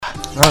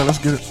All right, let's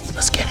get it.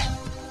 Let's get it.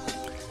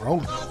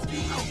 Rolling.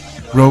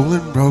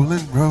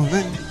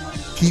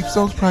 Keeps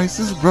those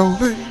prices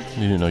rolling.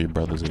 You didn't know your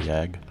brother's a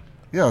YAG?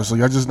 Yeah, so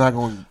y'all just not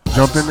going to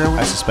jump in there with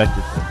I it?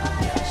 suspected.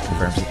 Just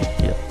confirms it.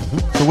 Yeah.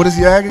 Mm-hmm. So what is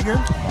YAG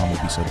again? Mom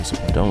would be so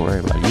disappointed. Don't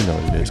worry about it. You know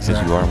what it is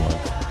because you are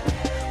one.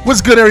 What's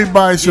good,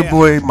 everybody? It's your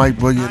boy, Mike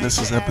Boogie, and this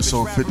is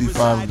episode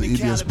 55 of the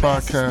EBS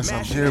podcast.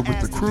 I'm here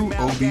with the crew,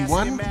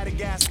 Obi-Wan.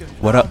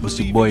 What up? It's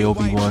your boy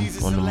Obi-Wan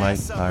on the mic.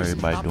 How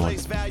everybody doing?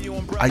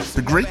 Ike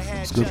the Great.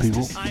 It's good,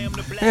 people.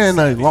 And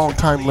a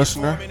long-time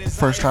listener,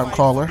 first-time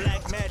caller,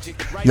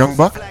 Young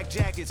Buck.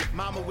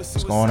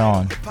 What's going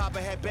on?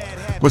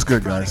 What's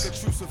good,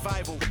 guys?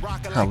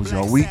 How was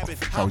y'all week?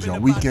 How was y'all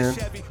weekend?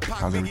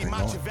 How's everything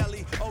going?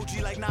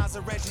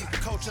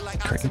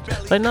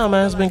 Cricket. Like, no,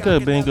 man, it's been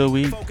good. Been a good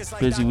week.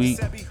 Busy week.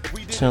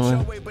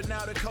 Chilling.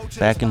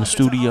 Back in the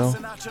studio.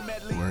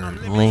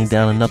 Laying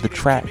down another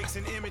track.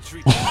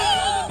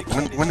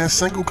 When that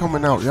single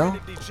coming out, yo?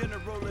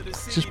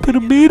 Just put a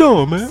beat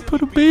on, man.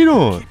 Put a beat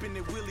on.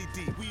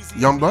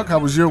 Young Buck, how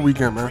was your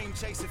weekend, man?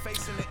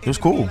 It was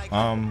cool.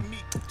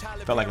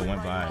 Felt like it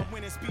went by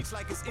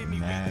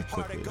mad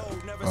quickly though.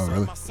 Oh,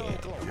 really?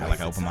 Yeah, like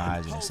I opened my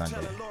eyes on a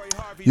Sunday.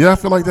 Yeah, I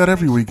feel like that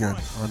every weekend,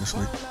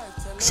 honestly.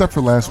 Except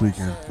for last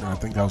weekend. And I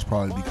think that was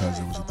probably because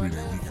it was a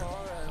 3-day weekend.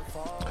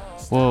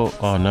 Well,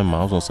 oh, never mind.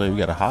 I was going to say we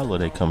got a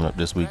holiday coming up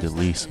this week at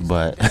least,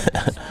 but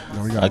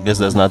No, I guess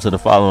that's not to the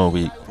following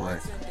week.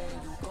 Right.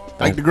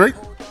 Ike the Great,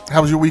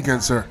 how was your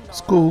weekend, sir?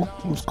 It's cool.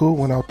 It was cool.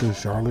 Went out to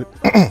Charlotte.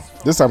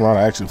 This time around,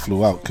 I actually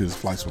flew out because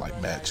flights were like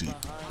mad cheap.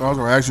 I was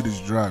going to ask you, did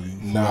you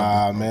drive?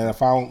 Nah, man. I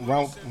found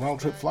round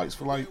trip flights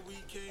for like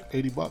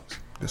 $80.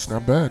 It's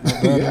not bad.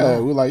 Yeah,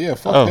 we were like, yeah,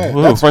 fuck Oh, that.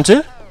 who,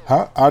 Frontier?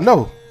 Huh?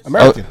 No,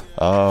 American.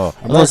 Oh,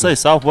 I was going to say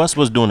Southwest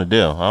was doing a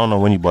deal. I don't know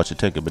when you bought your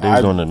ticket, but they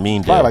was doing a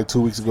mean deal. Probably like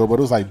 2 weeks ago, but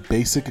it was like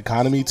basic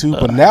economy too.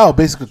 But now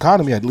basic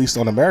economy, at least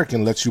on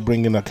American, lets you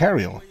bring in a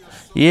carry-on.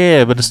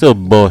 Yeah, but it's still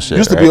bullshit.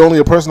 Used to be only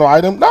a personal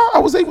item. No, I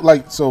was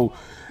able so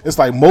it's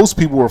like most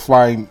people were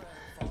flying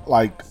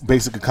like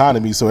basic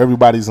economy, so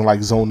everybody's in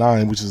like zone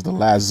 9, which is the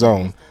last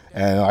zone,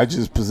 and I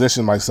just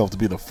positioned myself to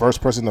be the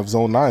first person of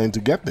zone 9 to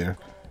get there,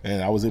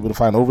 and I was able to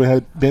find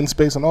overhead bin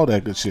space and all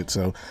that good shit.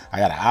 So I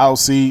got an aisle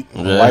seat,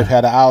 my wife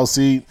had an aisle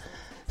seat.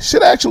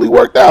 Shit actually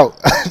worked out.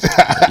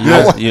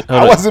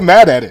 I wasn't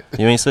mad at it.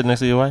 You ain't sitting next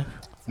to your wife?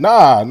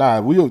 Nah,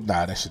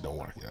 that shit don't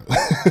work.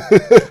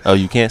 Oh,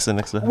 you can't sit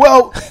next to her?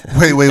 Well,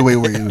 wait.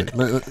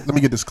 Let me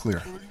get this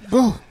clear.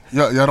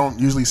 Y'all don't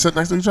usually sit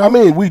next to each other? I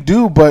mean, we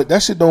do, but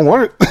that shit don't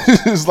work.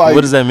 It's like,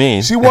 what does that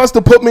mean? She wants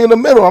to put me in the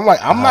middle. I'm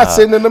like, I'm not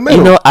sitting in the middle.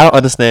 You know, I don't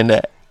understand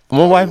that.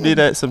 My wife did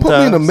that sometimes. Put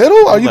me in the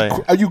middle?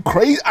 Are you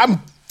crazy?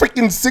 I'm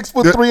freaking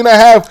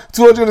 6'3.5",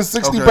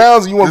 260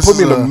 pounds, and you want to put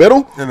me in the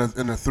middle? In a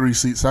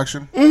 3-seat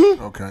section?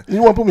 Mm-hmm. Okay.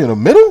 You want to put me in the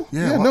middle?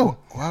 Yeah, no.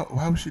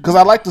 Why would she? Because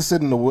I like to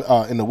sit in the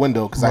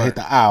window because I hit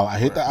the aisle. I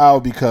hit the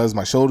aisle because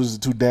my shoulders are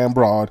too damn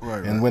broad,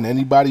 and when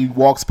anybody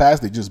walks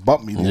past, they just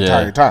bump me the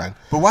entire time.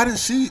 But why don't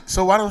she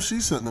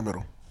sit in the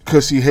middle?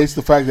 Because she hates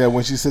the fact that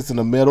when she sits in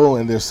the middle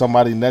and there's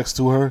somebody next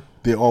to her,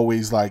 they're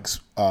always like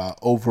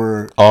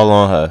over all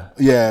on her.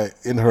 Yeah,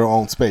 in her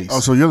own space. Oh,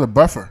 so you're the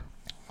buffer.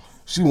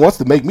 She wants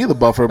to make me the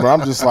buffer, but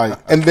I'm just like,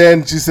 and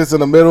then she sits in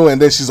the middle, and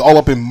then she's all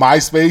up in my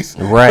space.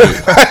 Right.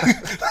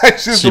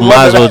 She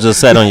might as well just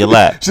sit on your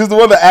lap. She's the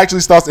one that actually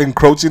starts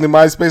encroaching in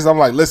my space. I'm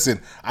like, listen,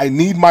 I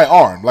need my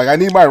arm. Like, I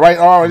need my right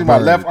arm. I need my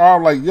left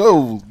arm. Like,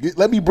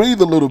 let me breathe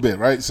a little bit,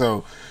 right?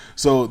 So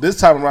this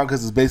time around,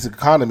 because it's basic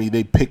economy,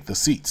 they pick the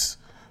seats,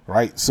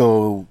 right?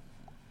 So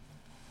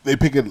they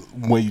pick it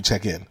when you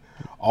check in.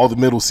 All the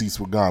middle seats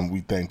were gone.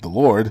 We thank the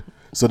Lord.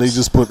 So they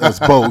just put us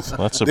both.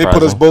 That's they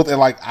put us both in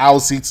like aisle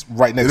seats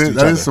right next to each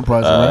other. That is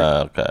surprising,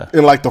 right? Okay.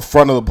 In like the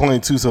front of the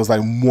plane too, so it's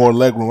like more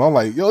leg room. I'm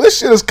like, this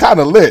shit is kind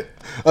of lit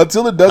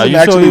until it doesn't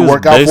actually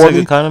work out for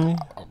me. Economy?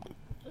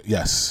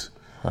 Yes.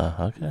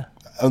 Okay.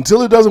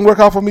 Until it doesn't work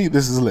out for me,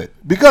 this is lit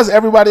because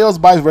everybody else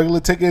buys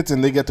regular tickets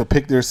and they get to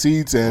pick their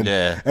seats, and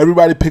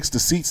everybody picks the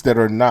seats that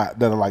are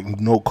like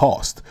no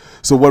cost.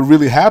 So what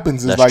really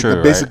happens is the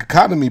basic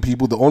economy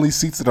people, the only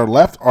seats that are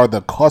left are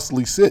the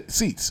costly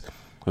seats.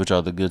 Which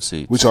are the good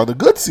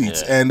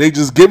seats. Yeah. And they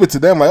just give it to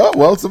them like, oh,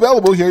 well, it's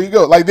available. Here you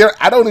go. Like,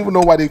 I don't even know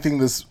why they think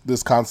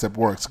this concept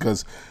works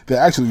because they're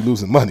actually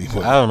losing money.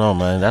 But I don't know,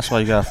 man. That's why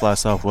you got to fly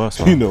Southwest.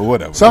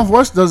 Whatever.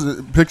 Southwest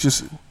pick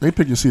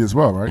your seat as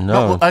well, right?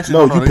 No.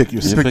 You pick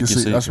your seat. You pick your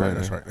seat. That's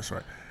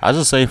right. I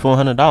just saved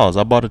 $400.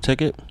 I bought a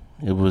ticket.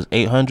 It was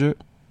 $800.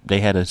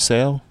 They had a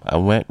sale. I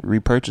went,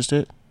 repurchased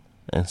it,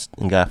 and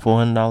got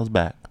 $400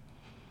 back.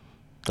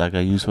 Like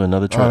I used for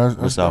another trip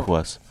with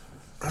Southwest.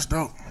 That's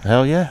dope.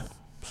 Hell yeah.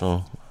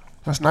 So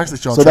that's nice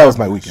that y'all. So that was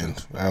my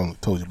weekend. I only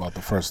told you about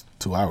the first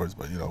 2 hours,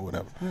 but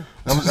whatever. Yeah.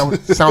 That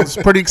sounds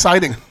pretty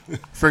exciting.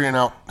 Figuring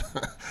out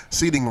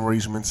seating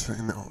arrangements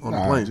on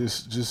the plane.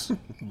 Just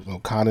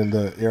conning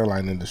the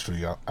airline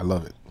industry. I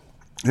love it.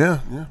 Yeah.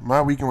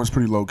 My weekend was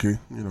pretty low key.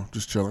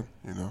 Just chilling.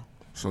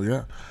 So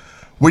yeah.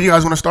 Where you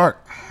guys want to start?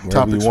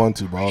 Wherever you want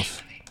to,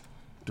 boss.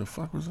 The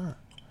fuck was that?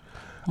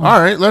 All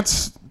right,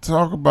 let's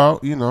talk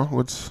about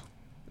what's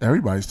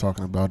everybody's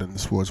talking about in the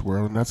sports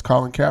world, and that's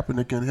Colin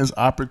Kaepernick and his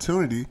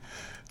opportunity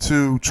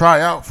to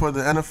try out for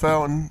the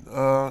NFL and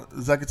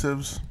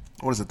executives.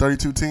 What is it,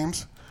 32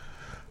 teams?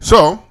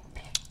 So,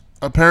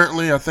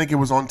 apparently, I think it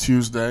was on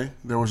Tuesday,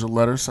 there was a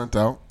letter sent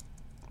out,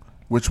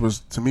 which was,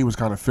 to me, was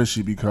kind of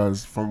fishy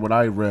because from what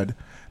I read,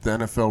 the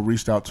NFL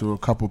reached out to a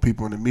couple of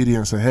people in the media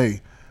and said,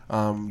 hey,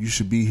 you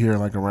should be here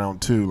like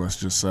around 2, let's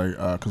just say,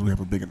 because we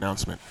have a big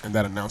announcement. And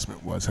that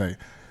announcement was, hey,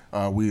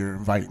 we are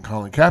inviting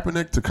Colin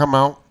Kaepernick to come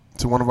out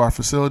to one of our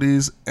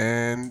facilities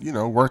and,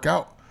 work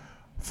out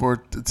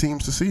for the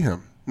teams to see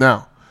him.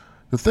 Now,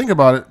 the thing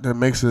about it that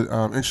makes it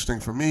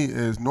interesting for me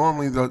is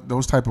normally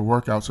those type of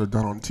workouts are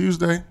done on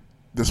Tuesday.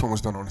 This one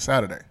was done on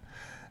Saturday.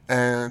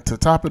 And to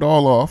top it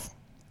all off,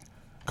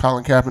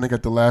 Colin Kaepernick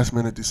at the last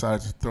minute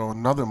decided to throw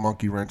another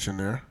monkey wrench in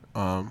there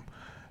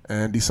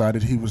and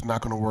decided he was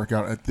not going to work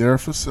out at their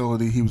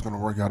facility. He was going to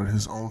work out at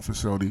his own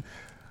facility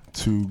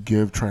to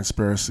give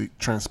transparency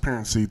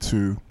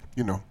to,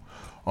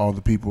 all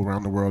the people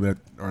around the world that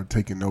are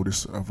taking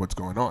notice of what's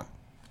going on.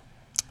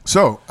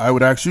 So I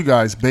would ask you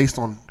guys, based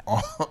on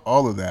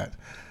all of that,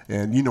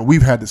 and,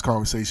 we've had this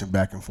conversation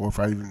back and forth.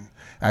 I even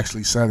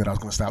actually said that I was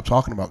going to stop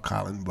talking about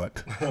Colin,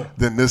 but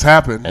then this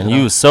happened. And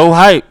you was so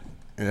hyped.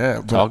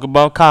 Yeah. Talk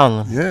about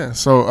Colin. Yeah.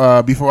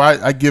 So before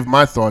I give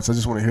my thoughts, I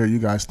just want to hear you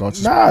guys'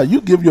 thoughts. Nah,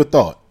 you give your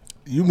thought.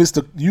 You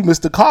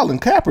Mr. Colin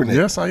Kaepernick.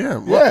 Yes, I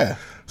am. Yeah. Well,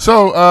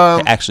 so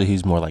actually,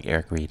 he's more like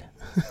Eric Reed,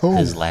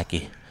 his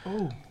lackey.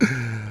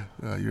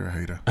 You're a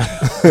hater.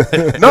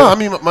 No, I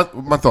mean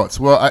my thoughts.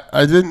 Well,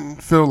 I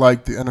didn't feel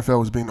like the NFL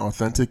was being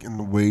authentic in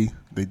the way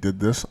they did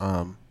this.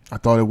 I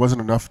thought it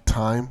wasn't enough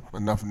time,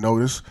 enough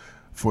notice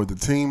for the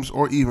teams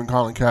or even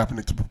Colin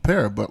Kaepernick to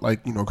prepare. But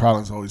like,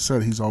 Colin's always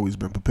said, he's always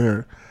been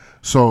prepared.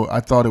 So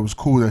I thought it was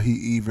cool that he,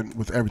 even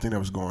with everything that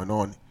was going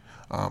on,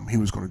 he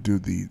was going to do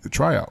the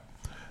tryout.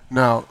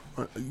 Now,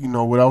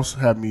 what else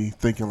had me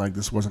thinking like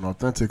this wasn't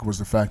authentic was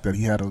the fact that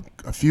he had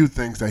a few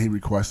things that he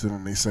requested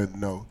and they said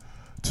no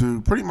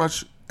to pretty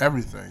much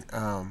everything.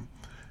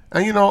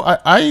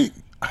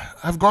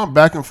 I've gone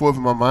back and forth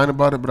in my mind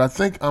about it, but I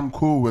think I'm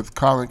cool with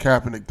Colin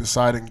Kaepernick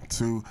deciding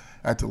to,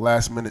 at the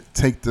last minute,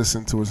 take this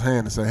into his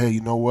hand and say, hey,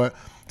 you know what?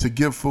 To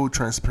give full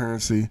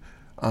transparency,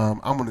 I'm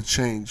going to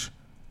change,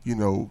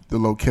 the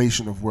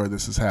location of where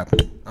this is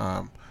happening.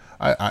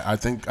 I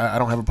think I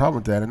don't have a problem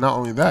with that. And not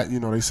only that,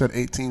 they said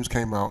 8 teams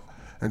came out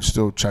and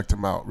still checked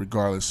him out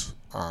regardless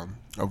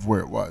of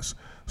where it was.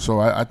 So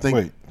I think...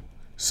 Wait,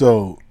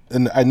 so...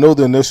 And I know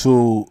the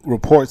initial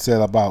report said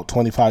about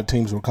 25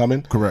 teams were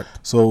coming. Correct.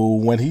 So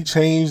when he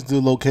changed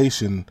the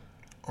location,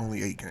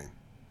 only 8 came.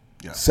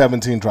 Yeah.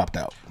 17 dropped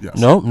out. Yes.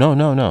 No.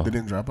 They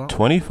didn't drop out?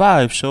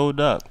 25 showed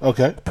up.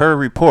 Okay. Per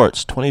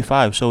reports,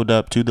 25 showed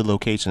up to the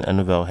location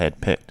NFL had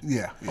picked.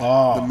 Yeah.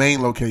 The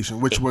main location,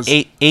 which was...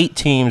 Eight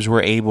teams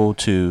were able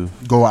to...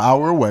 Go an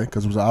hour away,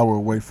 because it was an hour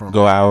away from...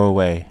 Go an hour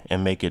away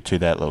and make it to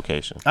that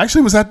location.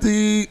 Actually, it was at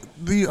the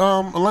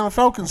Atlanta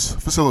Falcons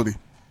facility.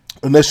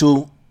 The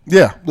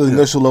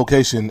initial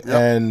location,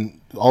 and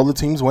all the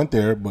teams went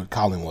there, but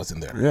Colin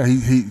wasn't there. Yeah,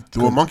 he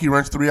threw a monkey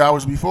wrench 3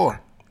 hours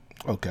before.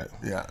 Okay.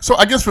 Yeah. So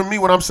I guess for me,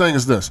 what I'm saying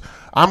is this.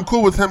 I'm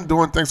cool with him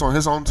doing things on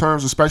his own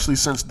terms, especially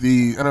since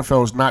the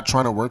NFL is not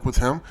trying to work with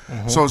him.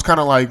 Mm-hmm. So it's kind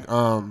of like,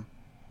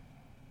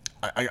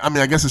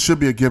 I guess it should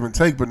be a give and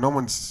take, but no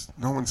one's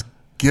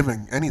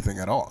giving anything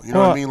at all. You know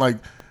what I mean? Like,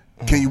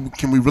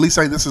 can we really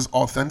say this is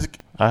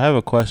authentic? I have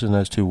a question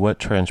as to what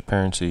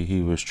transparency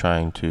he was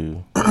trying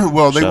to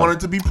Well, they want it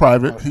to be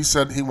private. He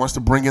said he wants to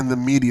bring in the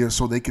media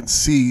so they can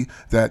see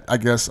that, I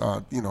guess,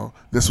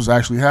 this was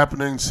actually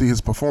happening, see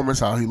his performance,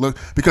 how he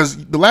looked.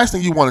 Because the last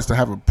thing you want is to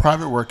have a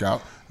private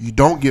workout. You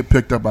don't get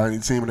picked up by any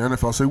team in the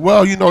NFL. Say,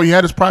 well, he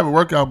had his private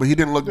workout, but he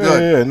didn't look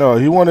good. Yeah, no,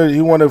 he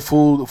wanted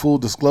full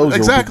disclosure.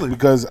 Exactly.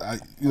 Because,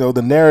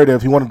 the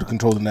narrative, he wanted to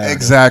control the narrative.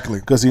 Exactly.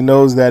 Because he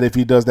knows that if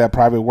he does that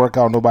private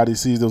workout, nobody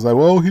sees it. Was like,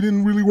 well, he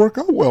didn't really work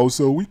out well,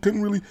 so we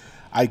couldn't really.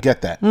 I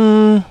get that.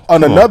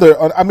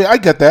 I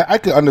get that. I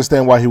could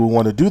understand why he would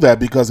want to do that,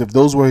 because if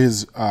those were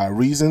his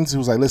reasons, he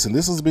was like, listen,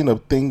 this has been a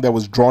thing that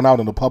was drawn out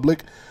in the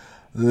public.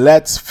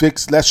 Let's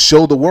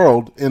show the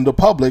world in the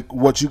public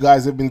what you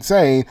guys have been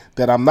saying,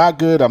 that I'm not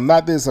good, I'm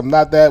not this, I'm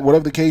not that,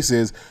 whatever the case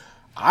is.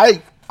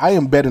 I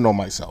am betting on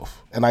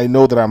myself, and I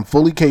know that I'm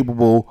fully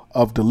capable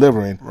of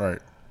delivering. Right.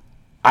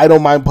 I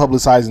don't mind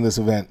publicizing this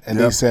event, and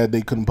they said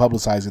they couldn't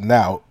publicize it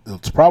now.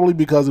 It's probably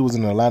because it was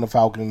in the Atlanta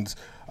Falcons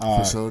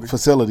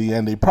facility,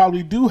 and they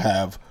probably do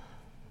have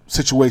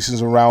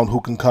situations around who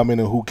can come in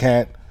and who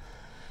can't,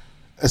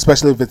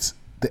 especially if it's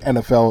the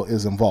NFL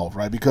is involved,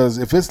 right? Because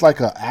if it's like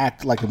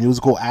a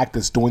musical act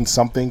that's doing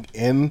something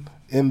in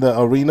the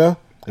arena,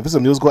 if it's a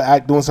musical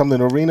act doing something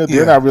in the arena,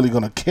 they're not really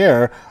going to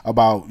care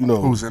about,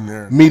 who's in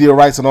there, media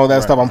rights and all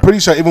that stuff. I'm pretty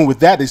sure even with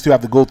that, they still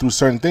have to go through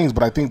certain things.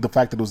 But I think the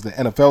fact that it was the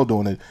NFL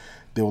doing it,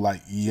 they were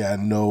like, yeah,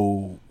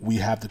 no, we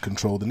have to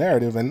control the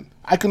narrative. And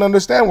I can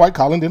understand why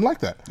Colin didn't like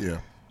that. Yeah.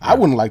 I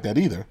wouldn't like that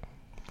either,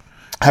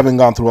 having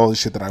gone through all the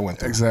shit that I went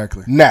through.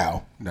 Exactly.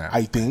 Now.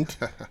 I think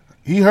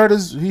He hurt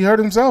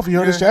himself. He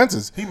hurt his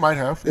chances. He might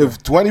have.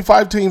 If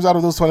 25 teams out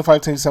of those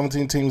 25 teams,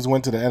 17 teams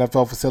went to the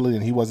NFL facility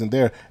and he wasn't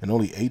there, and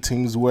only 8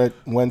 teams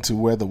went to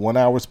where the 1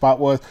 hour spot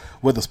was,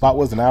 where the spot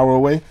was an hour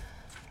away,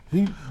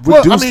 he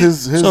reduced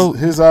his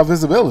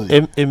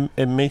visibility.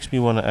 It makes me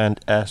want to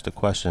ask the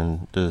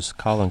question: does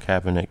Colin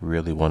Kaepernick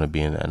really want to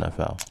be in the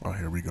NFL? Oh,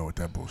 here we go with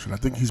that bullshit. I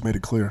think he's made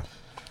it clear.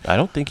 I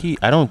don't think he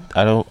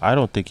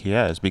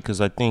has,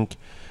 because I think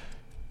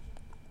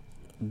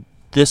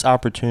this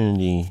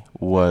opportunity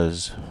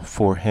was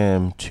for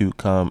him to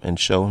come and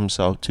show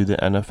himself to the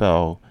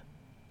NFL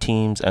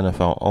teams,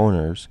 NFL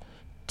owners,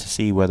 to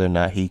see whether or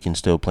not he can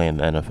still play in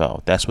the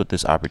NFL. That's what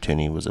this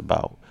opportunity was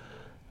about.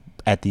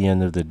 At the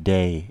end of the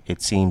day,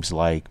 it seems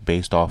like,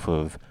 based off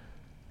of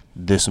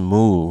this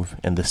move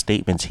and the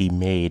statements he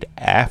made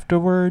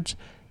afterwards,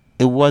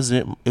 it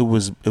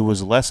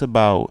was less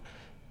about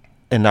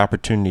an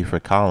opportunity for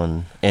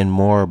Colin and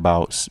more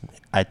about,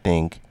 I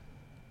think,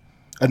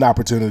 an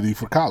opportunity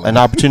for Colin. An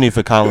opportunity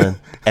for Colin,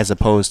 as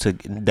opposed to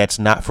that's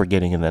not for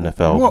getting in the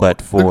NFL,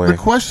 but for the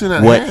question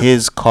at what hand.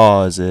 his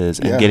cause is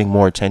and getting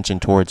more attention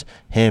towards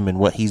him and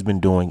what he's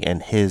been doing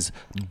and his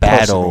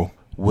battle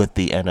with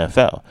the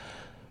NFL.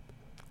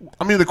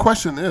 I mean, the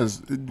question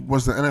is,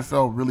 was the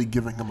NFL really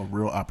giving him a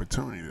real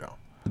opportunity, though?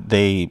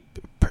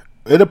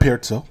 It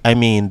appeared so. I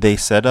mean, they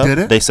set up. Did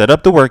it? They set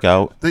up the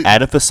workout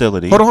at a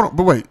facility. Hold on.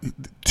 But wait,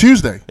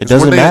 Tuesday. It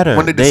doesn't matter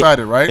when they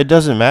decided, right? It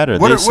doesn't matter.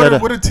 What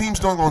are teams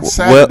doing on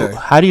Saturday? Well,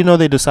 how do you know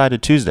they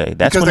decided Tuesday?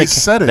 That's because when they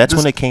said it. That's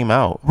when it came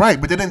out. Right,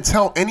 but they didn't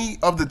tell any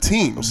of the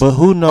teams. But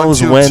who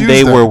knows when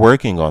Tuesday. they were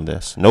working on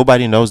this?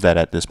 Nobody knows that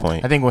at this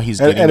point. I think what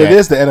he's getting and it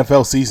is the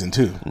NFL season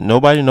too.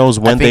 Nobody knows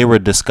when they were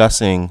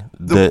discussing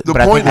the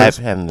point is,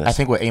 having this. I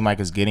think what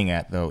A-Mike is getting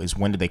at though is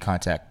when did they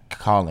contact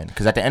Colin?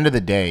 Because at the end of the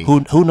day,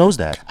 who knows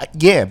that?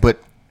 Yeah, but.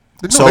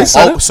 So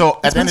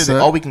at the end of the day,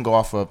 all we can go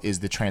off of is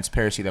the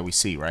transparency that we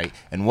see, right?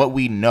 And what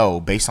we know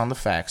based on the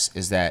facts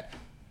is that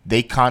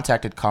they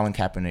contacted Colin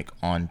Kaepernick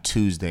on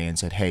Tuesday and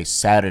said, "Hey,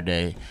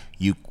 Saturday,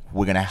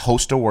 we're gonna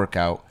host a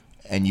workout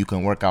and you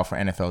can work out for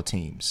NFL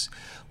teams."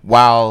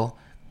 While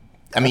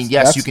I mean,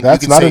 yes, you can.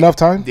 That's not enough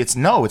time. It's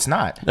not.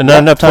 Not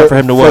enough time for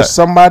him to what? For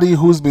somebody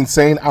who's been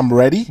saying, "I'm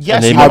ready."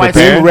 Yes, I've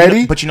been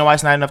ready. But you know why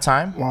it's not enough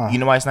time? Wow. You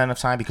know why it's not enough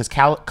time? Because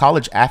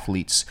college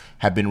athletes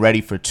have been ready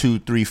for 2,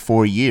 3,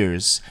 4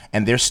 years,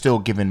 and they're still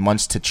given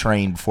months to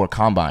train before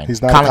combine.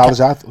 He's not a college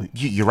athlete.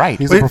 You're right.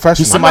 He's a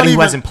professional. He's somebody who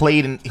hasn't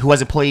played.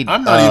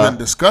 I'm not even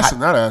discussing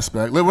that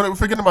aspect. We're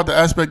forgetting about the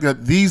aspect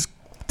that these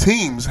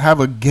teams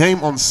have a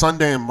game on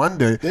Sunday and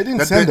Monday. They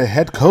didn't send a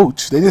head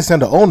coach. They didn't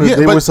send an owner.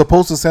 They were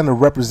supposed to send a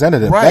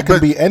representative. Right, that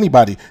could be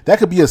anybody. That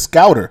could be a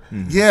scouter.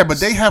 Yeah, but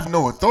they have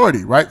no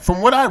authority, right?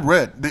 From what I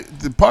read,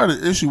 the part of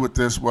the issue with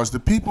this was the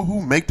people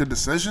who make the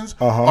decisions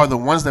are the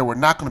ones that were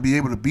not going to be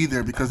able to be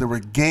there because there were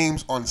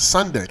games on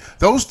Sunday.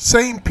 Those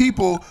same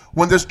people,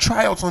 when there's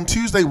tryouts on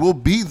Tuesday, will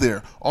be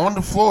there on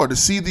the floor to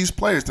see these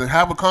players, to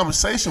have a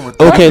conversation with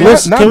them. Okay,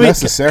 can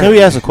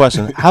we ask a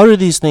question? How do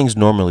these things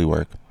normally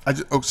work?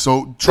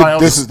 So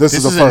tryouts. This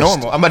is a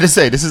normal. I'm about to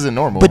say this is a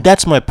normal. But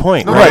that's my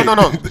point, no, right?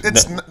 No.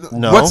 It's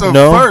what's a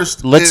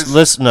first.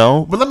 Let's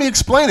know. But let me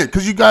explain it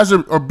because you guys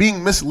are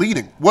being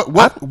misleading.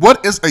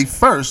 What is a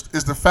first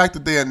is the fact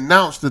that they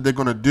announced that they're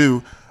going to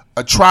do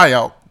a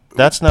tryout.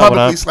 That's not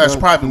publicly /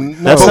 privately.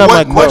 That's not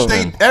my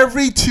question.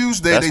 Every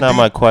Tuesday. That's not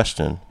my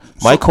question.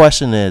 My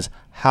question is,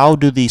 how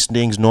do these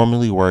things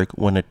normally work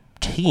when a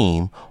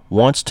team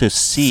wants to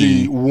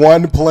see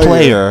one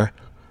player?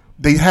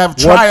 They have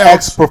tryouts.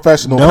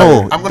 Ex-professional.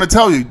 No, I'm going to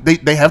tell you,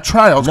 they have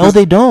tryouts. No,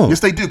 they don't. Yes,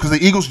 they do, because the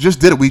Eagles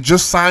just did it. We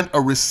just signed a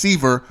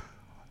receiver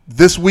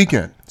this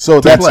weekend. So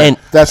that's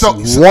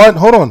one.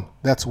 Hold on,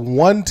 that's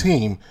one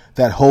team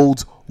that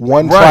holds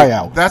one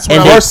tryout. That's what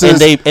and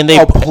they had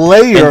that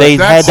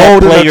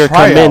player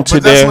come into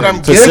their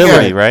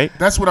facility, right?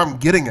 That's what I'm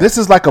getting at. This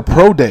is like a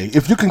pro day.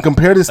 If you can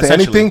compare this to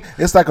anything,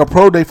 it's like a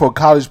pro day for a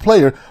college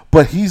player.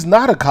 But he's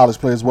not a college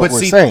player, is what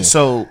we're saying.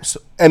 So,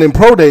 and in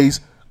pro days,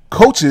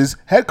 coaches,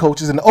 head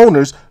coaches, and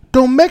owners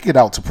don't make it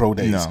out to pro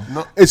days.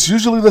 No. It's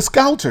usually the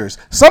scouters.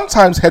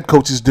 Sometimes head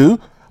coaches do,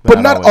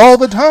 but not all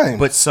the time.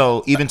 But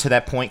so even to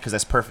that point, because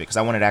that's perfect, because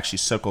I wanted to actually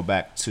circle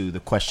back to the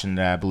question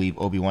that I believe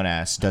Obi-Wan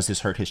asked, does this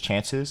hurt his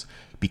chances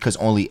because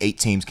only 8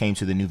 teams came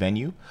to the new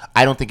venue?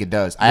 I don't think it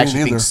does. I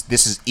actually think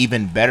this is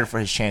even better for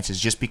his chances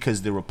just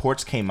because the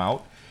reports came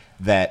out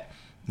that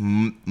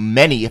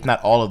many, if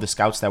not all of the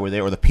scouts that were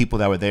there or the people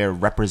that were there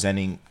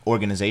representing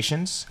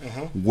organizations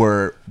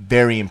were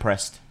very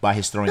impressed by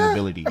his throwing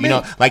ability.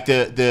 Like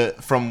the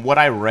from what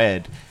I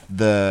read,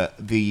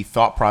 the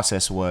thought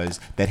process was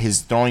that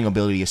his throwing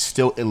ability is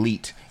still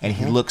elite and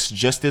he looks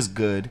just as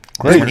good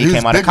as when he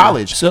came out of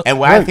college. And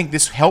why I think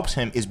this helps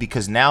him is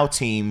because now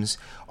teams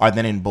are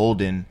then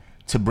emboldened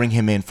to bring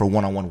him in for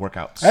one-on-one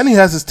workouts. And he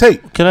has his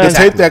tape. The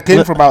tape that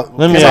came from out.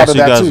 Let me ask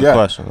you guys a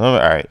question. All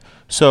right.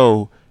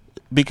 So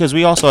Because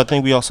I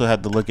think we also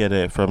have to look at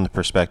it from the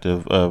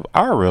perspective of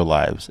our real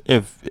lives.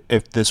 If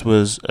this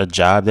was a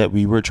job that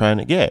we were trying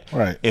to get,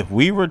 right? If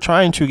we were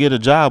trying to get a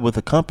job with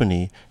a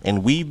company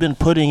and we've been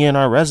putting in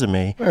our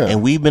resume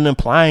and we've been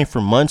applying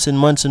for months and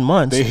months and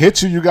months, they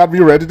hit you. You got to be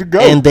ready to go.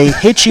 And they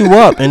hit you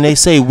up and they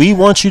say, "We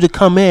want you to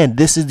come in.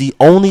 This is the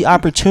only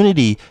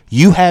opportunity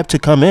you have to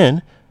come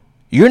in."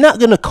 You're not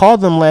going to call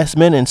them last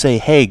minute and say,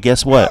 "Hey,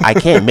 guess what? I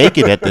can't make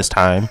it at this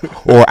time,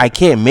 or I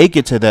can't make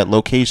it to that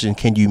location.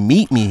 Can you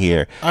meet me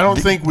here?" I don't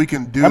think we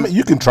can do. I mean,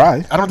 you can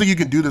try. I don't think you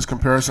can do this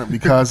comparison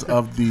because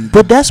of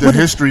the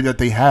history that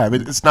they have.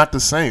 It's not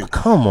the same.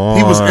 Come on.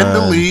 He was in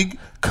the league.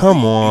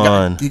 Come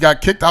on. He got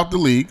kicked out the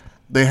league.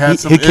 They had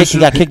some issues. He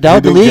got kicked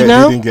out the league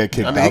now? He didn't get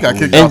kicked out. He got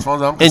kicked out as far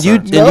as I'm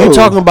concerned. And you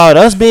talking about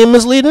us being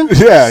misleading?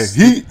 Yeah,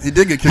 he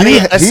did get kicked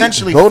out.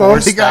 Essentially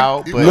forced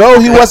out. No,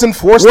 he wasn't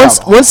forced out.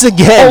 Once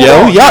again,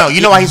 y'all,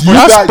 you know why he's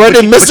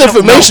spreading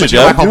misinformation,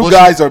 yo. You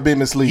guys are being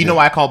misleading. You know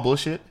why I call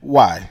bullshit?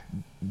 Why?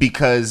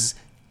 Because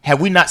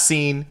have we not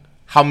seen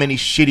how many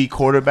shitty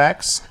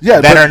quarterbacks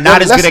that are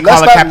not as good at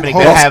Colin Kaepernick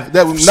that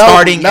have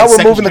starting? Now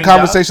we're moving the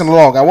conversation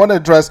along. I want to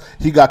address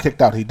he got kicked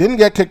out. He didn't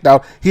get kicked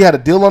out. He had a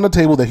deal on the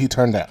table that he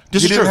turned down. He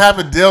didn't have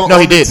a deal on the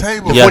No, table. he did.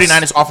 The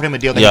 49ers offered him a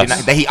deal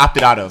that he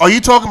opted out of. Are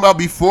you talking about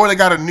before they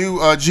got a new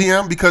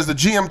GM? Because the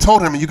GM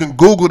told him, and you can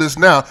Google this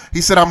now, he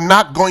said, "I'm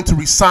not going to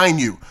resign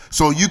you.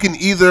 So you can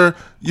either,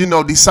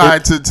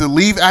 decide to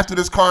leave after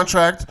this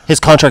contract." His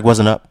contract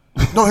wasn't up.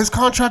 No, his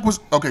contract was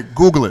okay.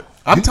 Google it.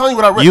 I'm telling you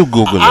what I read. You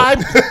Google it. I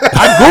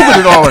Googled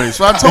it already,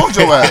 so I told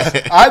your ass.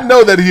 I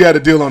know that he had a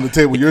deal on the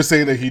table. You're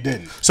saying that he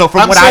didn't. So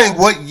I'm saying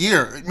what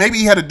year? Maybe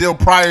he had a deal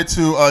prior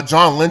to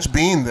John Lynch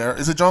being there.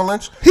 Is it John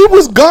Lynch? He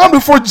was gone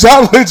before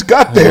John Lynch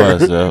got there.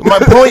 My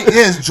point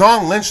is,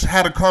 John Lynch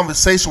had a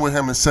conversation with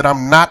him and said,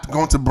 "I'm not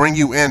going to bring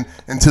you in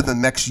until the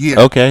next year."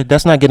 Okay,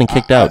 that's not getting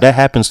kicked out. That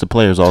happens to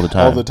players all the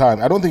time. All the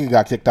time. I don't think he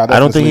got kicked out. I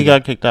don't think he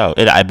got kicked out.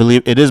 I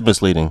believe it is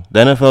misleading. The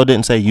NFL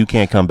didn't say you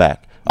can't come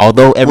back.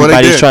 Although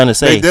everybody's trying to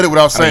say they did it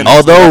without saying.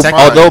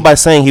 Although by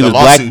saying he was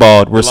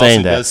blackballed, we're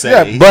saying that.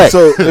 Yeah, but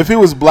so if he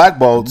was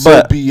blackballed,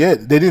 so be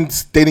it. They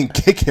didn't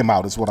kick him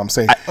out. Is what I'm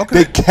saying.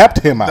 They kept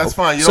him out. That's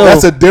fine. So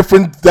that's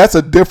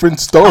a different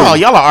story. Oh,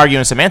 y'all are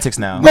arguing semantics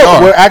now. No,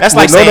 we're that's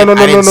like saying no.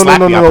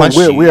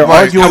 We're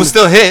arguing. I was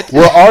still hit.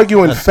 We're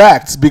arguing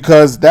facts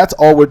because that's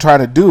all we're trying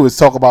to do is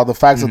talk about the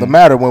facts of the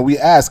matter. When we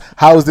ask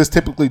how is this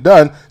typically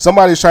done,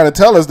 somebody's trying to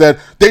tell us that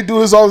they do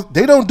this all.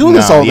 They don't do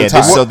this all the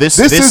time. So this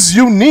is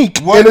unique.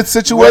 In its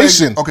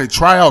situation. Okay,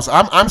 tryouts.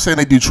 I'm saying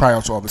they do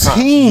tryouts all the time.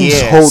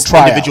 Teams hold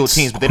tryouts. Individual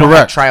teams, but they don't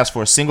have tryouts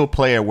for a single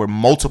player where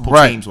multiple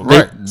teams will.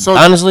 Right. So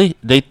honestly,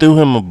 they threw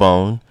him a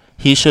bone.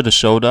 He should have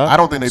showed up. I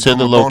don't think they to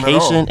the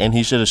location, and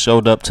he should have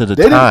showed up to the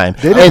time.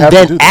 And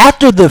then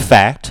after the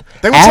fact,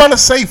 they were trying to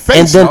save face.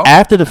 And then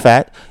after the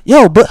fact,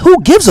 but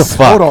who gives a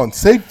fuck? Hold on,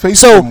 save face.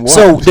 So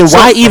then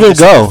why even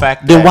go?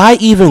 Then why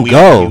even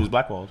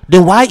go?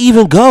 Then why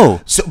even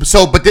go?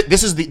 But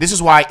this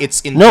is why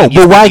it's in. No,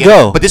 but why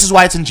go? But this is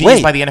why it's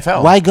ingenious by the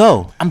NFL. Why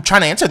go? I'm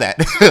trying to answer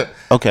that.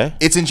 Okay.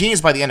 It's ingenious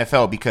by the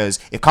NFL because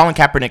if Colin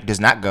Kaepernick does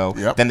not go,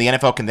 then the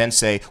NFL can then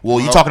say, "Well,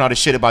 you're talking all this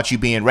shit about you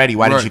being ready.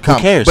 Why didn't you come?"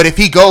 Who cares? But if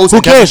he goes,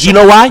 who cares? You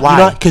know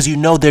why? Because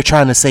they're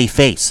trying to save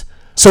face.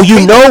 So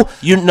you know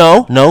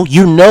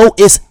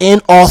it's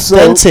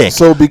inauthentic.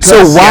 So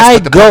why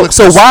go?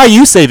 So why are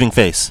you saving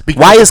face?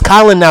 Why is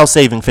Colin now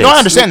saving face? No, I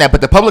understand that, but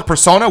the public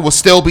persona will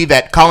still be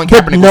that Colin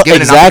Kaepernick was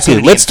given an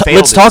opportunity.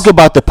 Let's talk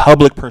about the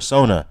public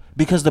persona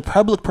because the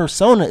public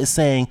persona is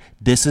saying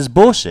this is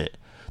bullshit.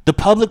 The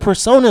public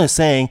persona is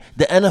saying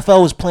the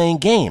NFL is playing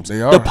games.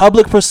 The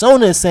public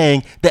persona is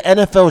saying the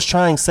NFL is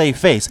trying to save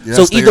face. Yes,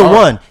 so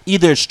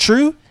either it's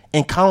true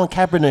and Colin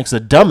Kaepernick's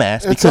a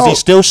dumbass because he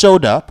still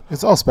showed up.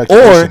 It's all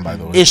speculation, or by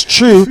the way. It's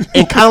true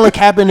and Colin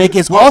Kaepernick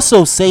is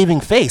also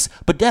saving face.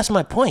 But that's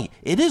my point.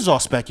 It is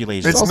all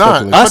speculation. It's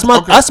not. Us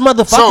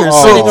motherfuckers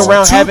sitting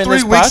around having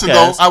this 2-3 weeks podcast.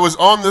 Ago, I was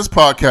on this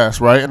podcast,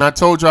 right? And I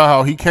told y'all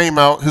how he came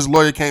out, his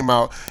lawyer came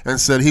out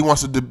and said he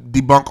wants to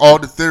debunk all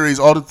the theories,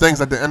 all the things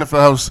that the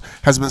NFL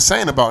has been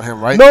saying about him,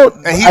 right? No,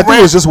 and I think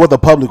it was just what the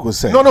public was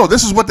saying. No,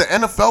 this is what the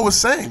NFL was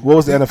saying. What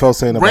was the NFL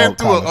saying about Ran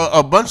through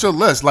a bunch of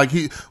lists. Like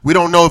we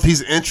don't know if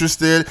he's interested.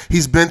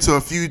 He's been to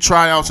a few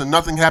tryouts and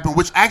nothing happened,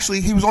 which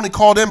actually he was only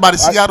called in by the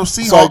Seattle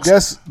Seahawks. So I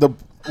guess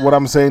what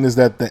I'm saying is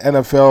that the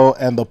NFL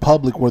and the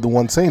public were the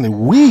ones saying it.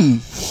 We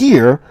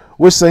here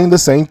we're saying the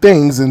same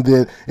things in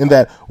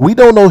that we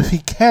don't know if he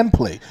can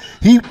play.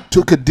 He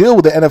took a deal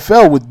with the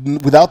NFL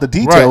without the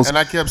details. Right, and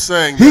I kept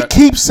saying he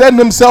keeps setting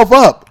himself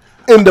up.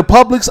 In the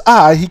public's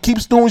eye, he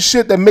keeps doing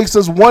shit that makes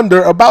us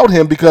wonder about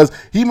him because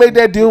he made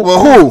that deal.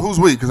 Well, cool. Who's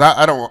we? Because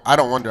I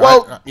don't wonder.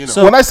 Well,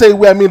 when I say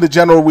we, I mean the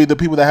general we, the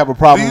people that have a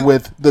problem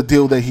with the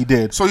deal that he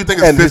did. So you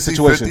think it's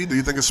 50-50? Do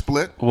you think it's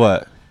split?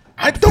 What?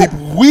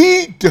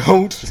 We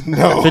don't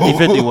know.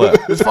 50-50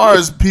 what? As far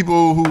as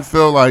people who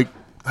feel like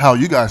how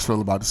you guys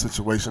feel about the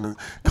situation. And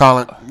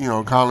Colin,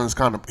 Colin's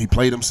he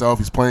played himself.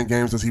 He's playing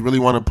games. Does he really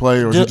want to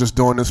play, or is he just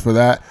doing this for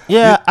that?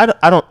 Yeah,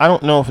 I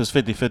don't know if it's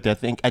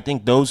 50-50. I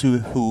think those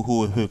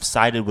who have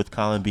sided with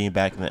Colin being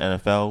back in the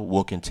NFL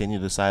will continue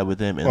to side with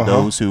him, and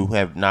those who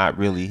have not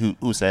really,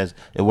 who says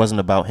it wasn't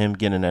about him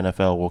getting in the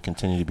NFL, will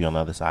continue to be on the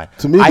other side.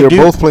 To me, they're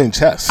both playing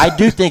chess. I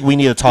do think we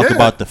need to talk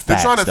about the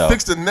facts. They're trying to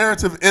fix the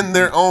narrative in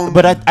their own.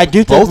 But I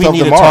do think we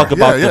need to talk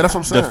about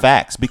the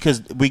facts,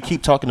 because we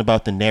keep talking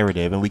about the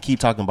narrative and we keep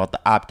talking about the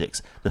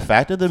optics. The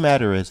fact of the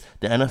matter is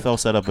the NFL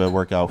set up a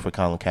workout for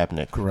Colin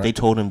Kaepernick. Correct. They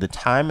told him the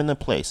time and the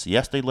place.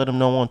 Yes, they let him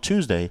know on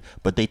Tuesday,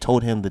 but they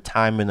told him the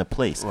time and the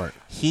place. Right.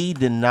 He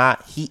did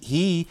not.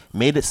 He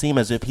made it seem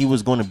as if he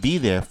was going to be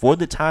there for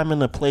the time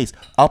and the place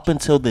up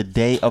until the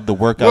day of the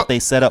workout they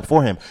set up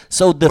for him.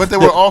 So but there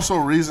were also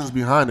reasons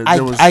behind it.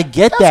 I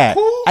get that.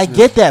 Cool. I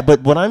get that.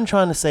 But what I'm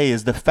trying to say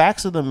is the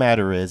facts of the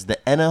matter is the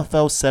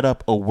NFL set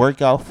up a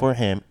workout for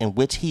him in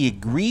which he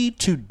agreed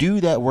to do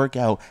that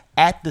workout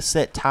at the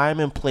set time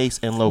and place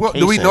and location. Well,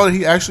 do we know that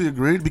he actually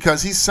agreed?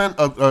 Because he sent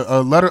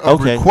a letter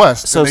of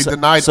request, and they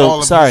denied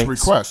all of his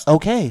requests.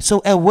 Okay,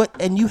 so at what?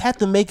 And you have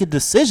to make a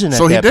decision at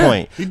that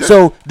point. He did.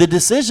 So the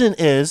decision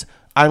is,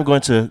 I'm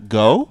going to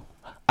go,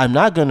 I'm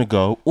not going to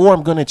go, or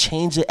I'm going to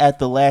change it at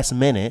the last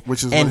minute.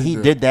 And he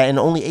did that, and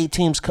only 8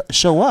 teams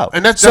show up.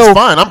 And that's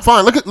fine. I'm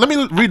fine. Let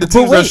me read the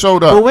teams that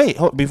showed up. But wait,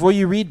 before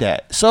you read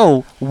that.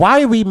 So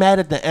why are we mad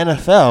at the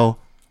NFL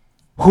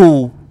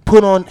who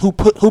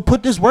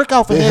put this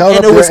workout for him,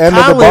 and it was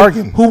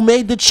Colin who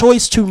made the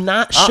choice to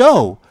not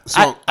show?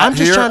 I'm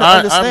just trying to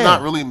understand. I'm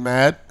not really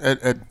mad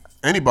at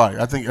anybody.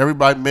 I think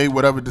everybody made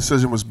whatever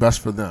decision was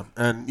best for them,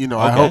 and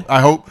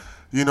I hope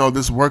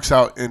this works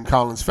out in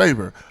Colin's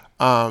favor.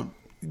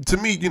 To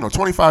me,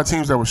 25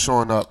 teams that were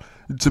showing up,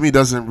 to me,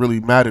 doesn't really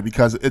matter,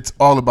 because it's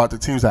all about the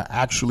teams that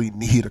actually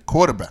need a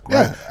quarterback,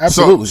 right? Yeah,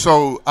 absolutely.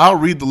 So I'll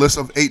read the list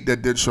of 8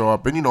 that did show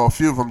up, and a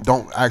few of them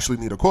don't actually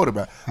need a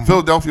quarterback. Mm-hmm.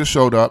 Philadelphia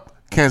showed up.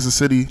 Kansas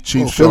City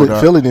Chiefs showed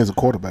up. Philly needs a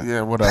quarterback.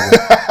 Yeah, whatever.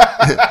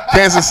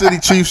 Kansas City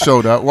Chiefs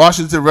showed up.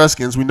 Washington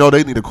Redskins, we know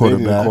they need a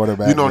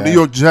quarterback. New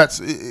York Jets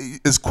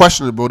is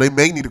questionable. They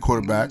may need a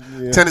quarterback.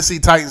 Yeah. Tennessee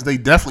Titans, they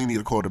definitely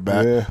need a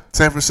quarterback. Yeah.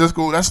 San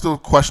Francisco, that's still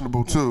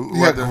questionable too.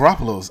 Yeah,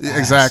 Garoppolo's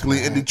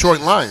exactly. And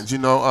Detroit Lions,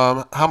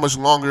 how much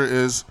longer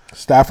is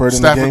Stafford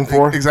in the game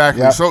for?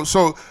 Exactly. Yep.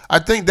 So I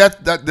think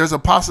that there's a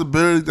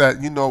possibility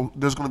that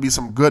there's going to be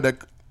some good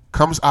that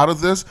comes out of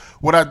this.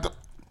 What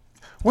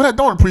I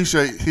don't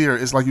appreciate here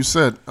is, like you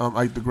said,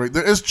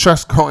 there is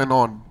chess going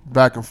on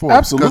back and forth.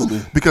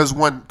 Absolutely. Because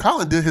when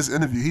Colin did his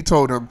interview, he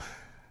told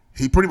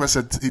pretty much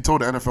said, he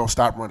told the NFL,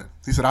 stop running.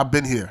 He said, I've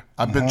been here.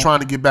 I've been trying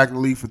to get back in the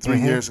league for 3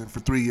 years, and for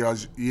 3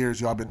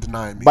 years, y'all been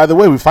denying me. By the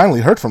way, we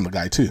finally heard from the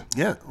guy, too.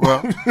 Yeah,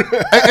 well,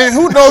 and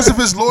who knows if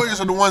his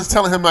lawyers are the ones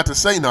telling him not to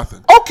say nothing.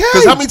 Okay.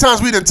 Because how many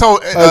times we done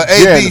told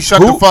AB,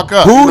 shut the fuck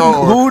up?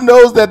 Who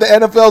knows that the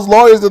NFL's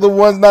lawyers are the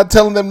ones not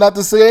telling them not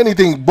to say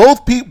anything?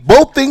 Both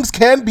things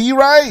can be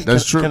right.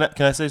 That's true.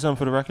 Can I say something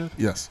for the record?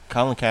 Yes.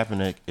 Colin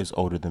Kaepernick is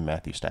older than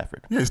Matthew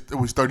Stafford. Yeah,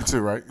 he's 32,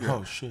 right? Yeah.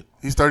 Oh, shit.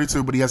 He's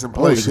 32, but he hasn't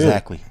played.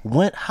 Exactly.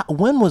 When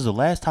was the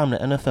last time the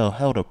NFL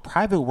held a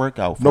private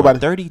workout for a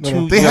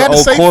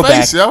 32-year-old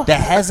quarterback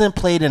that hasn't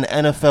played in the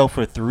NFL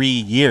for 3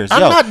 years?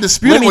 I'm not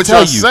disputing what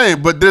you're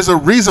saying, but there's a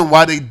reason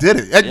why they did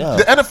it.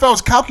 The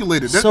NFL's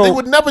calculated. They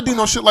would never do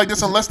no shit like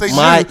this unless they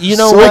knew. You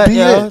know what?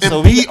 In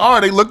PR,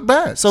 they look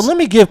bad. So let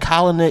me give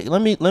Colin.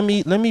 Let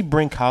me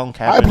bring Colin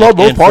Kaepernick. I applaud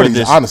both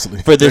parties,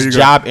 honestly, for this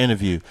job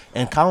interview.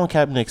 And Colin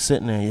Kaepernick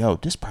sitting there,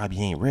 this probably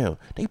ain't real.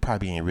 They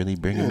probably ain't really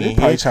bringing me in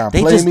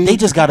here. They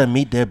just gotta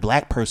meet their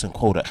black person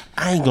quota.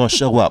 I ain't gonna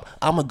show up.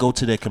 I'm gonna go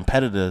to their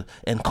competitor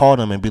and call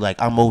them and be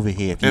like, I'm over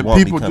here. If you want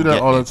me, come people do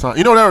that all the time.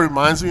 You know what that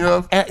reminds me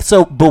of?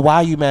 But why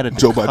are you mad at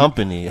the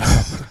company?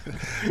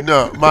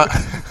 No,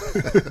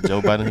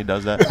 Joe Biden, he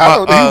does that. I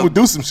don't know, he would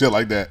do some shit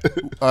like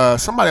that.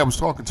 Somebody I was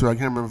talking to, I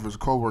can't remember if it was a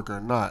coworker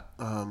or not,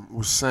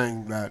 was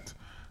saying that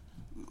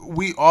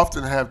we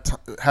often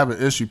have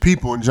an issue,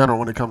 people in general,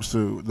 when it comes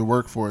to the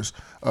workforce,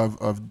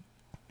 of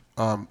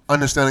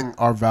understanding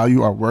our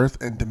value, our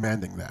worth, and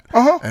demanding that.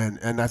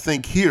 And I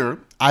think here,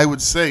 I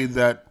would say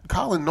that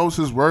Colin knows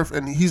his worth,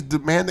 and he's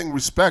demanding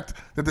respect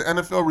that the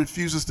NFL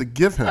refuses to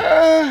give him.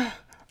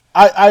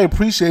 I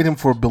appreciate him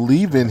for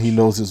believing he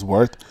knows his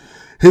worth.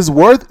 His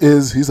worth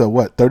is, he's a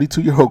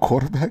 32-year-old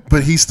quarterback?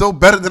 But he's still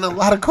better than a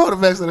lot of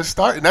quarterbacks that are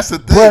starting. That's the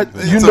thing. But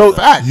it's a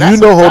fact.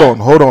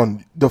 Hold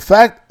on. The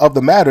fact of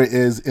the matter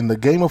is, in the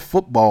game of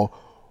football,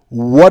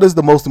 what is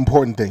the most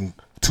important thing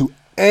to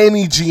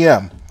any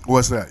GM?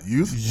 What's that?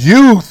 Youth?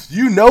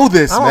 You know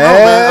this, man. I don't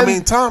know, man. I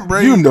mean, Tom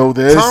Brady. You know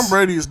this. Tom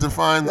Brady is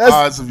defying the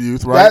odds of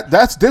youth, right?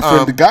 That's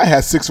different. The guy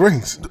has 6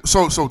 rings.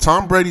 So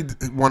Tom Brady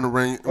won a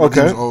ring when he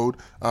was old.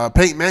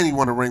 Peyton Manning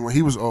won a ring when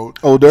he was old.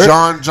 Older.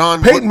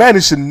 John. Peyton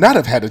Manning should not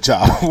have had a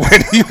job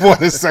when he won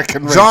his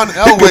second ring. John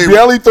Elway could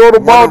barely throw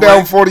the ball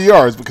down 40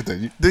 yards. But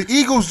continue. The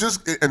Eagles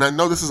just, and I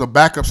know this is a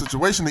backup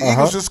situation. The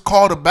Eagles just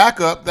called a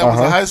backup that was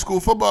a high school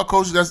football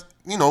coach.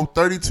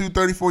 32,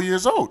 34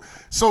 years old.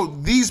 So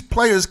these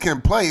players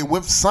can play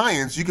with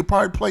science. You could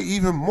probably play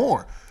even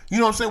more. You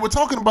know what I'm saying? We're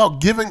talking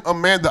about giving a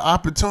man the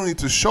opportunity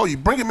to show you.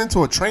 Bring him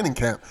into a training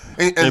camp.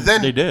 And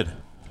then they did.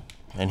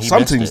 And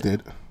some teams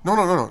did.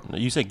 No.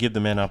 You said give the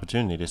man an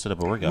opportunity. They set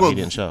up a workout. He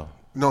didn't show.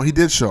 No, he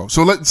did show.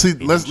 So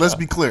let's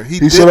be clear.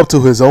 He showed up to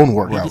his own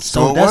workout.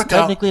 So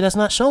that's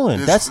not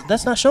showing.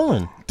 That's not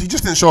showing. He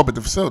just didn't show up at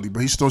the facility,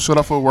 but he still showed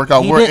up for a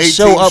workout. He didn't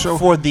show up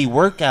for the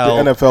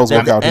workout. The NFL's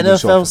workout. The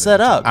NFL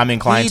set up. I'm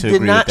inclined to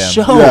agree with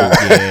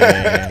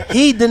them.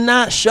 He did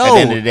not show. At the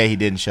end of the day, he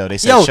didn't show. They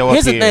said show up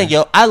here. Here's the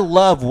thing, I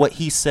love what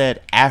he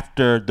said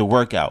after the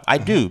workout. I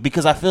do,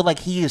 because I feel like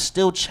he is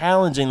still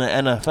challenging the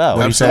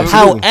NFL. Absolutely.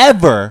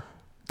 However,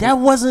 that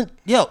wasn't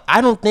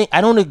I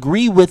don't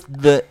agree with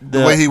the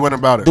way he went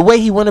about it. The way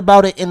he went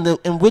about it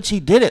in which he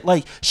did it.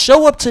 Like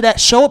show up to the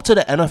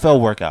NFL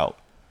workout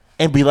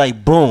and be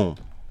like, boom.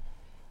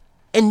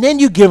 And then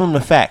you give him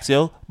the facts,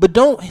 But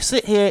don't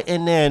sit here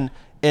and then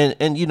and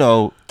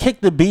kick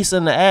the beast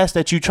in the ass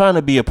that you're trying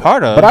to be a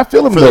part of. But I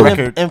feel him though.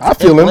 I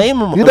feel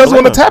him. He doesn't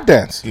want to tap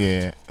dance.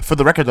 Yeah. For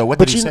the record though, what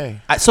did he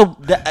say?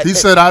 He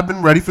said, "I've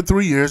been ready for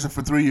 3 years, and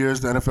for 3 years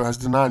the NFL has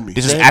denied me."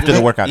 This is after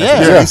the workout.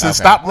 Yeah. He said,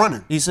 "Stop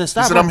running." He said,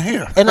 "Stop." He said, "I'm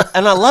here," and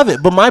I love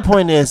it. But my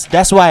point is,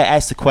 that's why I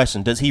asked the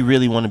question: does he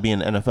really want to be in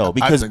the NFL?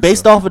 Because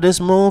based off of this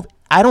move,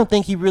 I don't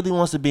think he really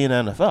wants to be in the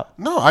NFL.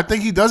 No, I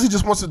think he does. He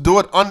just wants to do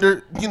it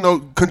under,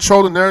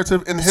 control the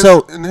narrative in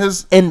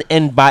his.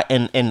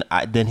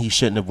 Then he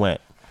shouldn't have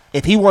went.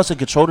 If he wants to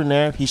control the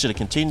narrative, he should have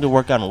continued to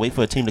work out and wait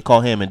for a team to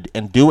call him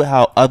and do it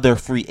how other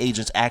free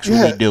agents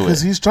actually do it.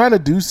 Because he's trying to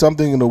do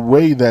something in a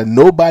way that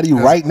nobody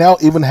right now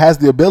even has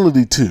the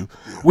ability to,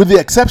 with the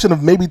exception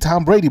of maybe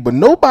Tom Brady. But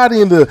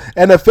nobody in the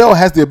NFL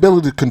has the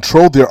ability to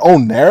control their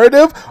own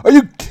narrative. Are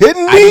you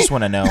kidding me? I just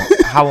want to know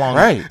how long.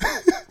 Right.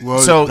 Well,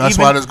 so that's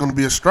why there's going to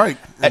be a strike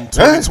in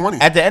 2020.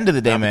 At the end of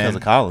the day, man. Because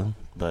of Colin,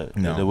 but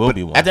there will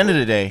be one. At the end of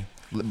the day,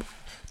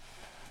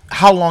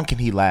 how long can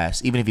he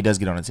last, even if he does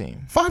get on a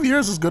team? 5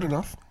 years is good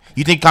enough.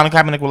 You think Colin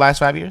Kaepernick will last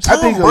 5 years? I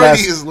think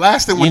Brady is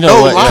lasting with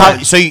no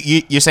line. So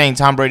you're saying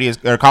Tom Brady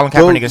or Colin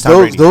Kaepernick is Tom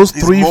Brady? Those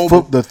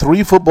the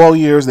 3 football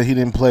years that he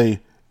didn't play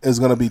is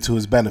going to be to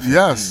his benefit.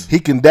 Yes. He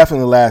can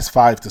definitely last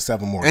 5 to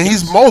 7 more. And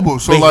he's mobile.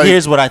 So but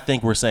here's what I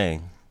think we're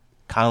saying.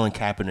 Colin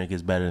Kaepernick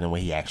is better than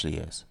what he actually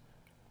is.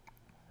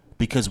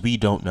 Because we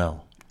don't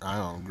know. I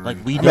don't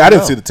agree. I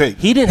didn't see the tape.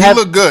 He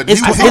looked good. I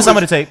saw some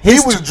of the tape. He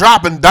was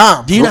dropping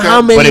dimes. Do you know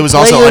how many? But it was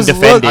also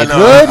undefended.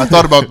 I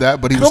thought about that,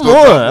 but he was still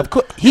on. Of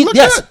course.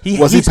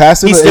 Was he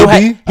passing to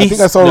AB? I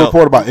think I saw a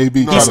report about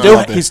AB.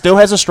 He still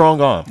has a strong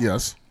arm.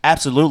 Yes,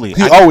 absolutely.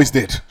 He always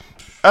did.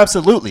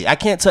 Absolutely. I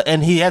can't tell,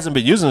 and he hasn't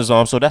been using his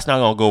arm, so that's not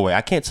going to go away.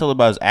 I can't tell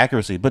about his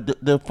accuracy, but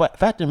the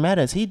fact of the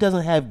matter is he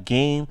doesn't have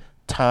game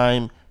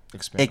time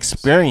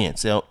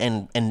experience,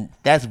 and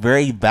that's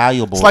very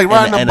valuable. It's like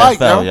riding a bike,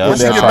 NFL,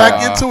 Once you get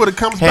back into it, it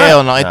comes back.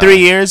 Hell no! In 3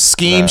 years,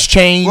 schemes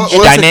change,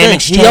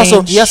 dynamics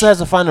change. He also has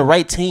to find the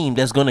right team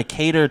that's going to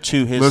cater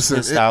to his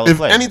style of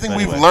play. If anything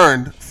we've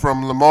learned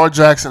from Lamar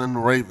Jackson and the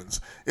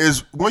Ravens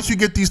is once you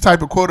get these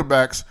type of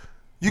quarterbacks,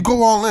 you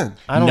go all in.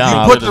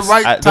 You put the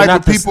right type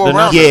of people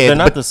around. Yeah, they're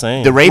not the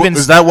same. The Ravens.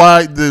 Is that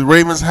why the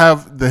Ravens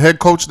have the head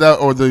coach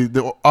or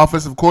the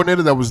offensive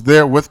coordinator that was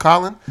there with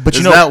Colin? But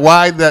is that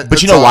why that?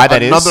 But you know why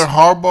that is another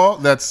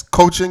Harbaugh that's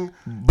coaching.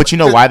 But you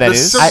know why that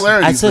is.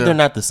 I said they're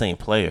not the same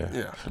player.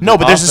 Yeah. No,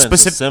 but there's a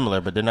specific similar,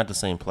 but they're not the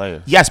same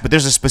player. Yes, but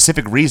there's a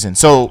specific reason.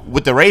 So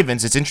with the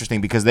Ravens, it's interesting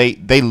because they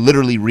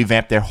literally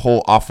revamped their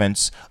whole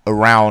offense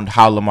around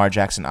how Lamar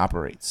Jackson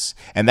operates,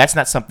 and that's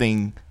not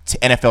something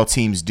NFL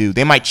teams do.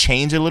 They might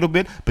change a little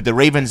bit, but the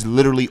Ravens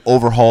literally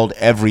overhauled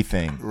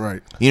everything.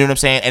 Right. You know what I'm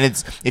saying? And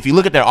it's if you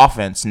look at their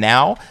offense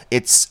now,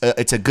 it's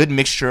a good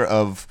mixture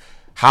of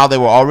how they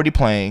were already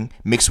playing,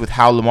 mixed with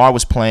how Lamar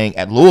was playing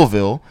at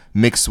Louisville,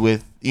 mixed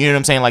with, you know what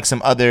I'm saying, like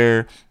some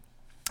other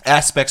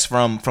aspects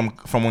from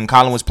when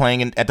Colin was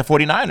playing at the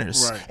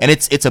 49ers. Right. And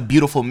it's a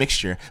beautiful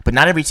mixture. But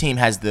not every team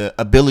has the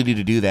ability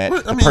to do that.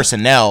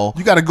 Personnel.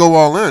 You got to go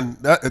all in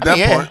at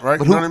that point, right?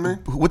 But you know what I mean?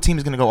 What team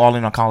is going to go all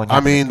in on Colin Kaepernick? I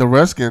mean, the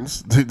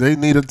Redskins, they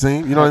need a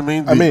team. You know what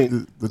I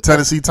mean? The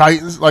Tennessee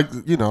Titans,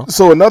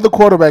 So another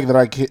quarterback that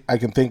I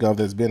can think of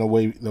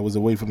that was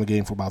away from the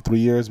game for about 3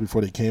 years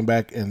before they came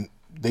back, and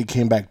they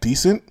came back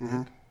decent.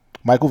 Mm-hmm.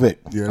 Michael Vick.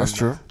 Yeah, that's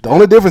true. The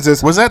only difference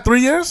is, was that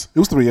 3 years? It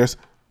was 3 years.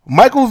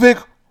 Michael Vick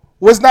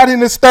was not in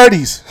his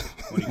 30s.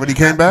 When he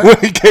came back? When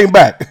he came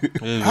back.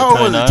 How old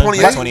was he?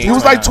 28? He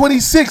was like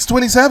 26,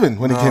 27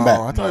 when he came back.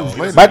 I thought he was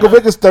later. Michael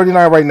Vick is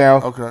 39 right now.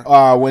 Okay.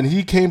 When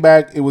he came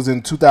back, it was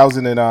in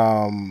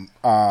 2009.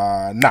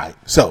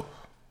 So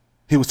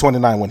he was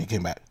 29 when he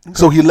came back. Okay.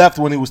 So he left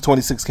when he was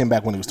 26, came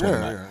back when he was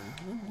 29.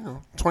 Yeah.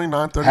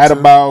 29, 32. Had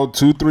about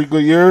 2-3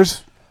 good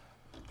years.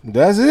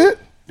 That's it.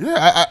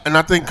 Yeah, and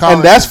I think Colin,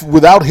 and that's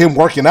without him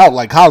working out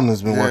like Colin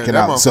has been working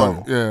out.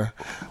 So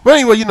but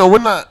anyway, we're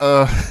not.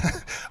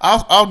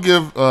 I'll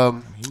give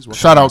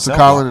shout out to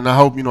Colin, and I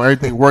hope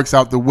everything works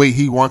out the way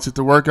he wants it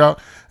to work out.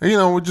 And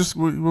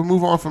we'll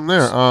move on from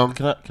there.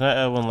 Can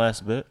I add one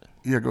last bit?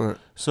 Yeah, go ahead.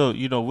 So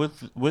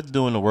with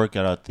doing the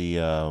workout at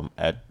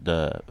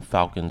the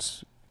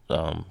Falcons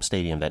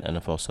stadium that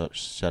NFL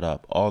set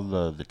up, all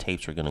the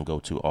tapes are going to go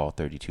to all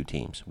 32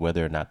 teams,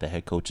 whether or not the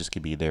head coaches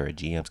could be there or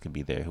GMs could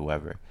be there,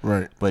 whoever.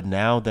 Right. But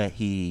now that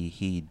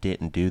he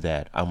didn't do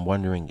that, I'm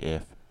wondering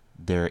if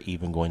they're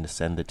even going to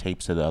send the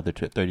tapes to the other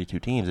 32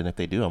 teams, and if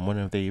they do, I'm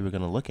wondering if they're even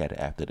going to look at it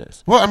after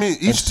this. Well, I mean,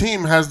 each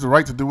team has the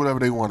right to do whatever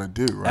they want to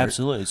do, right?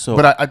 Absolutely. So,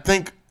 but I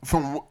think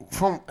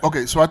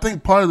so I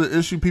think part of the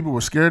issue people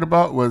were scared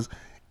about was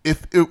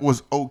if it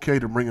was okay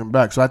to bring him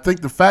back. So I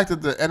think the fact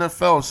that the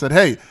NFL said,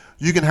 "Hey,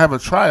 you can have a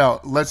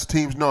tryout," lets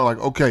teams know, like,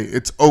 okay,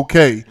 it's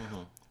okay.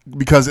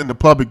 Because in the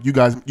public, you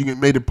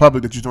made it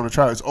public that you're doing a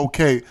tryout. It's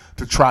okay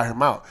to try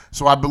him out.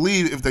 So I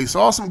believe if they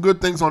saw some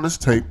good things on this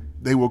tape,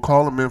 they will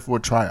call him in for a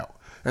tryout.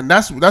 And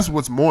that's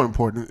what's more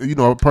important.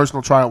 A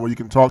personal tryout where you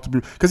can talk to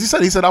people. Because he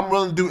said, I'm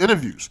willing to do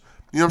interviews.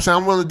 You know what I'm saying?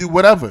 I'm willing to do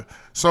whatever.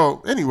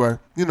 So anyway,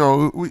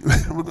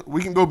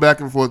 we can go back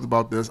and forth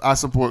about this. I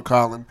support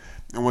Colin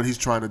and what he's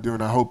trying to do,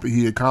 and I hope that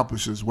he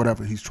accomplishes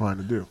whatever he's trying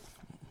to do.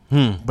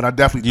 But I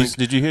definitely think...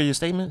 Did you hear your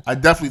statement? I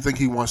definitely think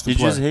he wants to play.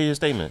 Did you just hear your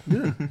statement?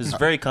 Yeah. It's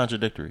very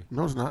contradictory.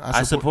 No, it's not.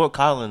 I support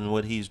Colin and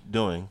what he's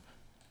doing.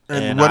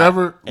 And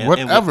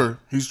whatever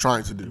he's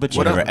trying to do. But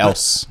whatever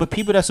else. But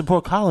people that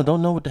support Colin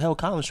don't know what the hell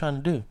Colin's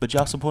trying to do. But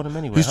y'all support him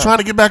anyway. He's trying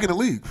to get back in the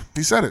league.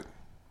 He said it.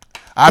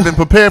 I've been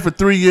prepared for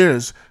 3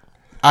 years.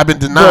 I've been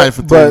denied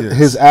for 3 years. But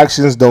his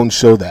actions don't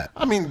show that.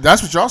 I mean,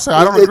 that's what y'all say.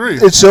 I don't agree.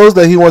 It shows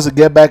that he wants to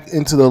get back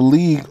into the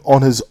league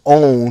on his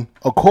own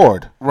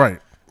accord. Right.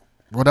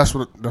 Well, that's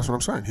what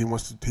I'm saying. He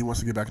wants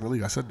to get back in the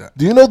league. I said that.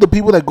 Do you know the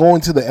people that go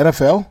into the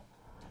NFL?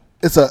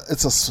 It's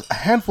a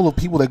handful of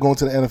people that go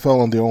into the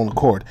NFL on their own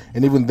accord,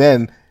 and even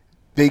then,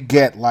 they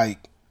get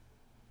like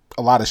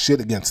a lot of shit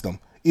against them.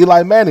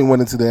 Eli Manning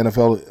went into the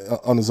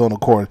NFL on his own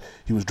accord.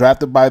 He was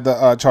drafted by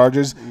the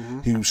Chargers. Mm-hmm.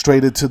 He was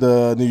traded to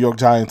the New York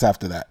Giants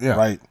after that. Yeah.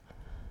 Right.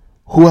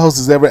 Who else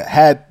has ever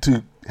had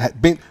to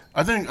been?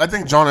 I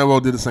think John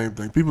Elwell did the same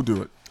thing. People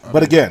do it.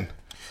 But again,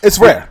 it's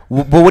rare.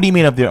 But what do you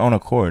mean of their own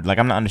accord? Like,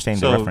 I'm not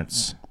understanding the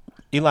reference.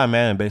 Eli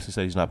Manning basically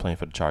said he's not playing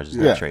for the Chargers.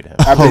 They traded him.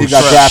 After he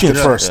got drafted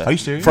first. Are you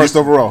serious? First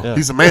overall. Yeah.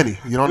 He's a Manny.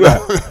 You don't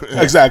know.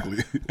 Exactly.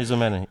 He's a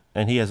Manny.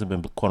 And he hasn't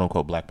been,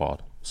 quote-unquote,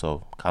 blackballed.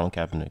 So, Colin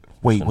Kaepernick.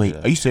 Wait.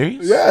 Are you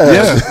serious? Yeah.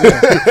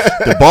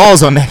 The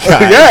balls on that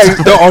guy.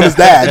 Yeah, on his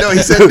dad. No, he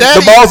said, Daddy.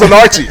 The balls on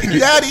Archie.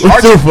 Daddy.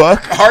 What the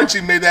fuck? Archie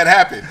made that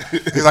happen.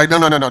 He's like, no.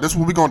 This is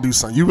what we're going to do,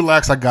 son. You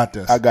relax. I got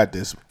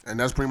this. And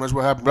that's pretty much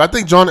what happened. But I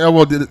think John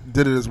Elwell did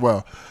it as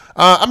well.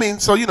 I mean,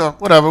 so,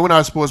 whatever. We're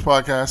not a sports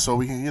podcast, so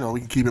we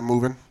can keep it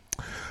moving.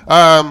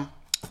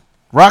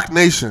 Rock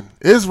Nation.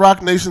 Is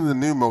Rock Nation the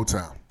new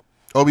Motown?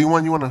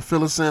 Obi-Wan, you want to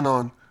fill us in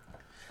on,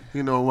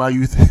 why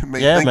you may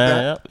think man,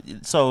 that? Yeah.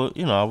 So,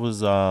 I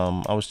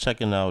was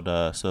checking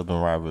out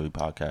Southern Rivalry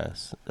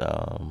podcast,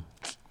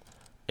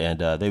 and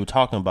they were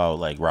talking about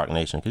like Rock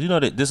Nation because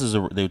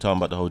they were talking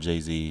about the whole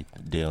Jay-Z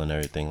deal and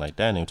everything like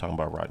that. And they were talking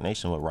about Rock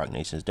Nation, what Rock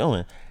Nation is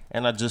doing,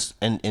 and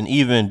and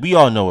even we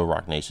all know what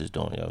Rock Nation is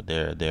doing.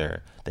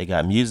 They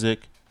got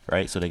music,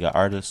 right? So they got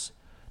artists,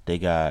 they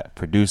got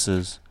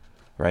producers,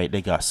 right?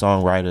 They got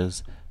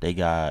songwriters, they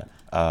got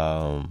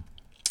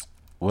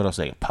what else?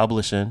 They got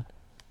publishing.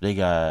 They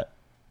got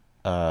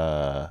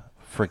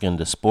freaking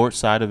the sports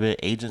side of it,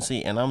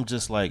 agency, and I'm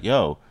just like,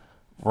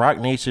 Rock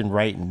Nation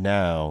right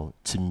now,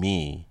 to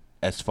me,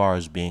 as far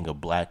as being a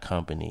black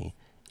company,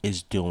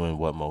 is doing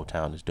what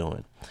Motown is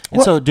doing.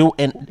 And I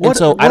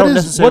don't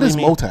necessarily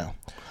mean Motown?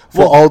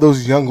 For all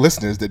those young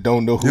listeners that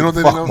don't know who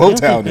the fuck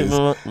Motown is.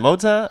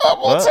 Motown? Motown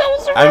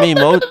was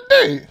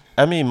around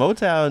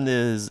Motown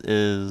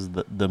is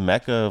the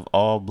mecca of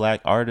all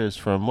black artists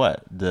from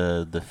what?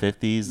 The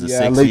 50s, the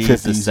 60s, late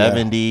 50s, the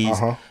 70s. Yeah.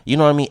 Uh-huh. You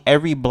know what I mean?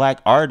 Every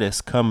black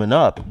artist coming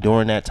up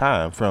during that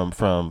time, from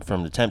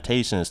the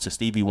Temptations to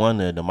Stevie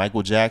Wonder to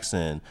Michael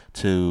Jackson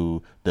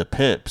to the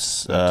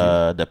Pips,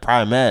 the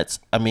Primettes.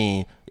 I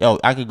mean,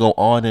 I could go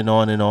on and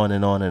on and on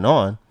and on and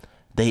on.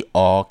 They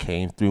all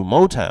came through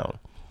Motown.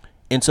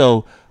 And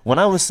so what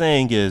I was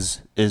saying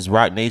is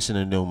Rock Nation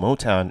the new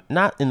Motown,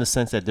 not in the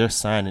sense that they're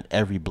signing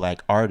every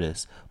black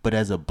artist, but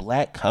as a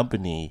black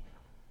company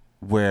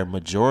where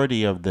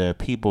majority of the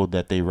people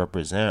that they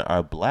represent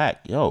are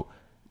black,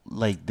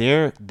 like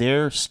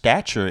their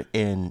stature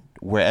in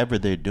wherever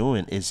they're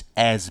doing is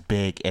as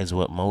big as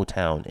what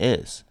Motown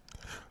is.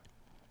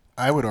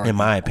 I would argue. In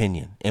my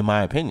opinion, you know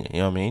what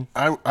I mean?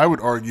 I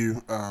would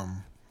argue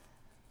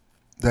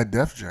that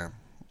Def Jam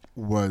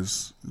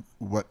was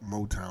what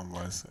Motown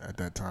was at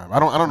that time. I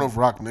don't know if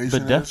Rock Nation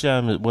But Def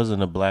Jam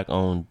wasn't a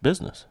black-owned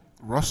business.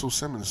 Russell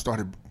Simmons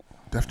started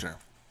Def Jam.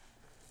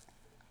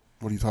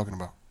 What are you talking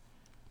about?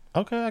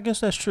 Okay, I guess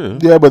that's true.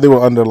 Yeah, but they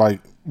were under like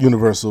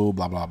Universal,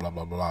 blah, blah, blah,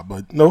 blah, blah.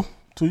 But no,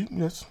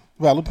 yes,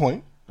 valid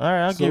point. All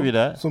right, I'll give you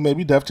that. So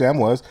maybe Def Jam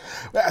was.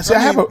 See, I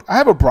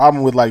have a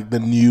problem with like the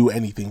new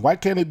anything. Why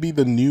can't it be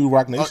the new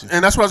Rock Nation?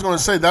 And that's what I was going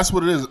to say. That's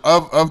what it is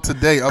of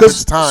today, of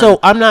its time. So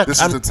I'm not. This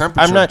is the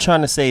temperature. I'm not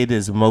trying to say it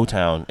is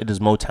Motown. It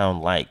is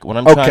Motown like. What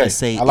I'm trying to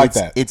say, I like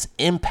that. Its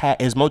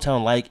impact is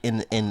Motown like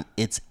in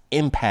its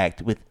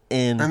impact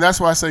within, and that's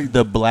why I say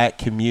the black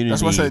community.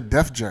 That's why I say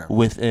Def Jam.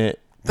 With it,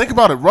 think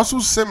about it.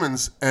 Russell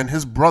Simmons and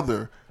his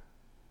brother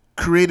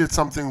created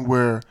something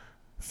where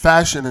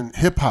fashion and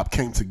hip hop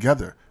came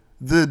together.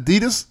 The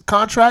Adidas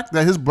contract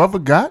that his brother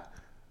got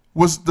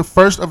was the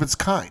first of its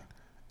kind.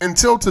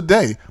 Until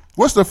today,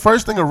 what's the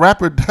first thing a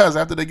rapper does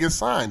after they get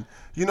signed?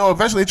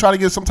 Eventually they try to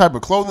get some type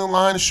of clothing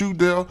line, shoe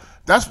deal.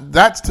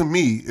 That's to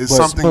me is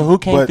something. But who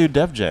came through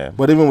Def Jam?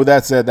 But even with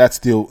that said, that's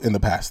still in the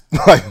past.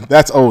 Like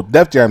that's old.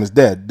 Def Jam is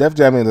dead. Def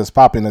Jam ain't as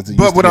popping as it used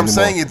to be. But what I'm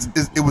anymore.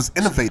 saying it was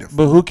innovative.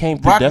 But who came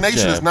through Def Jam? Roc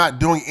Nation is not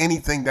doing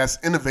anything that's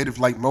innovative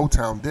like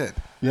Motown did.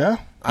 Yeah,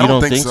 I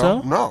don't think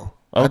so. No,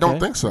 okay. I don't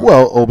think so.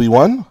 Well,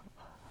 Obi-Wan,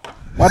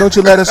 why don't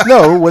you let us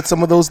know what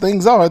some of those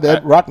things are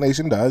that Roc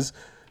Nation does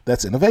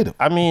that's innovative?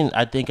 I mean,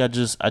 I think I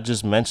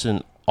just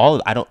mentioned all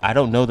of, I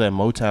don't know that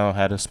Motown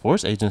had a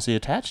sports agency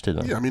attached to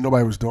them. Yeah, I mean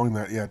nobody was doing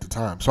that yet at the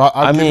time. So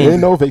I mean,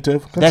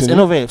 innovative. Continue. That's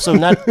innovative. So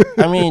not,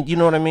 I mean, you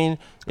know what I mean?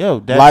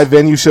 Live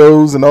venue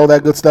shows and all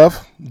that good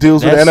stuff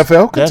deals with the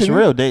NFL.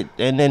 Continue. That's real.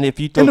 And then if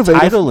you throw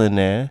Tidal in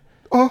there,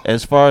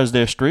 as far as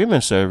their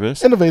streaming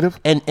service, innovative,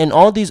 and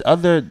all these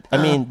other, I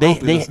mean,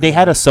 they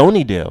had a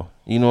Sony deal.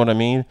 You know what I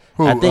mean?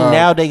 Who, I think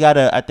now they got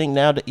a. I think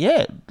now that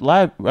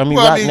live. I mean,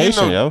 Roc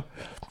Nation, yo.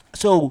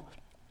 So,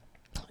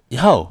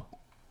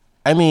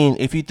 I mean,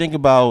 if you think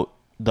about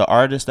the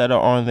artists that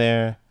are on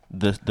there,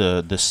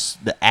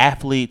 the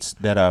athletes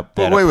that are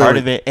part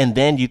of it, and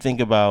then you think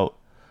about,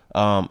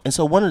 and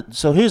so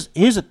here's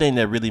the thing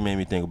that really made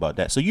me think about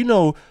that. So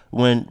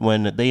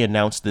when they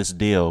announced this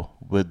deal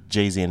with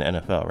Jay-Z and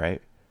the NFL,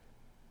 right?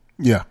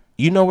 Yeah.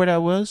 You know where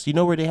that was? You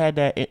know where they had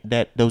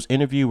those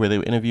interview where they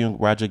were interviewing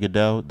Roger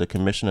Goodell, the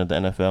commissioner of the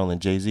NFL,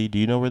 and Jay-Z? Do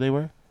you know where they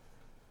were?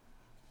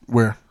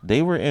 Where?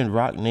 They were in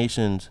Roc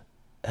Nation's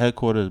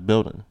headquarters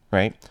building,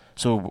 right?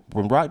 So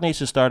when Roc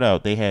Nation started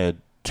out, they had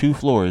 2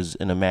 floors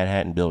in a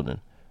Manhattan building.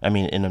 I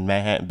mean, in a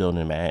Manhattan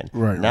building in Manhattan.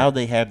 Right. Now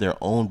they have their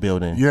own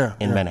building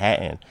in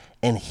Manhattan.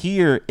 And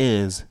here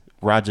is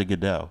Roger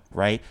Goodell,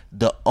 right?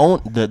 The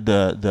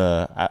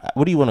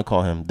what do you want to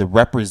call him? The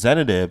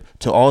representative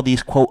to all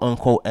these quote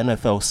unquote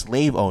NFL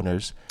slave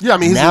owners. Yeah, I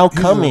mean,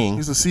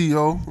 he's a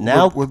CEO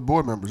now with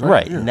board members, right?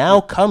 Right. Yeah.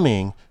 Now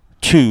coming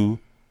to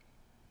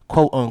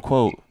quote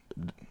unquote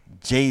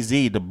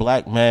Jay-Z, the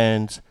black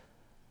man's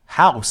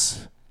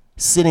house,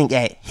 sitting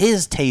at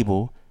his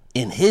table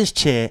in his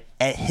chair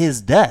at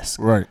his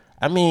desk. Right.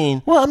 I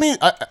mean,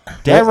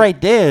 that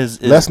right there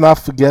is let's not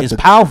forget is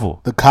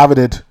powerful. The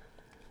coveted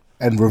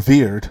and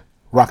revered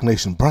Roc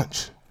Nation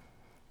brunch.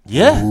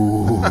 Yeah. Okay,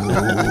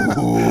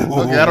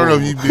 I don't know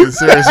if you're being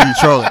serious or you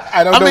trolling.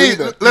 I don't know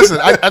either. Listen,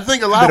 I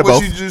think a lot of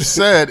what you just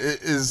said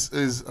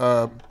is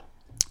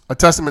a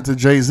testament to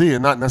Jay-Z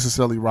and not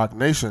necessarily Roc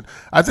Nation.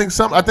 I think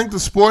the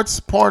sports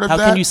part of that.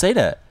 How can you say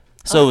that?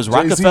 So is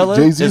Rockefeller?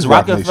 Is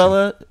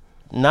Rockefeller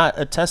not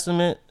a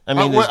testament? I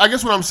mean, I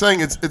guess what I'm saying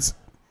it's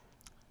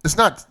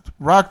not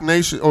Roc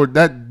Nation or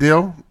that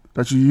deal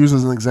that you use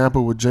as an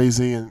example with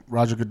Jay-Z and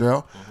Roger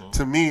Goodell. Mm-hmm.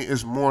 To me,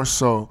 is more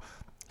so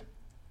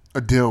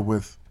a deal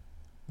with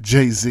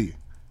Jay-Z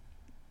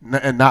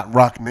and not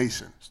Roc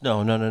Nation.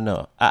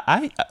 No.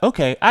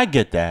 Okay, I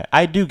get that.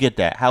 I do get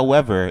that.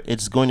 However,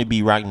 it's going to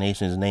be Roc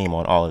Nation's name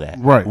on all of that.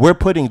 Right. We're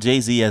putting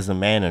Jay-Z as the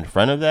man in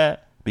front of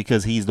that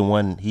because he's the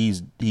one.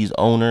 He's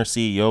owner,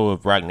 CEO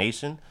of Roc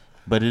Nation.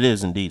 But it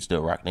is indeed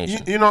still Roc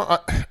Nation.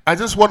 I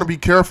just want to be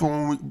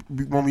careful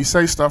when we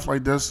say stuff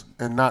like this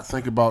and not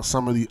think about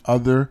some of the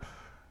other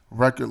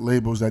record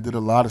labels that did a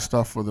lot of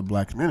stuff for the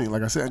black community.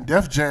 Like I said, and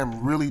Def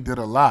Jam really did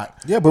a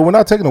lot. Yeah, but we're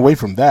not taking away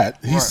from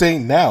that. He's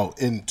saying now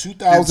in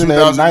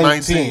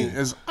 2019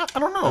 I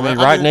don't know. I mean,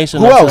 Roc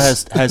Nation also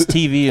has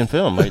TV and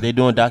film. Like they're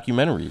doing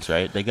documentaries,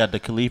 right? They got the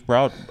Khalif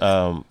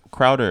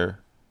Crowder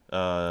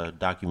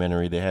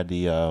documentary. They had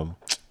the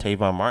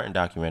Tavon Martin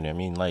documentary. I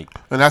mean, like,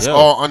 and that's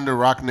all under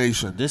Roc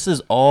Nation. This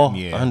is all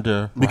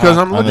under because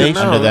I'm looking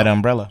now, under that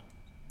umbrella.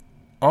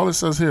 All it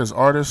says here is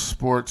artists,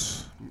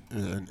 sports,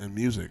 and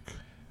music.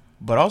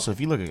 But also, if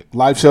you look at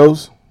live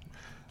shows,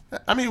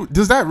 I mean,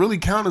 does that really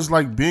count as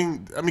like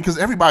being? I mean, because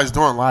everybody's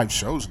doing live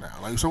shows now.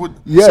 Like,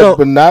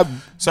 but not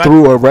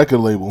through a record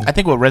label. I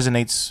think what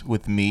resonates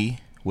with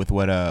me with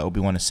what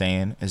Obi-Wan is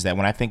saying is that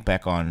when I think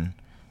back on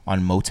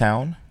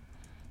Motown,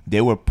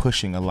 they were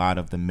pushing a lot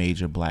of the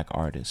major black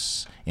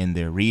artists in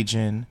their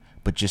region,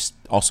 but just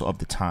also of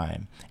the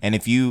time. And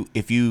if you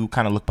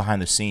kind of look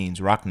behind the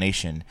scenes, Roc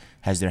Nation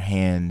has their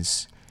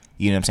hands,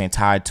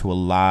 tied to a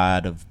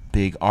lot of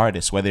big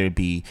artists, whether it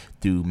be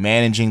through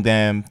managing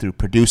them, through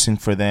producing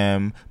for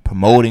them,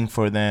 promoting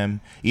for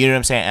them. You know what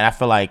I'm saying? And I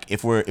feel like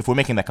if we're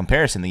making that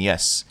comparison, then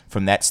yes,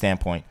 from that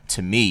standpoint,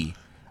 to me,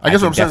 I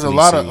guess what I'm saying is a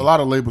lot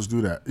of labels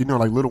do that.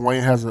 Like Lil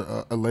Wayne has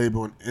a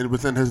label, and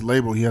within his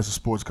label, he has a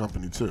sports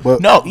company too.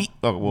 But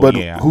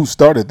who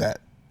started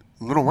that?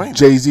 Lil Wayne.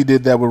 Jay-Z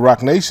did that with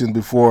Roc Nation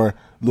before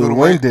Lil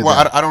Wayne did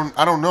that.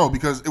 I don't know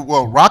because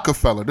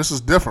Rockefeller. This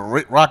is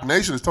different. Roc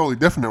Nation is totally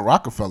different than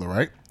Rockefeller,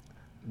 right?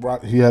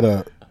 He had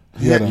a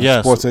He had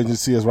a sports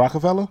agency as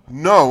Rockefeller?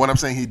 No, what I'm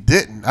saying, he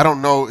didn't. I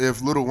don't know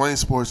if Lil Wayne's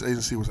sports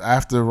agency was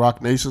after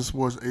RocNation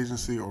sports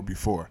agency or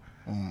before.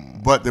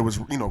 But there was,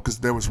 because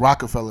there was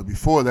Rockefeller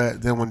before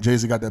that. Then when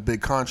Jay-Z got that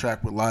big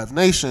contract with Live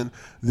Nation,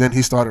 then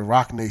he started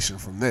RocNation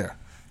from there.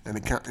 And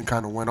it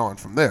kind of went on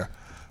from there.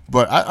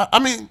 But, I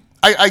mean,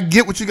 I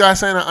get what you guys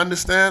saying. I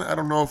understand. I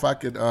don't know if I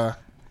could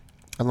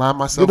align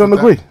myself with that. You don't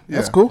agree?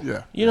 That's cool.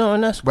 Yeah.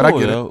 And that's cool, but I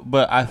get it.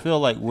 But I feel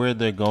like where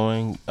they're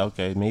going,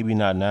 okay, maybe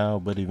not now,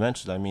 but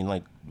eventually, I mean,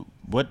 like,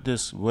 what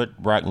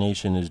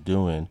RocNation is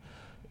doing,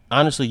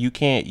 honestly, you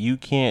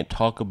can't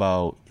talk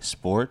about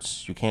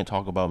sports, you can't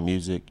talk about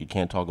music, you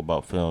can't talk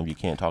about film, you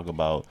can't talk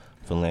about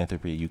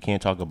philanthropy, you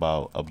can't talk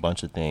about a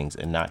bunch of things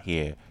and not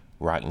hear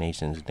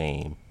RocNation's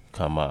name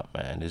come up,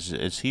 man.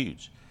 It's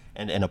huge.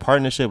 And a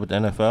partnership with the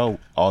NFL,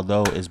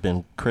 although it's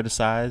been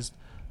criticized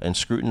and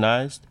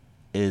scrutinized,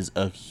 is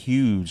a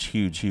huge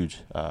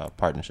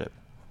partnership.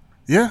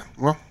 Yeah,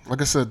 well,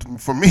 like I said,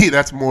 for me,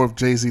 that's more of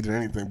Jay-Z than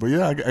anything. But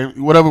yeah,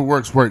 whatever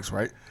works,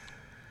 right?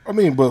 I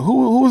mean, but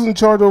who was in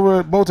charge over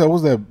at Motown?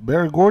 Was that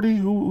Barry Gordy?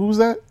 Who was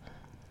that?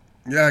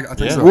 Yeah, I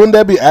think so. Wouldn't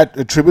that be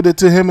attributed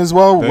to him as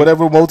well?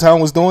 Whatever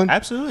Motown was doing.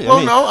 Absolutely.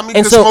 Well, I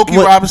mean, Smokey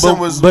Robinson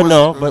was. But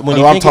when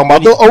I'm talking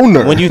about the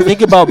owner. When you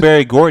think about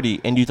Barry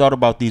Gordy and you thought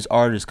about these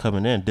artists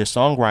coming in, their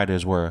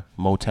songwriters were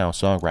Motown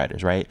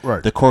songwriters, right?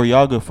 Right. The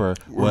choreographer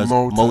was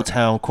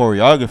Motown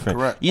choreographer.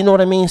 Correct. You know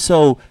what I mean?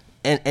 So,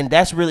 and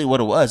that's really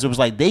what it was. It was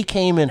like they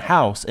came in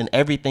house and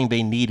everything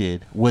they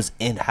needed was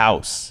in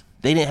house.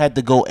 They didn't have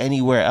to go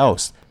anywhere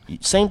else.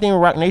 Same thing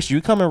with RocNation.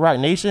 You come in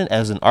RocNation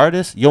as an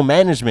artist, your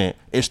management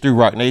is through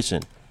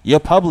RocNation.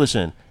 Your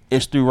publishing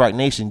is through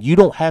RocNation. You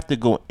don't have to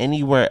go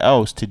anywhere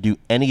else to do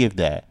any of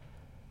that.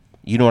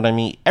 You know what I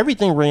mean?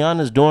 Everything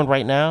Rihanna's doing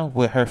right now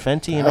with her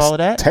Fenty and all of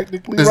that.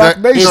 Technically,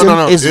 RocNation.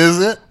 No. Is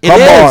it?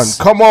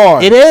 Come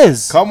on. It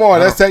is. Come on.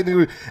 That's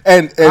technically.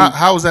 And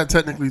how is that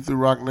technically through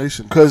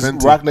RocNation? Because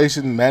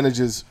RocNation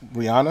manages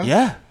Rihanna.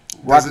 Yeah.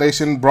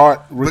 RocNation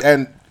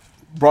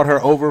brought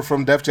her over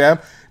from Def Jam.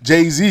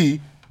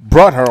 Jay-Z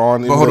brought her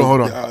on. But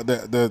hold on.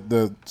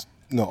 The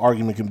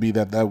argument can be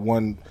that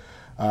one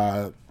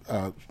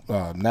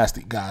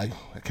nasty guy,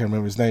 I can't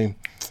remember his name.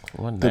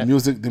 The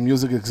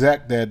music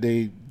exec that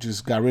they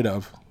just got rid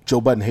of. Joe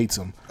Budden hates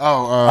him.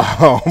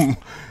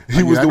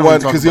 He was the one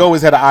because he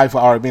always had an eye for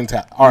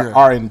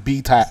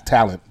R&B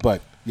talent.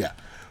 But yeah,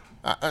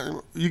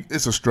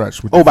 it's a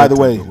stretch. By the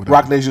way,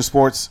 RocNation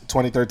Sports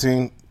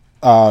 2013,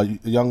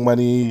 Young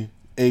Money,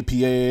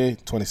 APA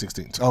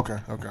 2016. Okay.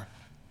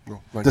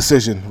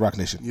 Decision,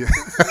 RocNation. Yeah.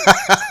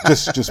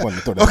 just wanted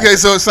to throw that Okay, out.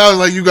 so it sounds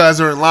like you guys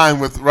are in line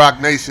with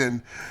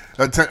RocNation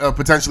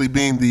potentially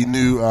being the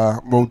new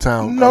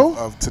Motown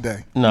of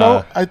today.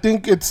 No, I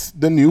think it's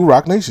the new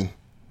RocNation.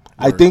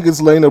 I think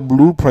it's laying a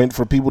blueprint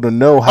for people to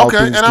know how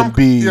things can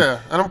be.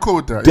 Yeah, and I'm cool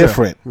with that.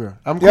 Different. Yeah.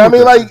 I'm cool. Yeah, I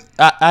mean,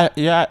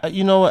 like,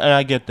 you know what? And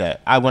I get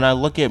that. When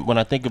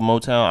I think of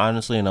Motown,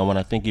 honestly, when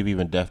I think of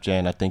even Def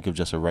Jam, I think of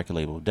just a record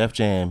label. Def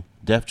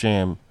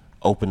Jam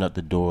opened up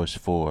the doors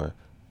for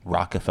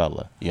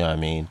Rockefeller. You know what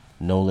I mean?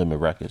 No Limit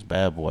Records,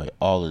 Bad Boy,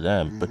 all of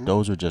them. Mm-hmm. But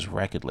those were just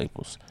record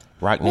labels.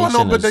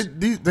 RocNation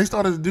but they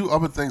started to do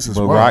other things as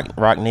well. But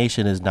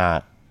RocNation is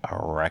not a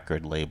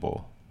record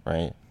label,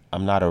 right?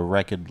 I'm not a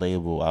record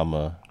label.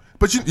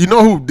 But you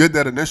know who did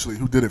that initially?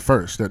 Who did it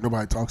first that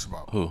nobody talks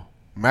about? Who?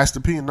 Master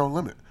P and No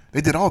Limit.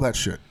 They did all that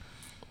shit.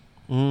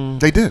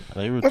 They did.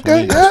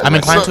 Okay, yeah. I'm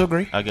inclined to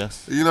agree. I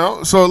guess.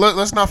 So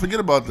let's not forget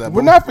about that.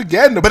 We're not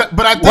forgetting about it.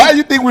 But I think, why do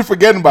you think we're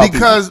forgetting about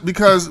it?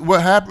 Because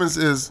what happens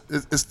is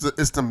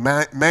it's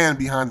the man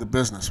behind the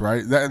business,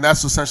 right? And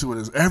that's essentially what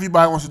it is.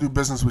 Everybody wants to do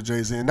business with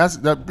Jay-Z, and that's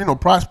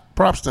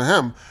props to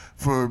him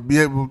for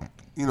being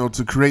able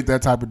to create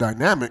that type of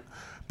dynamic.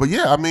 But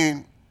yeah, I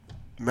mean,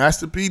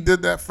 Master P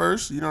did that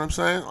first. You know what I'm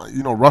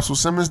saying? Russell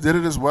Simmons did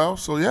it as well.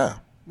 So yeah.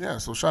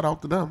 So shout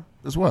out to them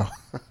as well.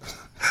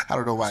 I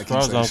don't know why I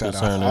keep saying shout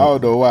out. I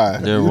don't know why.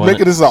 You're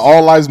making this an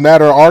all lives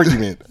matter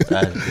argument.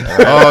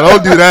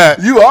 Don't do that.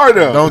 You are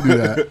though. Don't do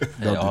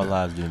that. All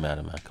lives do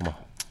matter, man. Come on.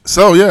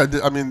 So yeah,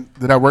 did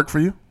that work for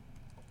you?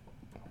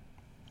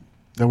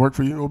 That work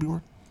for you,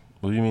 Obi-Wan?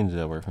 What do you mean did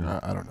that work for me?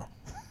 I don't know.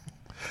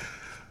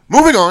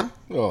 Moving on.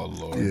 Oh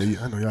Lord.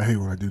 Yeah, I know y'all hate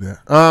when I do that.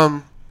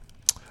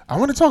 I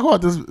want to talk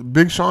about this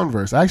Big Sean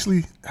verse. I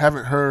actually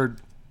haven't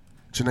heard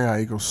Jhene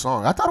Aiko's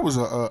song. I thought it was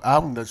an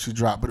album that she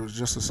dropped, but it was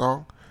just a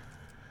song.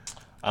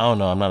 I don't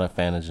know. I'm not a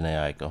fan of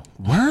Jhene Aiko.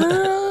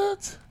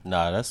 What?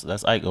 Nah,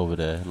 that's Ike over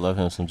there. Love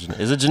him some Jhene.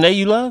 Is it Jhene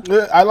you love?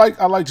 Yeah, I like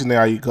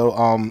Jhene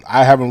Aiko.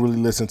 I haven't really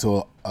listened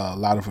to a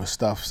lot of her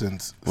stuff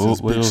since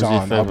Big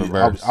Sean.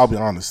 I'll be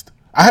honest.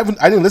 I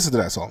didn't listen to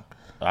that song.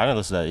 I didn't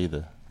listen to that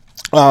either.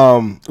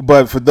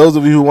 But for those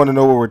of you who want to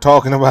know what we're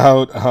talking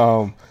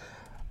about,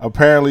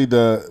 apparently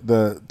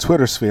the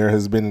Twitter sphere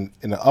has been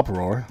in an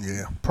uproar.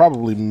 Yeah.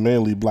 Probably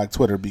mainly Black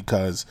Twitter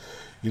because,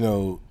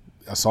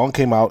 a song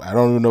came out. I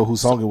don't even know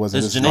whose song it was.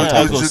 It's Jhene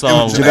Aiko's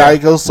song. Jhene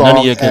Aiko's song. None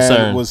of Your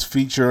Concern. And was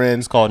featuring.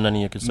 It's called None of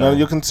Your Concern. None of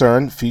Your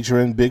Concern,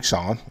 featuring Big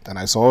Sean. And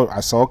I saw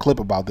a clip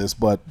about this,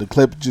 but the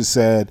clip just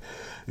said,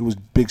 it was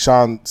Big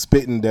Sean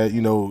spitting that,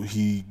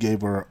 he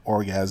gave her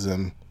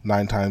orgasm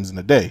 9 times in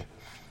a day.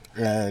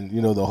 And,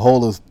 the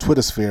whole of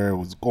Twitter sphere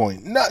was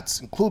going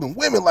nuts, including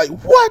women. Like,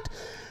 what?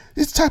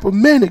 This type of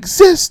men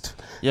exist?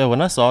 Yeah,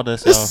 when I saw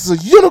this is a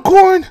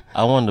unicorn?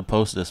 I wanted to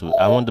post this.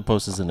 I wanted to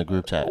post this in the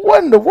group chat.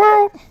 What in the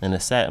world? And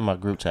it sat in my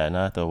group chat, and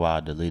after a while, I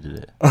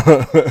deleted it.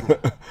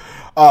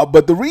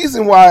 But the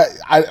reason why,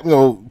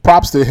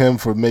 props to him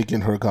for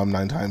making her come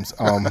 9 times.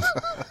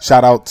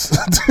 Shout out to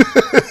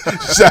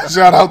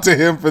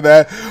him for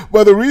that.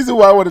 But the reason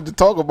why I wanted to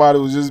talk about it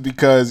was just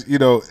because,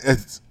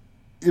 it's,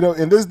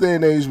 in this day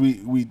and age,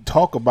 we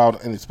talk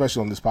about, and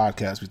especially on this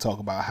podcast, we talk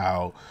about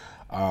how,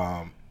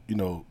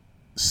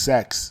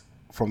 sex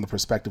from the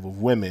perspective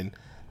of women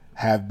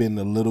have been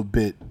a little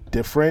bit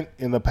different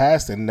in the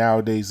past, and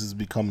nowadays it's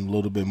become a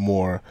little bit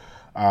more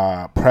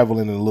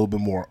prevalent and a little bit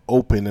more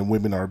open, and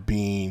women are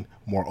being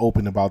more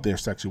open about their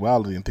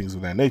sexuality and things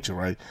of that nature,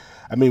 right?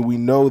 I mean, we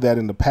know that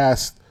in the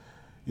past,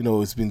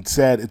 it's been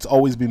said it's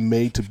always been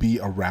made to be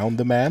around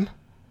the man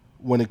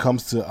when it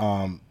comes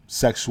to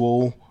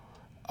sexual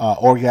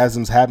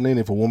orgasms happening.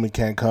 If a woman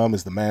can't come,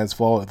 it's the man's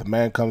fault. If the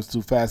man comes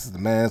too fast, it's the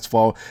man's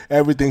fault.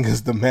 Everything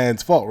is the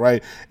man's fault,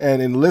 right?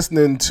 And in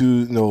listening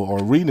to,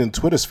 or reading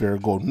Twitter sphere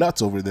go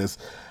nuts over this,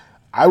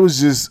 I was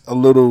just a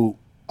little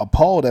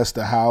appalled as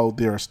to how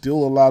there are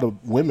still a lot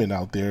of women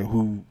out there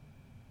who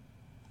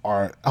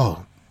are,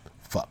 I'll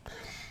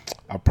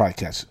probably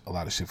catch a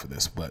lot of shit for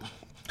this, but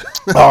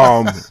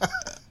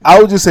I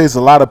would just say it's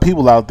a lot of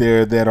people out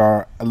there that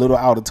are a little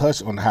out of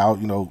touch on how,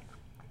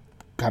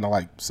 kind of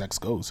like sex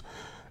goes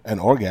and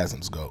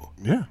orgasms go.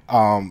 Yeah.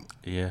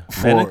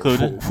 Men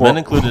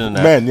included in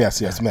that. Men,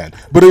 yes, men.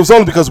 But it was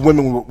only because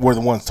women were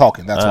the ones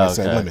talking. That's why I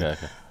said women.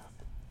 Okay.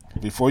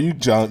 Before you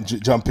jump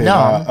in,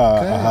 young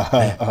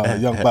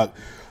buck.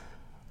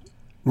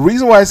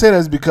 Reason why I say that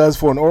is because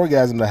for an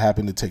orgasm to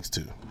happen, it takes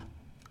 2.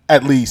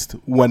 At least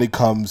when it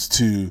comes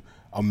to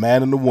a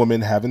man and a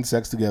woman having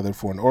sex together,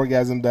 for an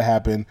orgasm to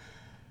happen,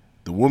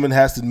 the woman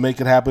has to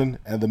make it happen,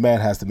 and the man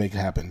has to make it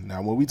happen.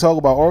 Now, when we talk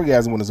about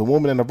orgasm, when it's a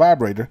woman and a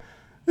vibrator,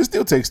 it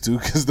still takes 2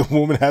 because the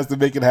woman has to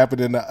make it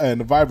happen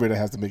and the vibrator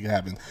has to make it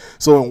happen.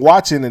 So in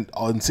watching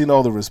and seeing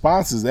all the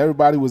responses,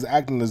 everybody was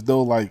acting as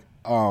though like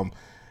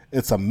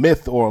it's a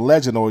myth or a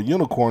legend or a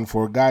unicorn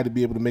for a guy to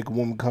be able to make a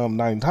woman come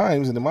 9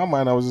 times. And in my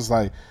mind, I was just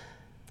like,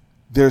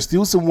 there's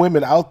still some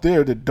women out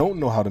there that don't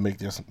know how to make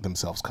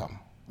themselves come.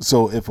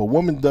 So if a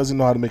woman doesn't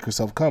know how to make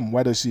herself come,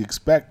 why does she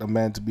expect a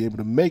man to be able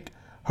to make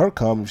her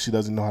come if she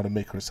doesn't know how to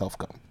make herself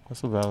come?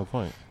 That's a valid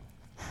point.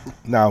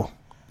 Now,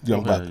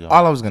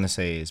 all I was going to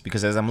say is,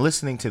 because as I'm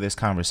listening to this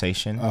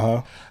conversation,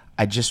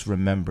 I just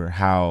remember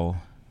how,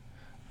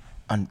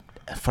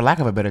 for lack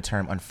of a better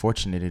term,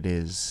 unfortunate it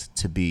is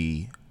to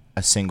be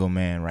a single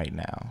man right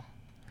now.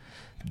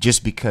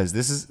 Just because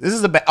this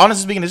is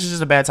honestly speaking, this is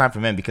just a bad time for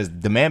men, because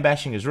the man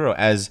bashing is real,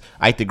 as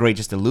Ike the Great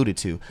just alluded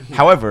to.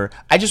 However,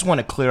 I just want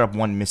to clear up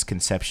one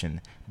misconception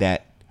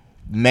that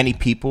many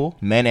people,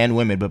 men and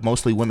women, but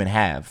mostly women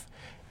have,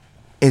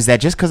 is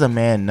that just because a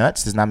man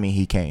nuts does not mean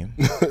he came.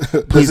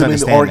 Please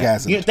understand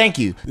orgasm. Thank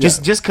you. Yeah.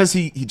 Just because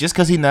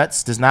he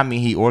nuts does not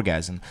mean he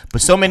orgasmed.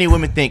 But so many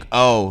women think,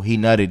 oh, he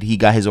nutted, he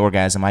got his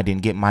orgasm, I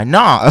didn't get mine.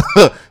 Nah,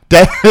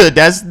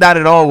 that's not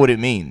at all what it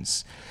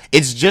means.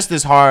 It's just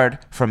as hard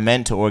for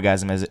men to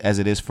orgasm as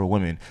it is for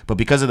women. But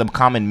because of the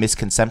common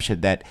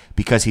misconception that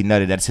because he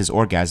nutted, that's his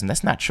orgasm,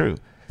 that's not true.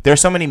 There are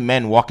so many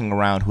men walking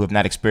around who have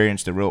not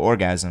experienced a real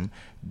orgasm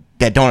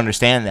that don't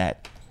understand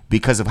that,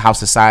 because of how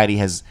society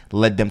has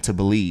led them to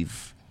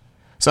believe.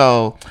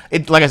 So,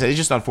 like I said, it's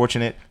just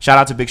unfortunate. Shout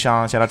out to Big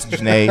Sean. Shout out to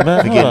Jhene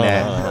for getting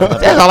that.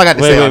 That's all I got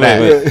to say on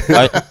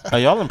that. Are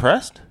y'all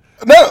impressed?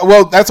 No,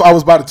 well, that's what I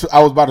was about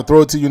to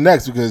throw it to you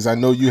next, because I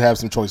know you have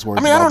some choice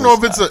words. I mean, I don't know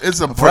if it's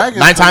a bragging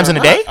 9 times in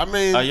a day. I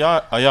mean, are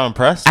y'all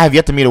impressed? I have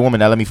yet to meet a woman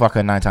that let me fuck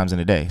her 9 times in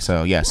a day.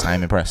 So yes, I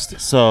am impressed.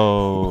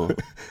 So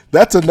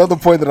that's another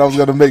point that I was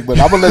going to make, but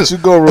I'm gonna let you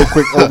go real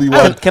quick,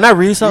 Obi-Wan. Can I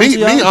read something to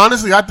y'all? Me,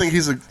 honestly, I think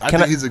he's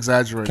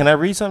exaggerating. Can I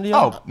read something to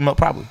y'all? Oh, no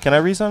problem. Can I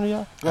read something to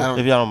y'all?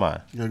 If y'all don't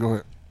mind. Yeah, go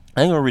ahead.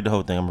 I ain't gonna read the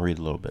whole thing. I'm gonna read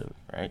a little bit,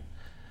 right?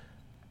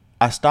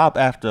 I stop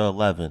after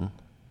 11.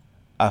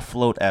 I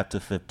float after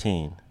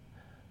 15.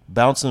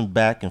 Bouncing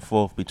back and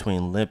forth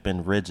between limp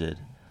and rigid,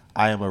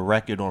 I am a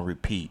record on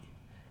repeat,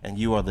 and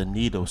you are the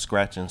needle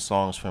scratching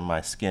songs from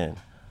my skin,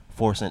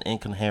 forcing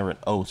incoherent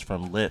oaths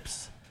from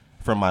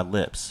my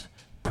lips,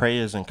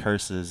 prayers and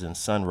curses in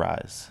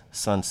sunrise,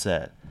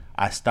 sunset.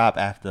 I stop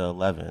after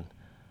 11.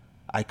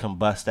 I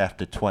combust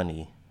after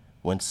 20.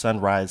 When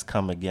sunrise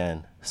come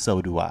again,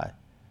 so do I.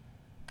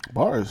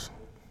 Bars.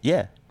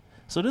 Yeah.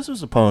 So this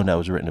was a poem that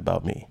was written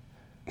about me.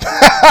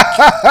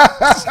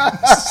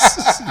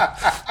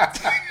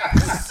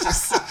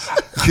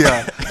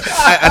 Yeah,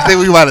 I think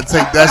we want to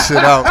take that shit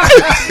out.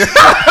 You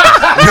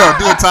gonna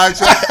do a time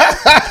check?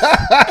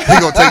 You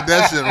gonna take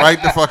that shit right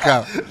the fuck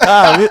out?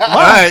 All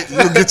right,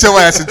 you'll get your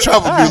ass in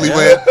trouble,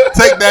 newlywed.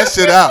 Take that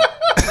shit out.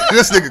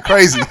 This nigga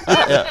crazy.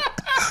 Yeah.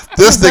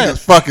 This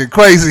nigga's fucking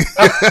crazy.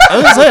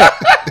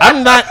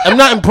 I'm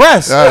not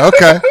impressed.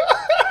 Okay.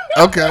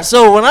 Okay.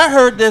 So when I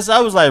heard this, I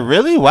was like,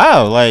 really?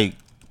 Wow. Like,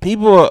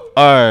 people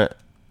are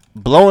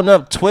blowing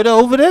up Twitter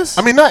over this?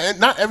 I mean,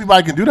 not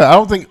everybody can do that. I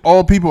don't think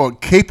all people are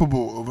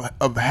capable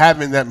of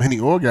having that many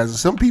orgasms.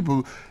 Some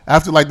people,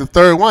 after like the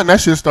third one,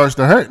 that shit starts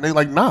to hurt. And they're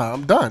like, nah,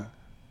 I'm done.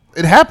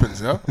 It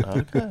happens, yo.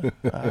 Okay.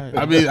 Right.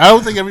 I mean, I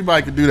don't think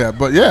everybody can do that.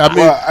 But yeah,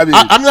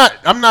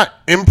 I'm not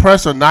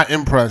impressed or not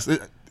impressed.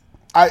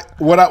 I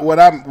don't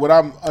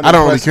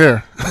really care.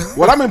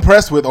 What I'm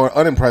impressed with or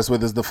unimpressed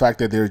with is the fact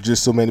that there are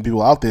just so many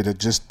people out there that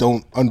just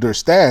don't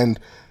understand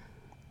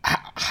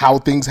how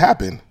things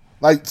happen.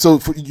 Like, so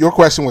your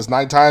question was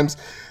 9 times.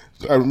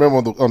 I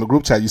remember on the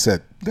group chat you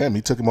said, "Damn,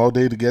 he took him all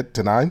day to get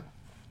to 9."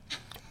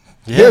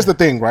 Yeah. Here's the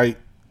thing, right?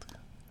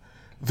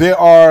 There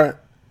are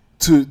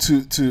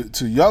to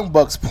Young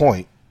Buck's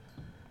point.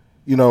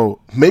 You know,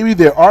 maybe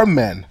there are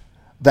men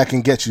that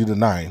can get you to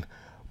 9,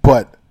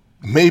 but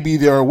maybe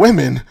there are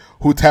women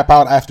who tap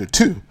out after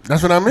 2.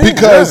 That's what I mean.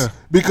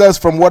 Because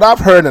from what I've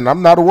heard, and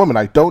I'm not a woman,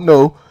 I don't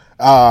know.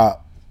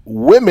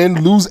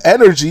 Women lose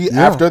energy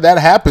after that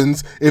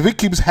happens. If it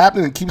keeps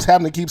happening and keeps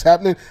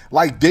happening,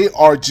 like they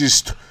are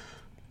just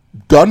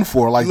done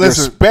for. Like they're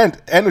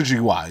spent energy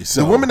wise.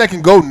 So. The women that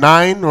can go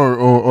 9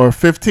 or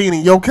 15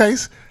 in your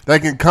case,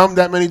 that can come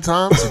that many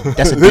times.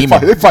 That's a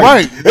demon.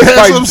 Right. That's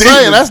what I'm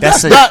saying.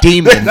 That's a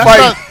demon.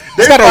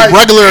 It's not a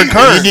regular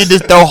occurrence. You need to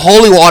throw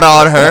holy water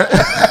on her.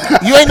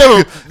 You ain't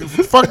never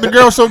fucked the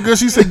girl so good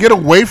she said, "Get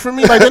away from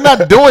me." Like, they're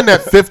not doing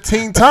that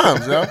 15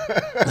 times, yo.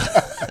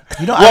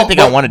 You know, I don't think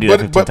I want to do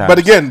that 15 times.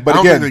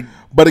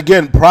 But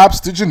again, props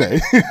to Jhene.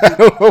 I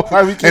don't know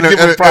why we can't give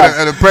her props.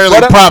 And apparently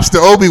props to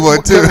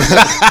Obi-Wan too.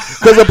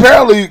 Because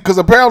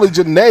apparently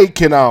Jhene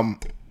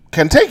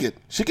can take it.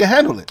 She can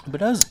handle it. But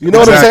that's, you know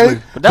what I'm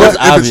saying? But that was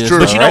obvious. True,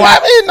 but you know what?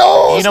 I mean,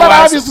 no, it's not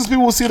obvious because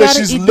people will see that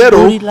she's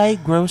little.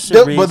 Like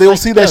but they'll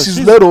see that she's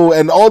little,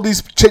 and all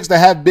these chicks that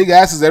have big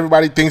asses,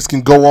 everybody thinks can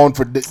go on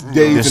for days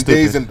and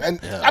days. And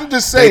I'm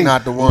just saying,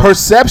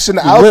 perception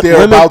out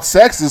there about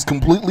sex is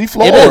completely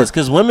flawed. It is,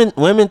 because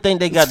women think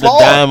they got the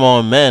dime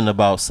on men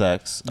about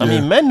sex. I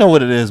mean, men know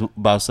what it is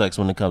about sex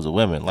when it comes to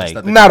women.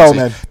 Like, not all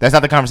men. That's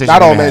not the conversation.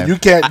 Not all men. You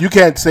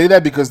can't say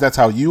that because that's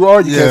how you are.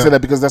 You can't say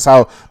that because that's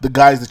how the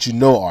guys that you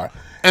know are.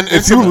 And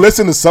if you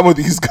listen to some of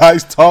these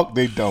guys talk,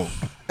 they don't.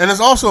 And it's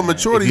also a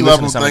maturity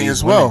level thing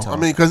as well. I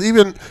mean, because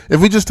even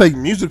if we just take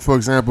music, for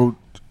example,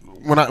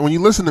 when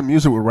you listen to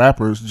music with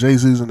rappers,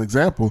 Jay-Z's an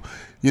example,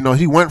 you know,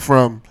 he went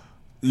from,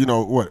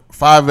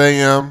 5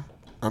 a.m.,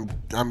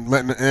 I'm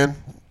letting it in,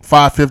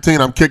 5:15,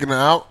 I'm kicking it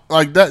out.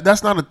 Like,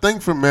 that's not a thing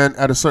for men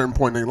at a certain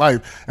point in their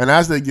life. And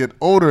as they get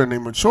older and they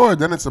mature,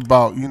 then it's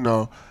about,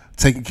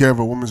 taking care of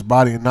a woman's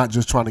body and not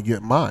just trying to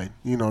get mine,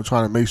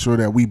 trying to make sure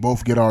that we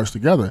both get ours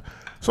together.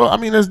 So, I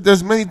mean,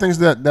 there's many things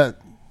that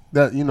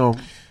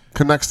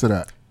connects to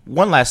that.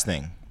 One last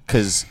thing,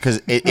 because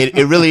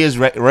it really is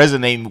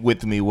resonating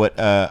with me what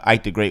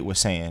Ike the Great was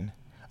saying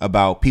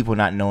about people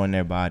not knowing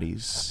their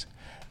bodies.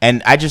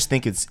 And I just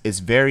think it's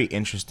very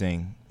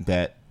interesting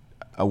that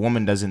a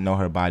woman doesn't know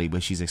her body,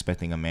 but she's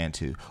expecting a man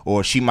to.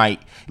 Or she might,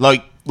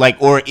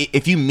 or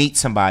if you meet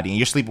somebody and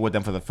you're sleeping with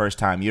them for the first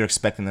time, you're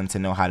expecting them to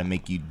know how to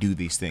make you do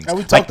these things. And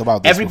we talked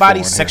about this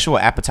everybody's sexual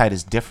appetite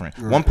is different.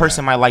 Right. One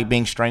person might like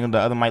being strangled, the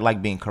other might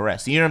like being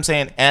caressed. You know what I'm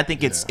saying? And I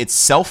think it's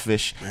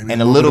selfish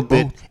and a little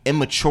bit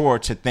immature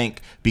to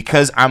think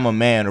because I'm a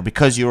man or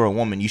because you're a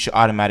woman, you should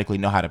automatically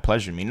know how to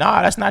pleasure me.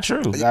 Nah, that's not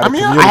true. I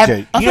mean,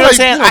 I feel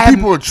like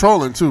people are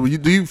trolling too.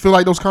 Do you feel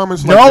like those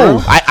comments?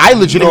 No, I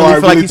legitimately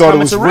feel like these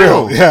comments are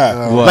real.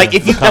 Yeah, like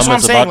if you, that's what I'm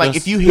saying. Like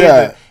if you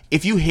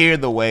hear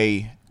the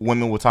way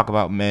women will talk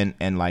about men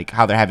and like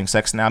how they're having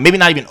sex now, maybe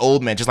not even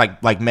old men, just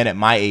like men at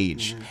my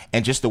age,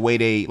 and just the way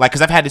they like,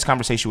 because I've had this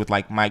conversation with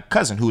like my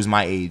cousin who is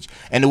my age,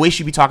 and the way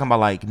she be talking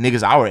about like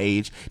niggas our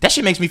age, that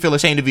shit makes me feel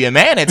ashamed to be a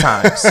man at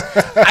times.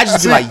 I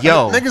just be like,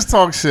 yo, niggas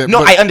talk shit.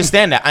 No, I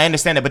understand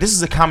that, but this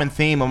is a common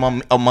theme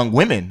among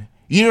women.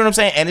 You know what I'm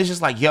saying? And it's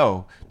just like,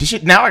 yo, this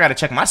shit. Now I got to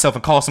check myself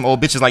and call some old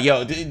bitches like,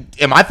 yo,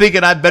 am I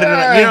thinking I'm better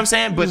than? You know what I'm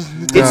saying? But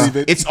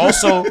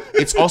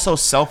it's also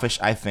selfish,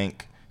 I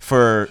think,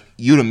 for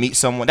you to meet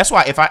someone. That's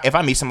why if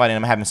I meet somebody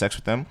and I'm having sex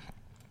with them,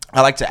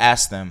 I like to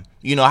ask them,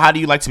 how do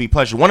you like to be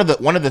pleasured? One of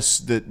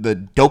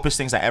the dopest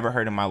things I ever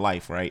heard in my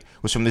life, right,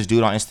 was from this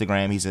dude on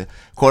Instagram. He's a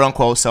quote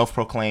unquote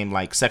self-proclaimed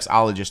like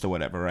sexologist or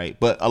whatever, right?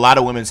 But a lot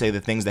of women say the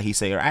things that he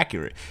say are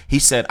accurate. He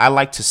said, I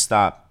like to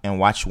stop and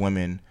watch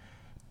women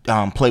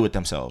play with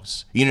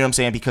themselves. You know what I'm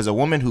saying? Because a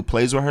woman who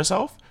plays with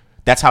herself,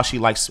 that's how she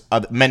likes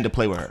other men to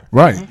play with her.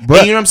 Right.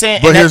 But, you know what I'm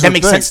saying? And that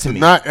makes sense to me.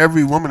 Not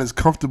every woman is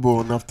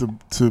comfortable enough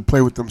to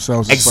play with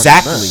themselves.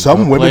 Exactly.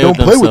 Some women don't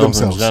play with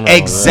themselves.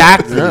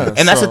 Exactly. Yeah,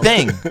 and that's the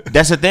thing.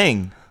 That's the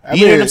thing.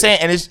 You know what I'm saying?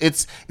 And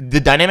it's the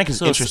dynamic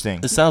is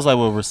interesting. It sounds like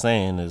what we're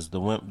saying is the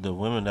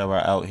women that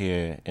are out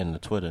here in the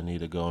Twitter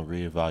need to go and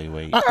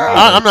reevaluate.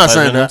 I'm not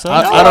saying that.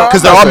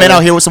 Because there are men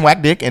out here with some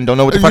whack dick and don't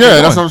know what the fuck they're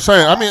doing. That's what I'm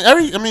saying.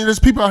 I mean, there's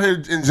people out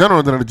here in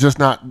general that are just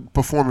not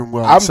performing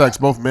well in sex,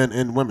 both men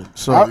and women.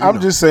 So I'm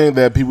just saying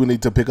that people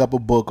need to pick up a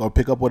book or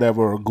pick up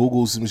whatever or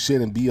Google some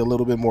shit and be a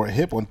little bit more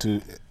hip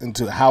into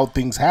how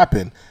things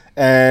happen.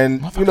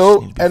 and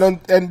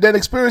and then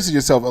experience it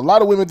yourself. A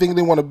lot of women think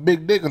they want a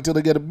big dick until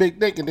they get a big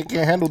dick and they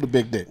can't handle the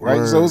big dick,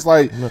 right? So it's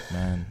like, look,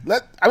 man.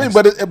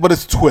 But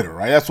it's Twitter,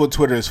 right? That's what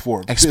Twitter is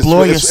for.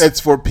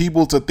 It's for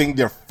people to think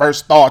their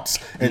first thoughts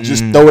and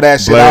just throw that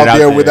shit out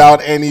there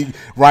without any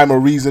rhyme or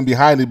reason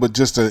behind it, but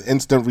just an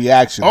instant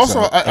reaction.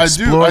 Also, I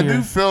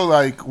do feel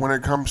like when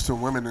it comes to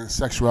women and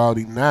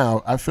sexuality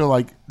now, I feel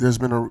like there's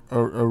been a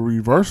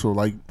reversal.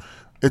 Like,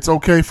 it's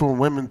okay for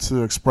women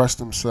to express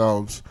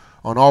themselves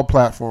on all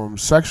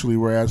platforms sexually,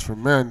 whereas for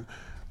men,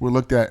 we're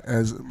looked at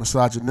as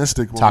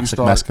misogynistic. When toxic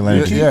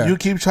masculinity. You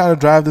keep trying to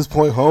drive this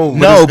point home.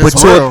 No, but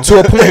to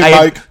a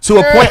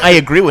point, I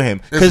agree with him,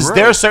 because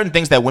there are certain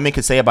things that women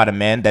could say about a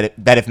man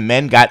that if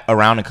men got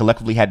around and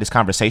collectively had this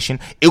conversation,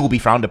 it will be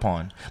frowned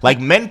upon. Like,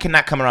 men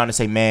cannot come around and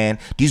say, "Man,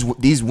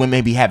 these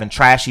women be having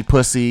trashy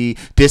pussy,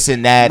 this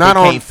and that." Not they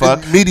on can't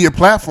fuck. Media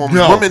platforms.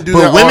 No, women do but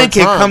that women all the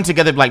can time. come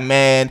together and be like,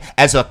 "Man,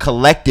 as a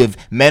collective,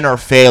 men are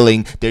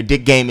failing. Their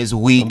dick game is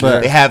weak.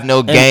 They have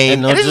no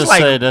game." And just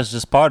say that's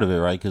just part of it,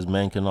 right? Because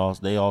men can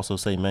also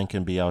say men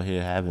can be out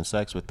here having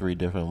sex with 3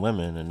 different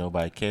women and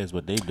nobody cares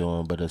what they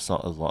doing. But as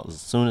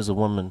soon as a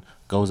woman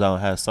goes out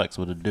and has sex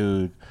with a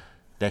dude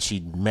that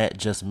she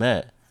just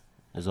met,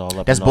 it's all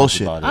up. That's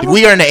bullshit.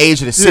 We are in the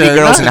age of the city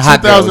girls and the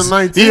hot girls.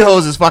 These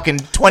hoes is fucking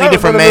 20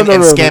 different men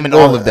and scamming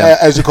all of them.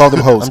 As you call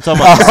them hoes. I'm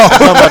talking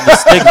about the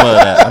stigma of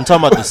that. I'm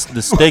talking about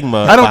the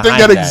stigma. I don't think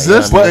that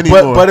exists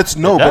anymore.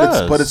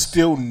 But it's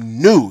still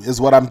new, is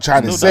what I'm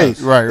trying to say.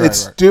 Right. It's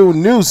still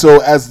new.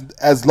 So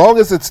as long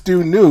as it's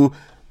still new,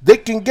 they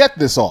can get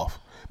this off,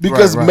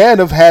 because men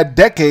have had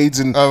decades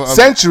and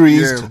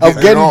centuries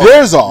of getting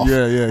theirs off.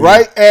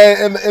 Right?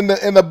 And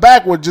in the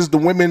back were just the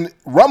women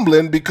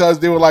rumbling because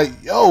they were like,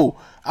 "Yo,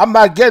 I'm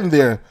not getting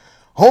there.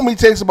 Homie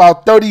takes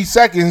about 30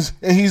 seconds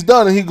and he's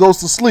done and he goes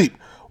to sleep.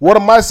 What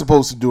am I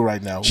supposed to do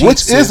right now?"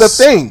 Jesus. Which is a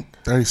thing.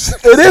 It is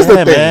the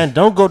thing. Man,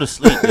 don't go to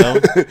sleep, yo.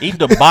 Eat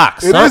the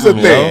box. It is a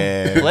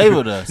thing. Play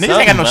with us. Niggas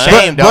ain't got no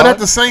shame, dog. But at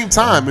the same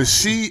time, is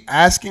she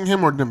asking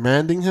him or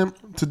demanding him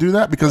to do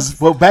that? Because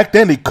back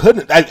then they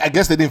couldn't. I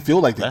guess they didn't feel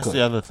like they could. That's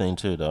the other thing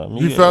too, though. I mean,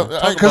 you felt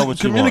because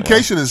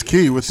communication is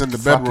key within the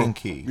bedroom.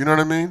 Key. You know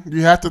what I mean?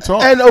 You have to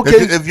talk. And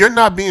if you're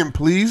not being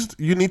pleased,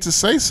 you need to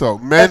say so,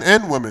 men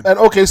and women.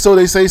 And so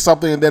they say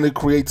something and then it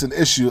creates an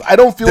issue. I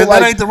don't feel like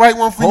that ain't the right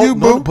one for you,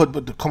 boo.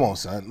 But come on,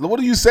 son. What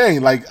are you saying?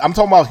 Like, I'm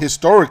talking about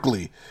historically.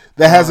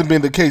 That hasn't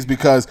been the case,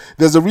 because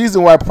there's a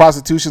reason why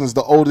prostitution is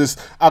the oldest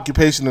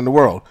occupation in the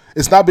world.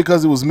 It's not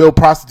because it was male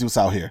prostitutes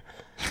out here.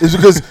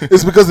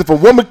 It's because if a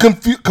woman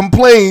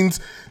complains,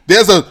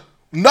 there's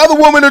another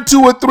woman or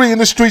 2 or 3 in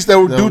the streets that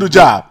will do the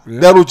job.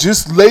 Yeah. That will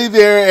just lay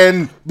there,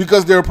 and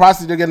because they're a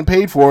prostitute, they're getting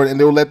paid for it, and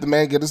they will let the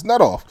man get his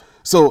nut off.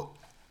 So,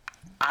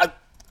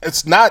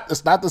 it's not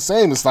the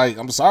same. It's like,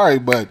 I'm sorry,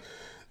 but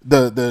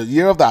the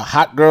year of the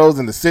hot girls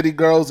and the city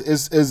girls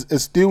is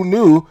still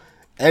new.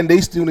 And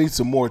they still need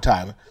some more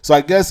time. So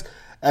I guess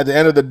at the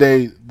end of the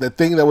day, the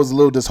thing that was a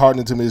little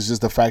disheartening to me is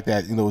just the fact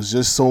that, it's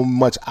just so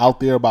much out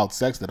there about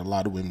sex that a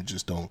lot of women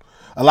just don't.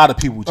 A lot of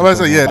people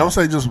just don't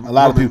say just a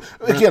lot of people.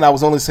 Again, I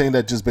was only saying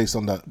that just based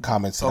on the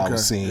comments that I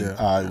was seeing. It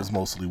was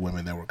mostly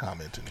women that were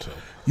commenting. So.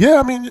 Yeah,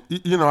 I mean,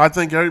 I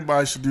think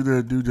everybody should do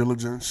their due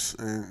diligence.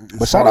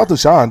 But shout out to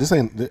Sean.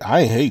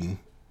 I ain't hating.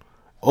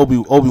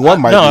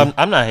 Obi-Wan might be. No,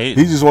 I'm not hating.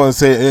 He just want to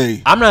say,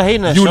 hey. I'm not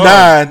hating at you Sean.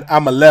 9,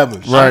 I'm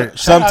 11. Right.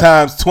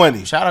 Sometimes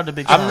 20. Shout out to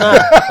Big Sean.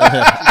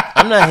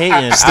 I'm not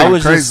hating. I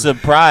was just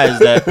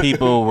surprised that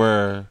people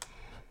were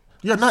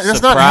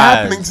that's not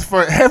happening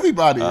for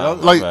everybody.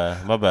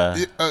 My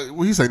bad.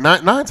 What you say?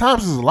 9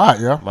 times is a lot,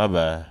 yeah. My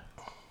bad.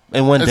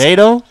 In one day,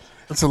 though?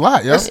 It's a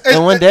lot, yeah.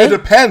 In one day? It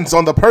depends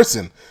on the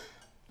person.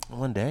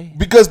 One day,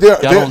 because they're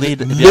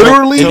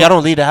literally y'all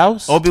don't leave the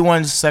house.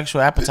 Obi-Wan's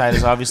sexual appetite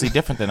is obviously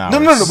different than ours. No,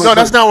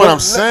 that's not what I'm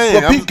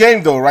saying. But peak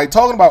game though, right?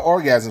 Talking about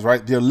orgasms,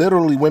 right? They're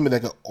literally women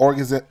that can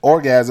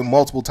orgasm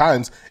multiple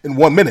times in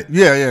 1 minute.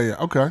 Yeah.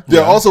 Okay.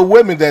 There are also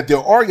women that their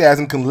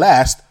orgasm can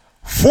last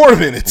 4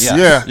 minutes.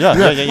 Yeah.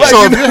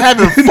 So if you're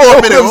having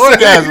 4-minute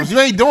orgasms, you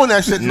ain't doing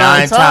that shit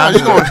 9 times.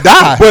 You're gonna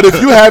die. But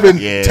if you're having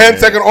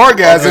 10-second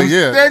orgasms,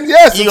 then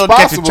yes, you gonna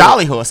catch a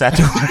Charlie horse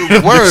after.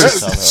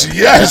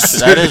 Yes,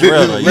 that is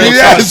real. Though.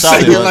 Yes,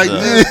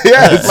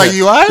 like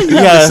you are. You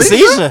have a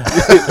seizure.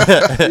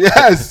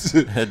 Yes.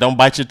 Don't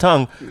bite your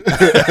tongue.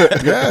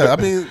 Yeah, I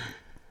mean,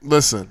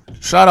 listen.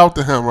 Shout out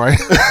to him, right?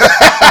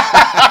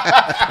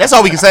 That's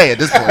all we can say at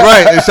this point,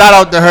 right? And shout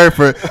out to her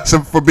for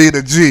being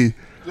a G.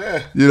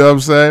 Yeah. You know what I'm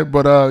saying?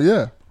 But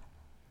yeah.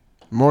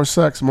 More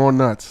sex, more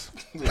nuts.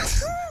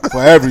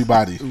 For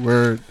everybody.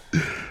 Word.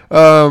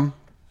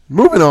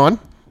 Moving on.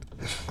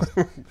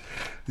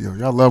 Yo,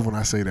 y'all love when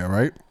I say that,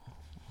 right?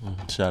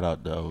 Shout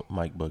out to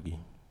Mike Boogie.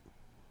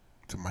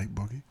 To Mike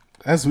Boogie.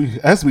 As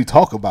we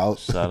talk about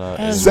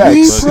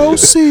sex, we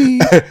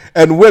proceed,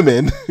 and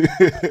women.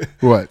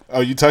 What?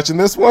 Are you touching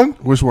this one?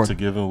 Which one? To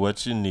give him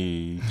what you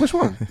need. Which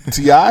one?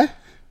 T.I.?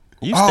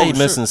 You stay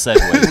missing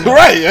segues.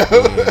 Right. Yeah.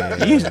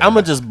 I'm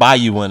going to just buy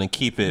you one and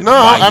keep it. No,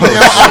 I mean,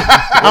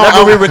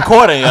 I'm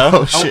recording,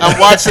 yo. I'm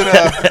watching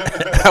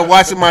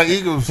watching my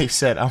Eagles. He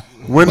said,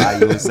 win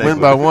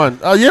by one.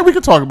 Yeah, we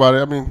can talk about it.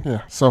 I mean,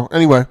 yeah. So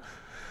anyway.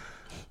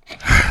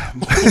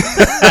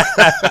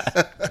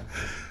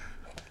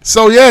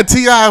 So yeah,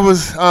 T.I.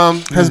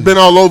 has been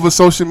all over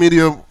social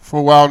media for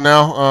a while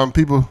now.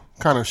 People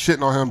kind of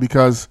shitting on him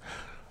because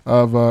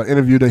of an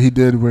interview that he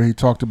did where he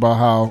talked about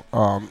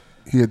how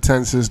he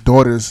attends his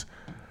daughter's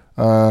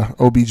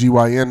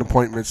OBGYN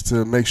appointments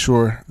to make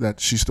sure that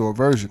she's still a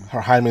virgin.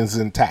 Her hymen's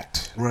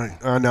intact. Right.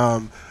 And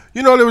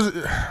there was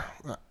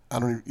I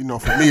don't even,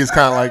 for me it's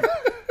kind of like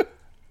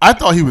I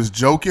thought he was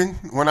joking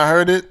when I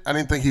heard it. I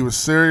didn't think he was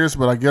serious,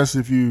 but I guess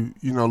if you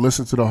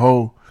listen to the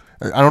whole,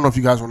 I don't know if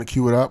you guys want to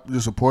cue it up,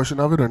 just a portion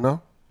of it or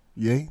no?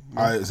 Yay?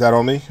 Is that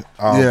on me?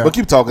 Yeah. But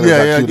keep talking.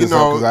 Yeah, cue this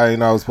up because I didn't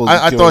know I was supposed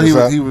to. I thought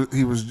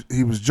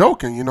he was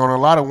joking. And a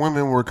lot of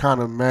women were kind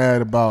of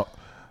mad about,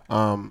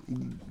 I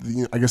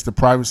guess the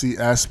privacy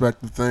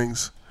aspect of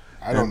things.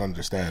 I don't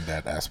understand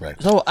that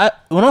aspect. So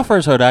when I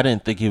first heard, I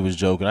didn't think he was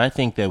joking. I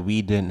think that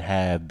we didn't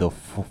have the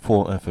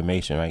full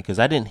information, right? Because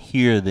I didn't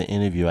hear the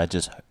interview. I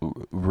just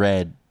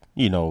read,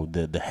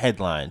 the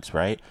headlines,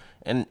 right?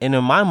 And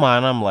in my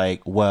mind, I'm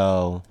like,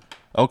 well,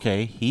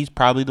 okay, he's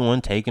probably the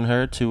one taking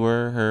her to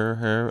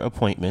her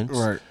appointments.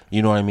 Right.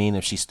 You know what I mean?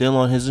 If she's still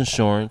on his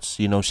insurance,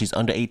 she's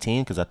under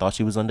 18 because I thought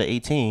she was under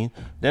 18.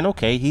 Then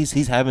okay,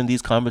 he's having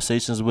these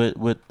conversations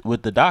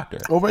with the doctor.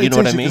 Over 18, you know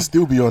what I she mean? can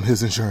still be on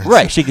his insurance.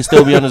 Right, she can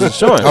still be on his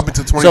insurance. Up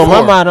until 24. So in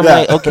my mind, I'm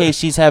like, okay,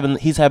 he's having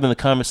the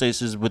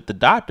conversations with the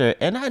doctor,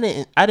 and I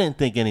didn't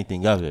think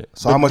anything of it.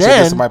 So how much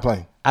is somebody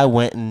playing? I'll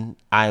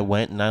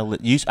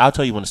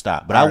tell you when to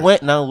stop. But I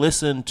went and I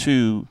listened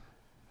to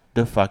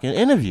the fucking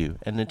interview,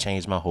 and it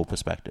changed my whole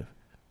perspective.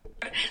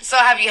 So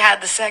have you had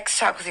the sex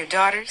talk with your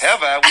daughters?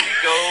 Have I? We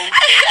go.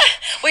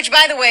 Which,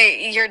 by the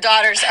way, your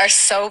daughters are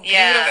so beautiful.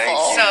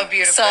 Yeah, so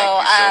beautiful. So,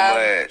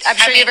 Thank you so much. I'm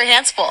sure you have your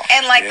hands full.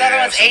 And like the other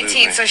one's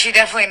absolutely. 18, so she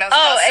definitely knows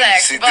about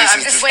sex. See, but this I'm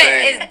is just the wait.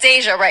 thing. It's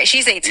Deja, right?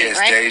 She's 18, yes,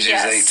 right?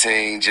 Deja's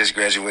 18, just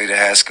graduated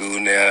high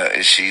school now,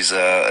 and she's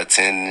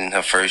attending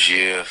her first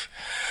year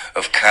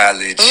of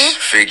college,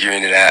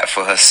 figuring it out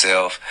for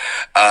herself.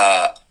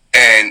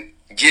 And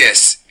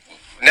yes,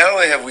 not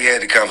only have we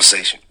had the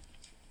conversation,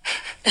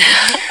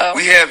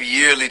 we have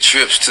yearly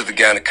trips to the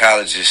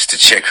gynecologist to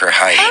check her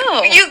height.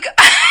 Oh,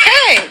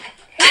 okay.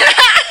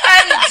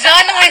 I'm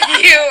done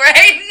with you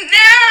right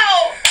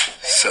now.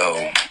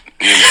 So,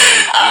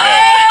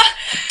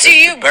 do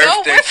you go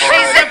with her?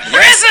 She's a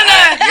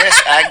prisoner. Yes,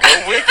 I go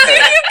with her.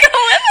 You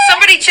go with her?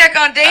 Somebody check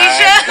on Deja.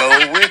 I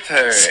go with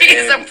her.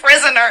 She's a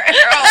prisoner.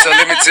 So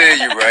let me tell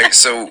you, right?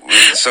 So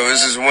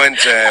this is one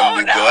time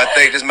we go. I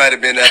think this might have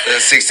been after her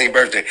 16th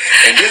birthday.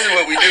 And this is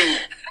what we do.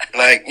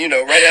 Like,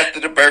 right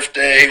after the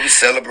birthday, we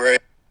celebrate.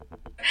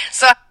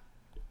 So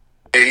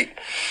we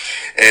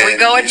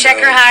go and check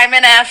her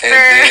hymen after.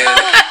 And then,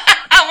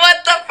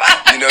 what the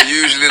fuck?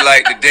 Usually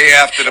like the day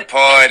after the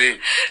party,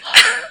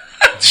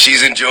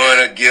 she's enjoying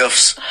her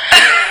gifts.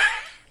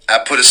 I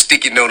put a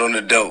sticky note on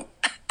the door.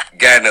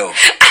 Gyno.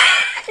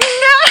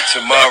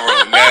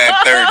 Tomorrow,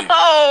 9:30.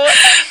 Oh,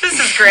 this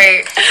is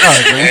great.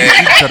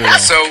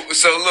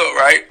 So look,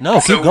 right? No,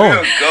 so keep going.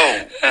 We'll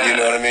go. You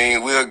know what I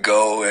mean? We'll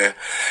go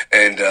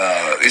and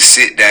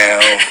sit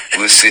down.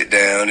 We'll sit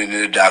down, and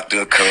the doctor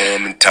will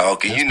come and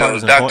talk. And the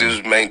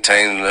doctor's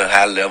maintaining a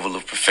high level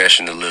of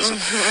professionalism.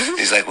 Mm-hmm.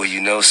 He's like,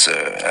 well,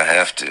 sir, I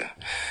have to.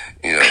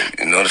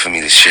 In order for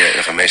me to share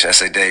information, I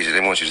say, Deja, they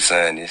want you to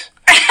sign this.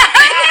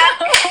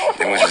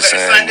 They want you to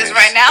sign this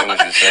right now.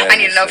 I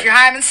need to know if your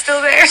hymen's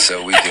still there.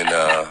 So we can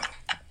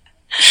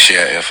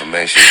share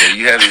information.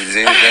 Is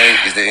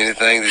there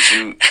anything that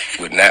you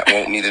would not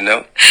want me to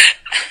know?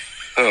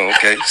 Oh,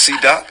 okay. See,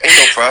 Doc, ain't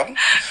no problem.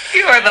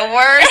 You are the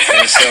worst.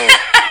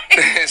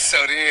 And so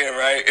then,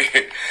 right?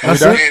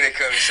 Then they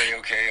come and say,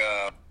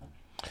 okay,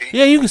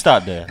 yeah, you can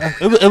stop there.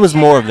 It was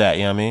more of that,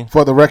 you know what I mean?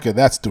 For the record,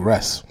 that's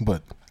duress.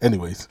 But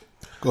anyways,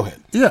 go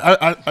ahead. Yeah,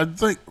 I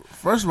think,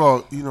 first of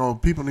all,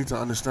 people need to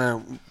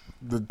understand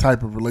the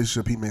type of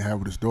relationship he may have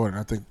with his daughter. And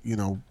I think,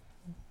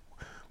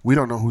 we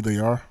don't know who they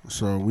are,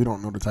 so we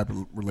don't know the type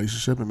of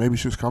relationship, and maybe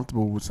she was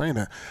comfortable with saying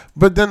that.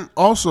 But then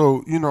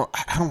also,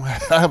 I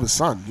have a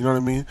son. You know what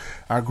I mean?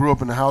 I grew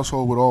up in a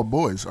household with all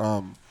boys.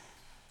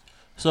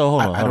 So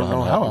hold on, I don't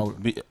know how I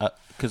would be,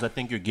 because I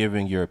think you're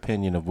giving your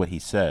opinion of what he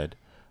said.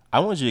 I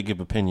want you to give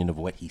opinion of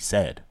what he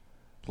said.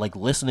 Like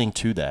listening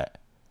to that.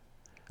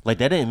 Like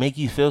that didn't make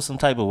you feel some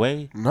type of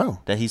way?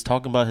 No. That he's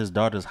talking about his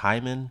daughter's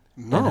hymen?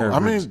 No,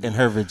 and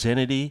her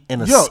virginity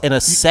in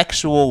a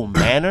sexual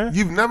manner?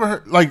 You've never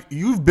heard,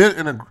 you've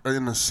been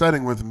in a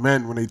setting with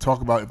men when they talk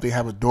about if they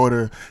have a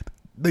daughter,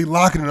 they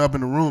locking it up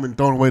in the room and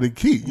throwing away the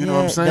key. You know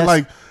what I'm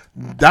saying?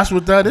 That's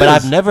what that is. But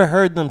I've never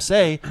heard them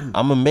say,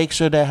 I'm going to make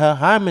sure that her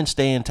hymen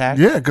stay intact.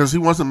 Yeah, because he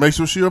wants to make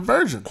sure she's a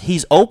virgin.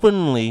 He's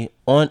openly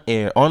on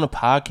air, on a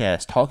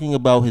podcast, talking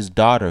about his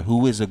daughter,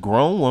 who is a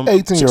grown woman.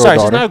 18-year-old Sorry,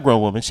 daughter. she's not a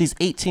grown woman. She's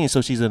 18,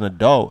 so she's an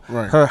adult.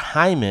 Right. Her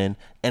hymen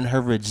and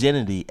her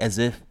virginity as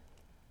if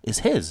it's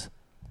his.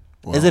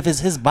 Well, as if it's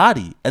his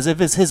body. As if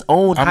it's his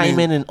own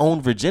hymen and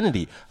own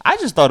virginity. I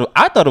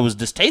thought it was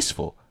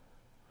distasteful.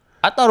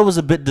 I thought it was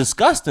a bit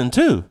disgusting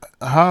too.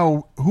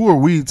 Who are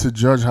we to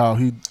judge how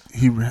he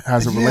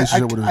has a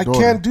relationship with his daughter?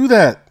 I can't do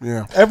that.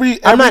 Yeah.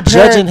 I'm not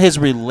judging his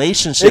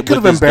relationship. It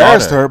could have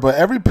embarrassed her, but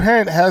every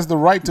parent has the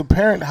right to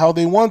parent how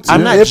they want to.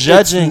 I'm not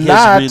judging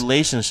his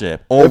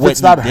relationship or if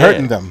it's not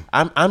hurting them.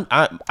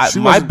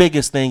 My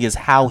biggest thing is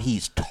how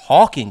he's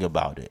talking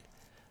about it.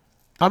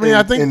 I mean,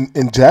 I think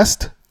in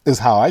jest is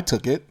how I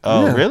took it.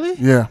 Oh, yeah. Really?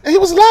 Yeah. And he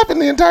was laughing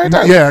the entire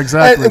time. Yeah,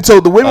 exactly. And so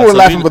the women were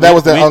laughing, but that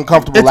was the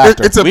uncomfortable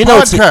laughter. It's a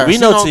podcast. We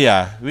know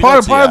T.I.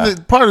 Part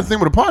of the thing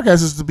with the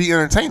podcast is to be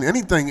entertaining.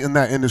 Anything in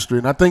that industry,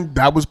 and I think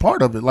that was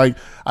part of it. Like,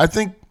 I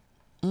think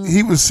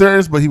he was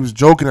serious, but he was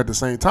joking at the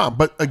same time.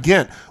 But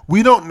again,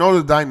 we don't know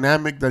the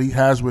dynamic that he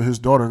has with his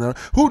daughter. Now,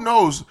 who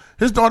knows?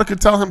 His daughter could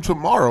tell him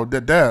tomorrow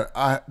that,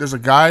 Dad, there's a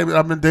guy that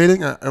I've been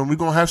dating, and we're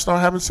gonna start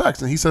having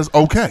sex, and he says,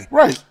 okay,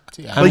 right.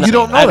 But you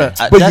don't know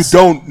that. But you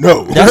don't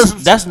know.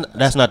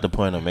 That's not the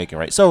point I'm making,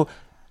 right? So,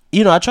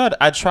 I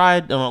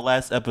tried on the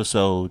last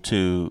episode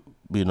to,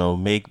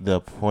 make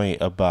the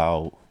point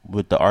about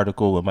with the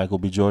article with Michael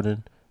B.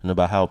 Jordan and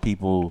about how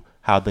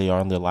they are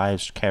in their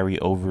lives carry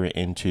over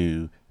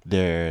into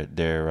their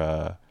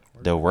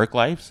work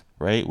lives,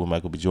 right? With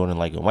Michael B. Jordan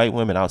liking white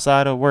women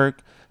outside of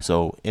work.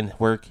 So in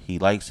work, he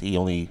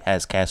only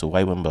has cast with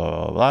white women, blah,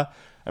 blah, blah.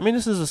 I mean,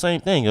 this is the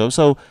same thing, yo.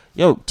 So,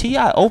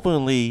 T.I.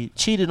 openly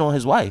cheated on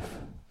his wife.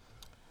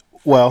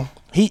 Well,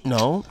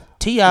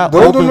 T.I.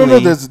 openly.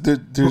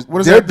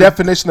 No. Their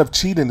definition of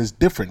cheating is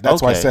different.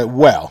 That's why I said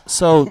well.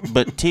 So,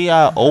 but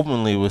T.I.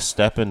 openly was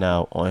stepping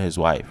out on his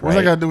wife, right? What's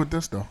that got to do with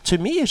this, though? To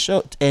me, it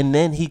showed. And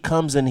then he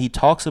comes and he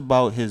talks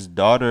about his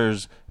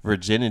daughter's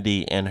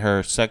virginity and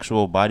her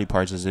sexual body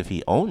parts as if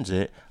he owns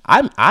it.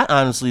 I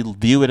honestly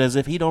view it as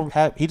if he doesn't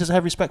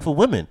have respect for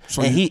women,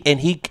 so and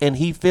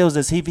he feels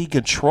as if he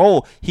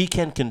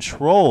can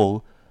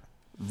control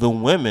the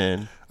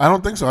women. I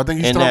don't think so. I think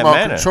he's talking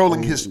about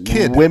controlling his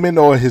kid, women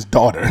or his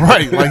daughter,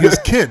 right? Like his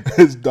kid,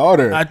 his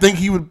daughter. I think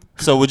he would.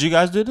 So would you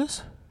guys do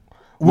this?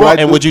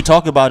 Well, would you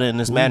talk about it in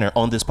this manner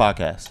on this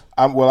podcast?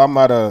 I'm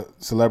not a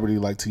celebrity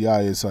like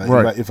T.I. is, so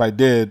if I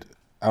did,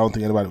 I don't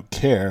think anybody would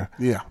care.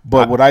 Yeah,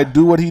 but would I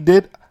do what he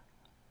did?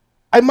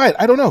 I might.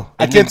 I don't know.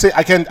 I can't say.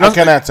 I can't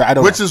answer. I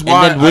don't. Which is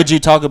why. And then would you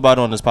talk about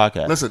it on this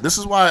podcast? Listen, this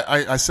is why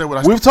I said what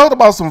I. We've talked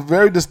about some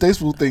very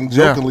distasteful things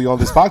jokingly on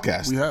this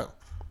podcast. We have.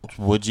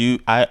 Would you?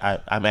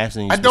 I'm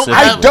asking you. I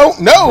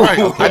don't know.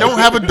 Right. I don't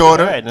have a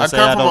daughter. Right, I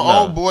come from an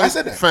old boy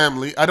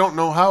family. I don't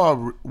know how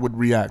I would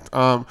react.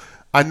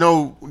 I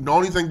know the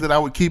only thing that I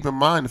would keep in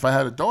mind if I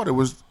had a daughter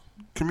was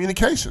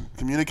communication.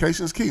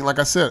 Communication is key. Like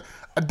I said,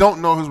 I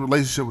don't know his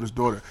relationship with his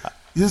daughter.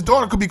 His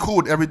daughter could be cool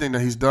with everything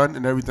that he's done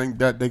and everything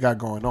that they got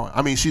going on.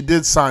 I mean, she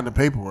did sign the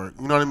paperwork.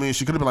 You know what I mean?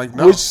 She could have been like,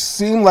 no. Which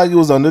seemed like it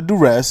was under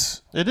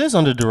duress. It is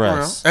under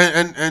duress.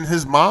 And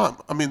his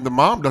mom, I mean, the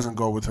mom doesn't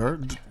go with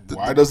her.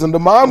 Why doesn't the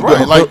mom go?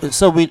 Like,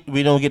 so we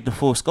don't get the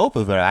full scope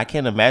of it. I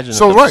can't imagine.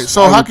 So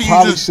how can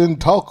you just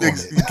shouldn't talk on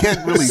it? You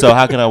can't really. So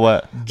how can I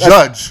what?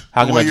 Judge.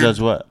 How can I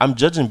judge what? I'm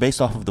judging based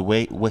off of the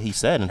way what he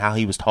said and how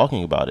he was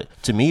talking about it.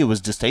 To me, it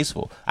was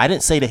distasteful. I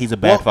didn't say that he's a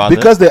bad father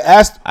because they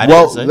asked.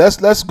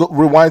 Let's go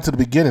rewind to the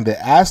beginning. They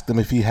asked him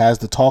if he has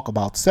to talk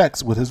about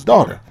sex with his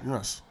daughter.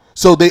 Yes.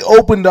 So they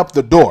opened up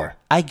the door.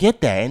 I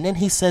get that, and then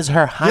he says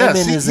her hymen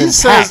is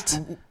intact.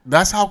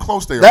 That's how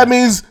close they are. That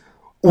means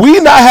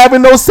we not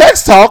having no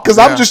sex talk because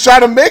I'm just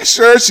trying to make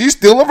sure she's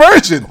still a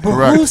virgin.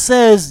 But who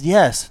says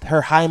yes?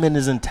 Her hymen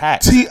is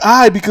intact.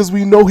 T.I. because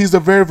we know he's a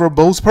very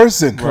verbose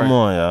person. Come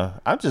on, yo.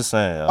 I'm just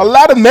saying. Yo. A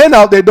lot of men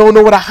out there don't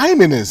know what a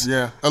hymen is.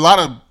 Yeah, a lot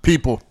of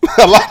people.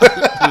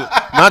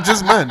 Not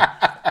just men.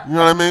 You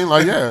know what I mean?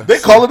 Like, yeah. They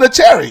call it a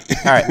cherry.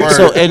 All right.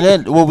 So, and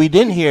then what we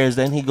didn't hear is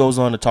then he goes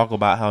on to talk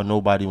about how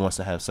nobody wants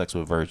to have sex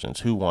with virgins.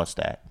 Who wants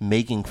that?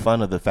 Making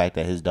fun of the fact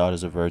that his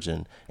daughter's a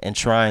virgin and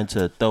trying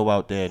to throw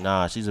out there,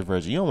 nah, she's a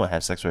virgin. You don't want to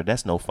have sex with her.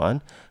 That's no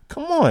fun.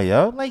 Come on,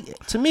 yo. Like,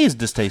 to me, it's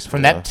distasteful.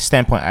 From that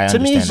standpoint, I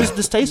understand. To me, it's just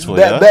distasteful.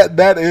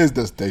 That is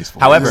distasteful.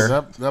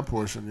 However, that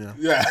portion,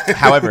 yeah.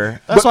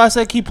 However, that's why I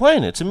said keep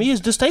playing it. To me,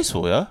 it's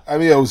distasteful, yo. I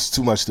mean, it was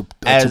too much to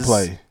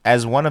play.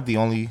 As one of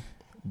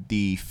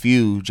the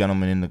few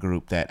gentlemen in the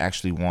group that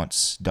actually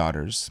wants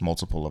daughters,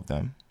 multiple of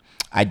them,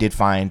 I did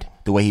find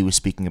the way he was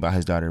speaking about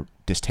his daughter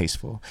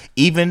distasteful.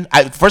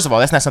 First of all,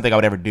 that's not something I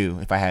would ever do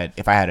if I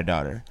had a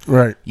daughter.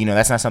 Right. You know,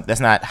 that's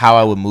not how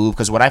I would move.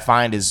 Because what I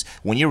find is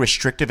when you're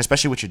restrictive,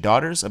 especially with your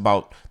daughters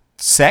about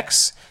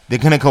sex, they're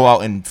gonna go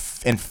out and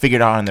figure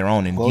it out on their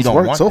own, and you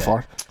don't want so that.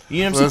 far.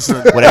 You know what I'm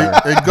saying?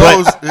 Whatever. It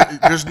goes.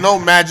 There's no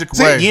magic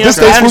way. You know,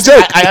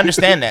 I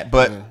understand that,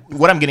 but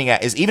what I'm getting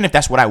at is even if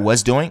that's what I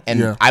was doing,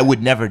 and I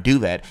would never do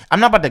that,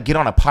 I'm not about to get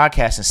on a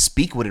podcast and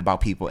speak with it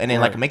about people and then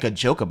like make a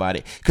joke about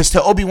it. Because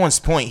to Obi-Wan's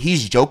point,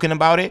 he's joking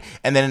about it,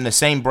 and then in the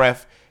same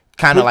breath,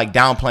 kind of like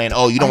downplaying,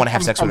 oh, you don't want to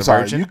have sex with a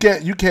virgin.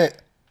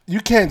 You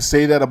can't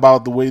say that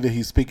about the way that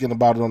he's speaking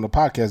about it on the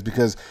podcast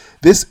because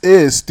this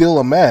is still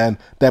a man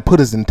that put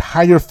his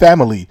entire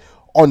family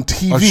on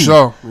TV. A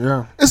show,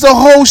 yeah. It's a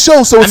whole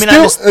show. So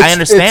it's I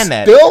understand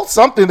that. Still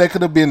something that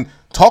could have been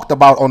talked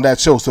about on that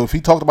show. So if he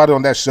talked about it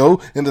on that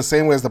show in the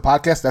same way as the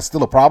podcast, that's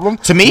still a problem.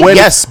 To me,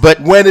 yes, but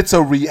when it's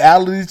a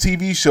reality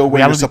TV show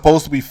where you're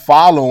supposed to be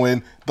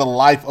following the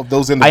life of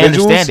those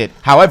individuals, I understand it.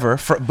 However,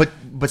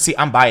 but see,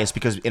 I'm biased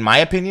because in my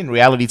opinion,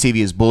 reality TV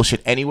is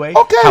bullshit anyway.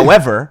 Okay.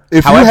 However,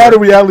 if you had a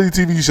reality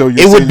TV show,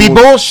 it would be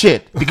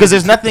bullshit because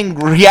there's nothing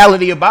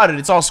reality about it.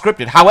 It's all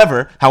scripted.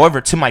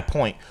 However, to my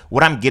point,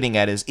 what I'm getting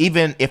at is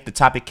even if the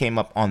topic came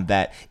up on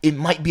that, it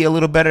might be a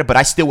little better, but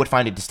I still would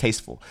find it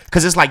distasteful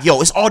because it's like, yo,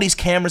 it's all these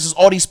cameras, it's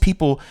all these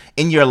people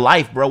in your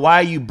life, bro. Why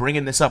are you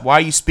bringing this up? Why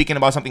are you speaking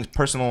about something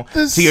personal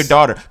to your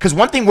daughter? Because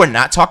one thing we're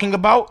not talking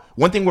about,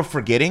 one thing we're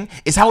forgetting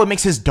is how it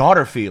makes his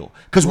daughter feel.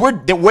 Because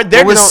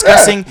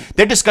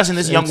they're discussing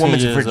this young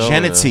woman's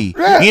virginity.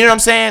 Yeah. You know what I'm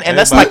saying? And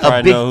that's like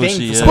a big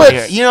thing for someone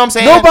here. You know what I'm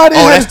saying?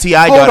 That's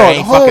T.I. daughter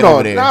ain't fucking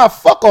over there. Nah,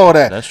 fuck all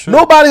that. That's true.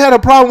 Nobody had a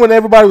problem when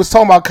everybody was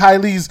talking about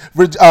Kylie's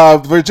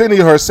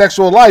virginity, her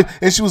sexual life,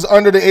 and she was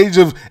under the age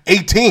of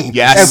 18.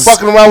 Yes. And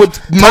fucking around with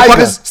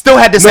Tyga. Still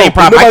had the same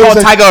problem. I called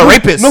Tyga a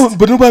rapist. No,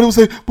 but nobody was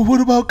saying, but what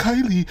about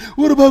Kylie?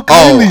 What about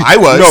Kylie? Oh, I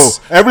was.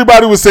 No,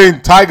 everybody was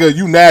saying, Tyga,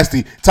 you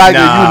nasty. Tyga,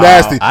 you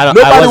nasty.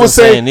 Nobody was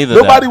saying neither.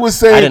 Nobody was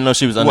saying. I didn't know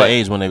she was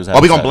underage when they was having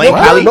Are we going to blame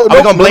Kylie? No,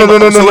 we're going to blame her.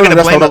 No, we're going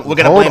to blame her. We're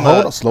going to blame her.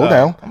 Hold on, slow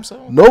down.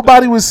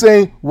 Nobody was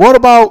saying, what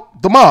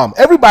about the mom?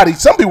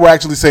 Some people were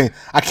actually saying,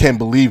 I can't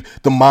believe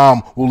the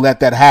mom will let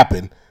that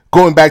happen.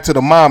 Going back to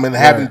the mom and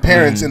having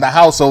parents in the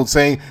household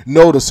saying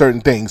no to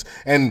certain things.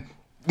 And,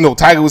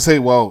 Tyga would say,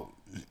 well,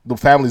 the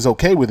family's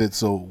okay with it,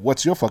 so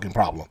what's your fucking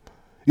problem?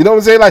 You know what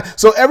I'm saying? Like,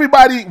 so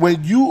everybody,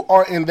 when you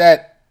are in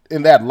that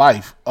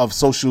life of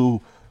reality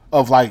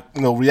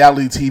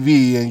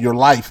TV and your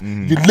life,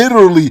 you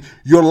literally,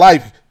 your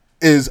life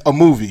is a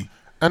movie.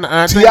 And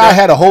T.I.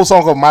 had a whole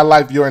song of "My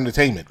Life, Your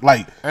Entertainment."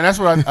 Like, and that's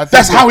what I think.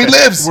 That's how he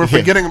lives. We're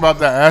forgetting about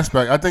that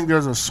aspect. I think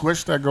there's a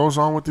switch that goes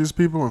on with these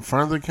people in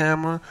front of the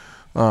camera,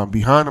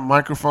 behind the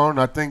microphone.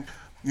 I think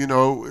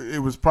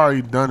it was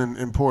probably done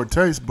in poor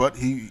taste, but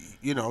he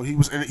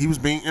was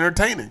being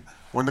entertaining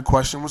when the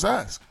question was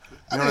asked.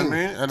 You know what I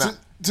mean? And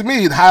to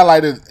me,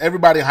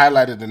 everybody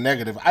highlighted the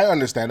negative. I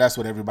understand that's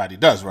what everybody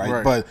does,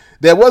 right? But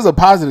there was a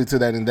positive to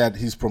that in that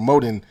he's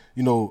promoting,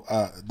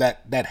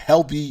 that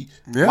healthy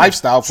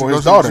lifestyle for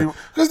his daughter.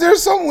 Because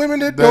there's some women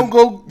that don't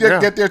go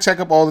get their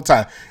checkup all the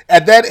time.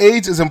 At that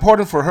age, it's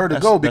important for her to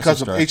go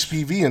because of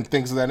HPV and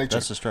things of that nature.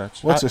 That's a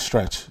stretch. What's a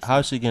stretch? How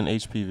is she getting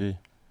HPV?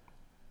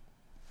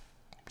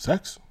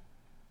 Sex.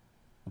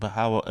 But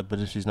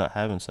if she's not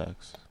having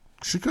sex?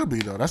 She could be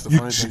though. That's the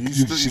funny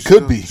thing. She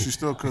could be. She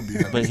still could be.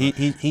 But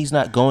he's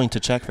not going to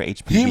check for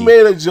HPV. He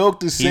made a joke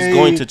to say he's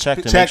going to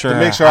check to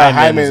make sure our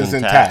hymen is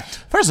intact.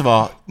 First of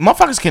all,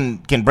 motherfuckers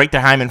can break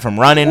their hymen from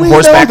running,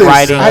 horseback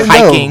riding,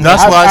 hiking.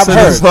 That's why I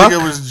said this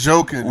nigga was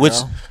joking.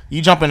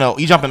 You jump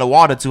in the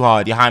water too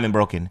hard, your hymen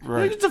broken.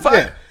 Right. What the fuck?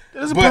 Yeah.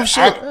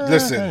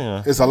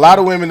 Listen, it's a lot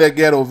of women that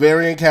get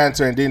ovarian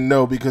cancer and didn't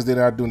know because they're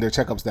not doing their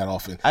checkups that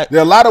often. There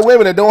are a lot of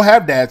women that don't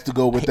have dads to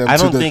go with them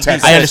to the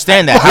test. I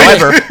understand that.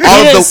 However,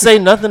 he didn't say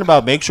nothing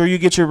about make sure you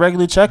get your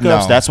regular checkups.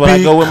 No. That's what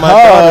I go with my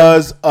daughter.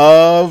 Because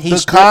of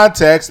the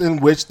context in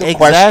which the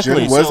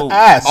question was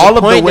asked. All of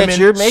the point that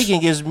you're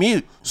making is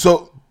mute.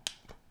 So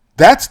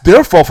that's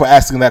their fault for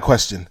asking that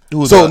question.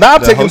 So now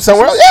I'm taking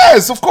somewhere else.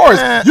 Yes, of course.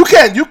 You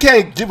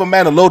can't give a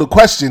man a loaded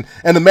question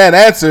and the man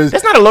answers.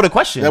 That's not a loaded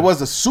question. That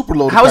was a super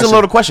loaded question. How is it a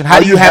loaded question? How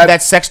do you have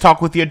that sex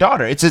talk with your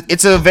daughter?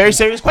 It's a very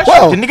serious question.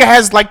 Well, the nigga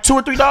has like 2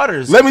 or 3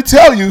 daughters. Let me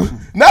tell you,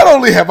 not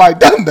only have I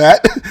done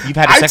that,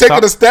 I take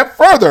it a step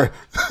further.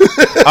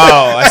 Oh,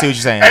 I see what you're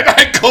saying. And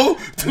I go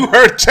to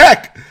her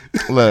check.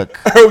 Look,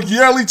 her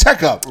yearly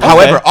checkup.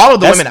 However, all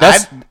of the women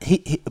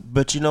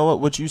but you know what?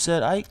 What you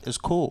said, Ike, is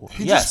cool.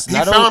 He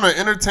found an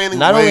entertaining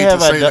way to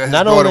say that his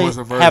daughter was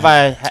a virgin. Have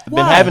I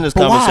been having this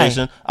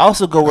conversation, I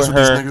also go with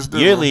her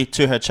yearly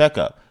to her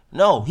checkup.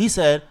 No, he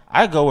said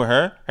I go with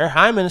her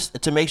hymen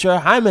to make sure her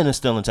hymen is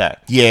still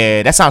intact.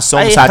 Yeah, that sounds so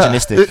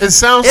misogynistic. It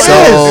sounds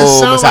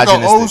like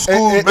an old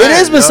school man. It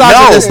is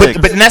misogynistic.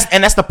 No, but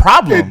that's the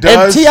problem.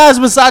 And T.I. is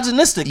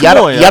misogynistic. Y'all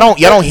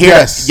don't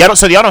hear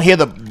so y'all don't hear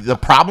the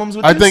problems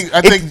with this?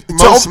 I think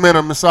most men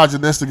are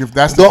misogynistic if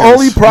that's the case.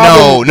 Only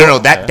problem. No.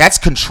 That's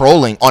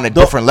controlling on a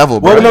different level,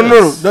 bro.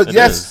 No.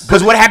 Yes.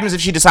 Because what happens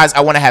if she decides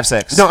I want to have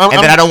sex and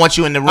then I don't want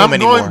you in the room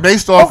anymore? I'm going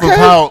based off of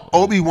how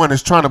Obi-Wan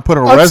is trying to put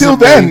a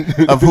resume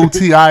of who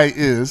T.I.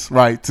 is,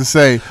 right? To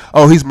say,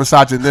 he's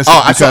misogynistic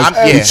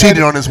because he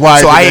cheated on his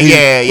wife. So to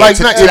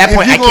that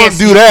point, I can't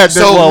do that.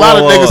 So a lot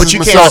of niggas is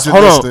misogynistic.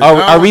 Hold on.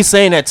 Are we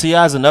saying that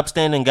T.I. is an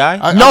upstanding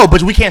guy? No,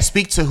 but we can't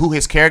speak to who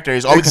his character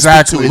is.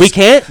 Exactly. We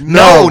can't?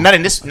 No, not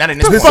in this. I don't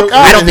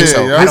think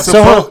so.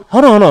 So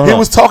hold on. He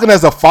was talking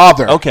as a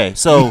father. Okay,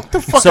 so get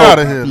the fuck out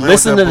of here.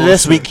 Listen to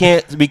this. We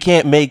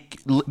can't make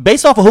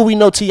based off of who we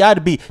know T.I.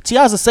 to be.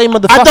 T.I.'s the same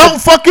motherfucker. I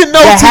don't fucking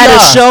know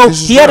T.I.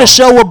 He had a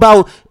show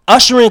about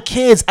ushering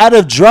kids out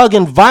of drug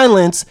and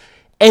violence,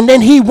 and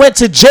then he went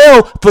to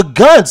jail for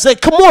guns.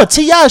 Like, come on,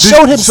 T.I.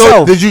 showed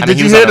himself. So did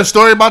you hear the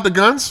story about the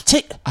guns?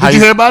 Did you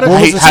hear about it?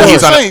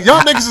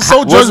 Y'all niggas are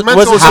so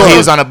judgmental. How he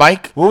was on a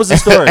bike? What was the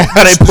story?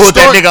 How they pulled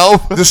that nigga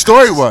over? The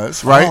story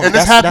was, right? And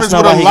this happens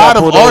with a lot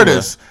of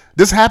artists.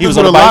 This happens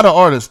with a lot of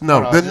artists.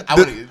 No,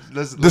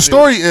 the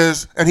story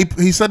is, and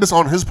he said this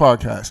on his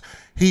podcast.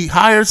 He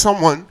hired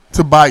someone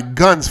to buy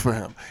guns for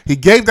him. He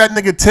gave that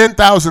nigga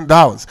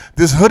 $10,000.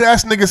 This hood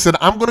ass nigga said,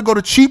 "I'm gonna go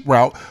the cheap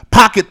route,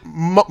 pocket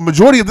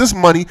majority of this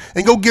money,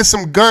 and go get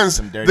some guns."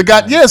 Some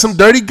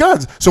dirty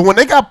guns. So when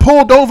they got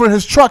pulled over in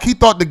his truck, he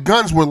thought the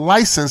guns were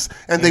licensed,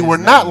 and they were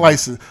not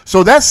licensed.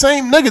 So that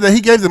same nigga that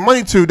he gave the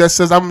money to, that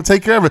says, "I'm gonna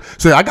take care of it,"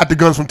 said, "I got the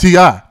guns from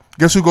T.I."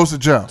 Guess who goes to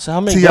jail? So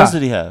how many guns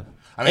did he have?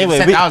 I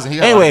mean, he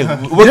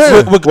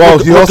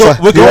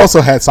also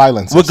had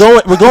silencers.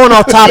 We're going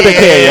off topic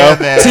here, yo.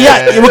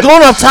 We're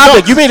going off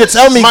topic. You mean to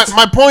tell me?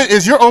 My point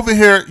is, you're over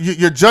here.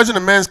 You're judging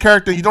a man's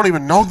character. You don't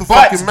even know the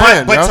fucking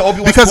man,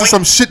 because of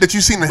some shit that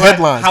you see in the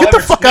headlines. Get the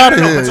fuck out of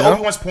here. To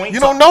Obi-Wan's point,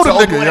 you don't know the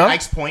nigga, yo.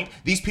 Ike's point,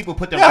 these people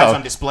put their lives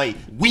on display.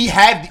 We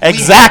have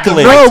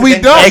exactly. No, we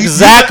don't.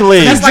 Exactly.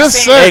 You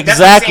just said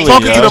exactly.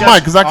 Talking to the mic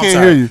because I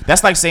can't hear you.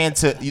 That's like saying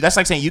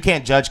you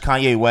can't judge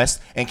Kanye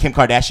West and Kim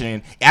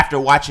Kardashian after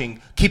watching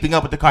Keeping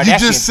Up with the Kardashians.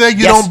 You just said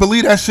you don't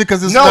believe that shit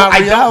because it's not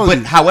reality. No, I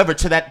don't. But however,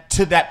 to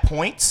that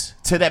point,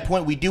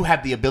 we do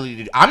have the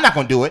ability to. I'm not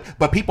going to do it,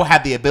 but people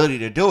have the ability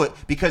to do it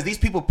because these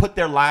people put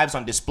their lives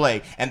on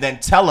display and then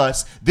tell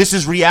us this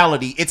is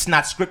reality. It's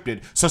not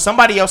scripted. So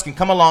somebody else can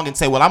come along and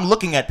say, "Well, I'm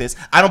looking at this.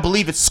 I don't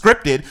believe it's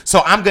scripted,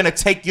 so I'm going to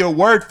take your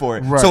word for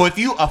it." Right. So if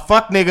you a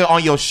fuck nigga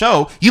on your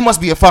show, you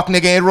must be a fuck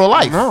nigga in real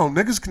life. No,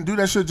 niggas can do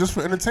that shit just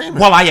for entertainment.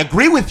 Well, I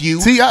agree with you.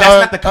 That's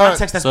not the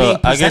context that's being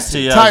presented. I guess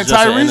T.I. is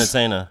just an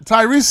entertainer.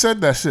 Tyrese said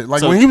that shit.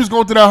 Like when he was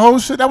going through that whole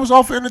shit, that was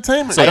all for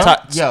entertainment. So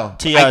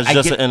T.I. is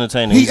just an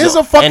entertainer. He is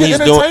a fucking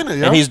entertainer.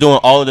 And he's doing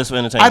all of this for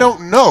entertainment. I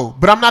don't know,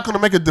 but I'm not going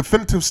to make a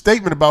definitive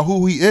statement about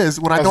who he is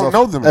when I don't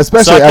know them.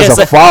 Especially as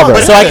a father.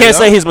 So I can't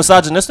say he's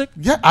misogynistic?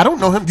 Yeah, I don't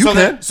know him. You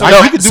can.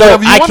 You can do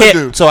whatever you want to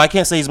do. So I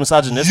can't say he's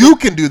misogynistic? You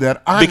can do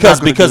that.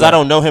 Because I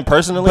don't know him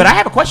personally. But I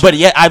have a question. But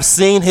yeah, I've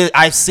seen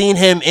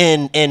him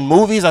in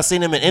movies. I've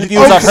seen him in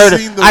interviews.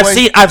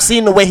 I've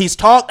seen the way he's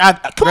talked.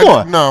 Come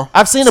on. No.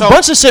 I've seen a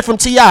bunch of shit from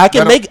T.I.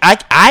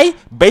 I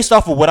based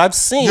off of what I've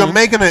seen you're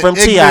making from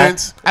T.I.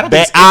 I don't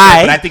think it's ignorant,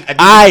 but I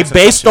think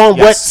based on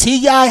what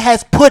T.I.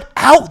 has put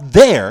out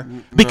there,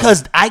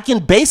 because I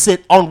can base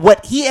it on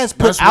what he has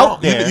put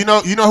out there. You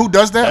know who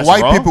does that?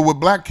 White people with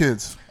black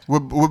kids.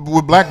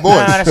 With black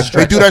boys,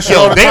 they do that shit.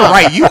 Yo, they're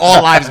right. You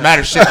all lives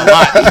matter shit a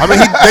lot. I mean,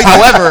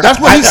 however,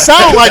 that's what he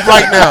sound like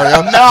right now.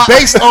 Yo. No.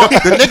 Based on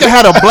the nigga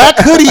had a black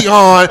hoodie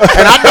on,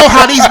 and I know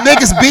how these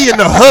niggas be in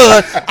the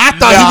hood. I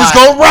thought he was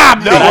gonna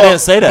rob me. I didn't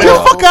say that. Get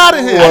the fuck out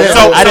of here.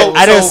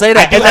 I didn't say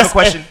that. I do have a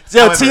question.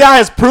 T.I.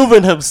 has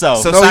proven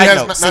himself. So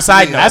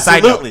side note.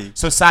 Absolutely.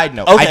 So side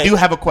note. I do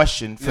have a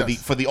question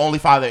for the only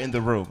father in the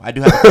room. I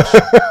do have a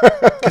question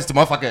because the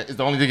motherfucker is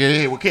the only nigga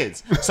here with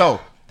kids. So.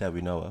 That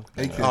we know of.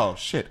 Oh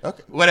shit.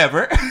 Okay.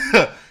 Whatever.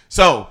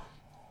 So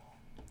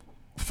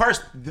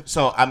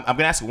I'm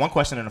gonna ask you one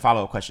question and a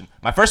follow-up question.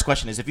 My first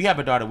question is, if you have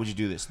a daughter, would you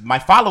do this? My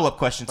follow-up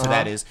question to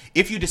that is,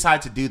 if you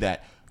decide to do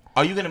that,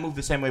 are you gonna move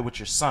the same way with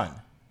your son?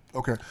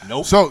 Okay.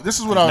 Nope. So this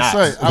is what I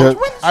would say.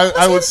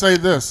 I would say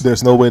this.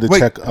 There's no way to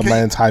check a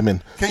man's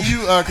hymen. Can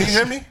you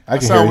hear me? I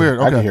can sound hear weird.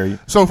 You. Okay. I can hear you.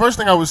 So first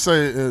thing I would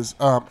say is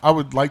I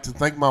would like to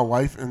thank my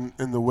wife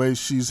in the way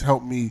she's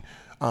helped me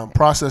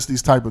process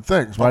these type of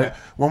things, right? Okay.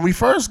 When we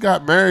first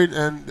got married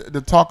and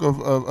the talk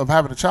of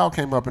having a child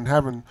came up and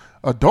having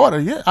a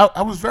daughter,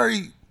 I was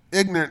very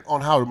ignorant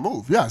on how to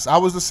move. Yes, I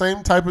was the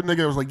same type of nigga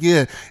that was like,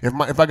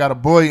 if I got a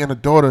boy and a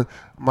daughter,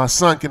 my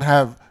son can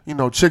have,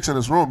 chicks in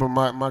his room, but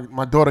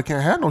my daughter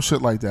can't have no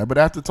shit like that. But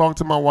after talking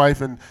to my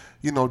wife and,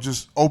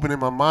 just opening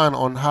my mind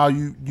on how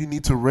you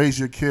need to raise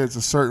your kids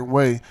a certain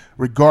way,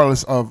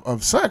 regardless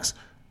of sex,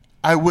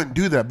 I wouldn't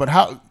do that. But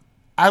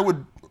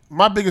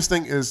my biggest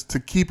thing is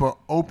to keep an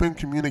open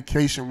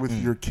communication with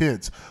your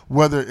kids,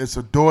 whether it's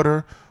a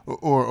daughter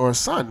or a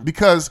son.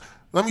 Because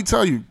let me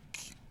tell you,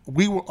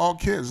 we were all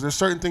kids. There's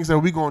certain things that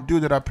we're going to do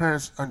that our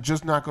parents are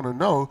just not going to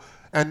know.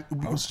 And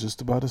I was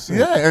just about to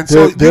say, and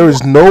there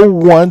is no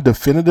one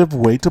definitive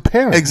way to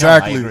parent.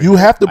 Exactly, you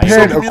have to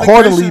parent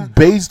accordingly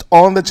based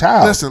on the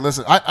child.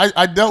 Listen.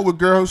 I dealt with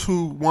girls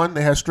who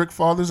they had strict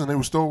fathers and they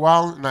were still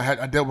wild, and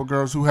I dealt with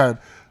girls who had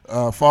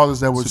fathers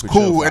that was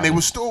cool and they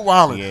were still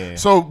wilding. Yeah.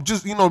 So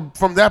just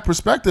from that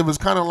perspective, it's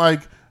kind of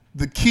like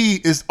the key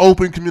is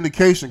open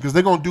communication, because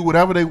they're gonna do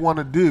whatever they want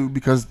to do,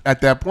 because at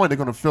that point they're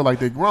gonna feel like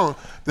they're grown.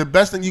 The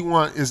best thing you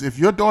want is if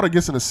your daughter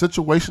gets in a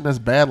situation that's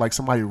bad, like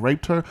somebody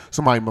raped her,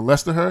 somebody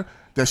molested her,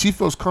 that she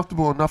feels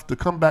comfortable enough to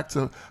come back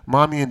to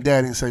mommy and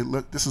daddy and say,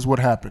 look, this is what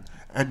happened,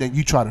 and then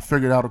you try to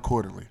figure it out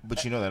accordingly. But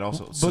that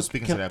also. So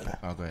speaking to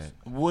that, go ahead.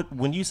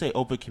 When you say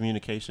open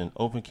communication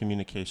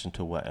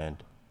to what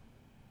end?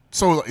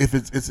 So if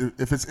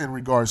it's in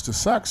regards to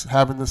sex,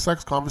 having the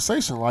sex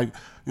conversation, like,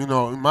 you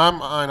know, in my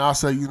mind, I'll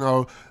say, you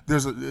know,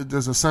 there's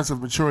a sense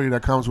of maturity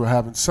that comes with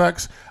having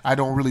sex. I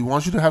don't really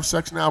want you to have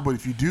sex now, but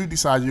if you do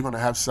decide you're going to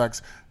have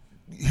sex,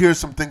 here's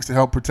some things to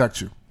help protect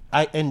you.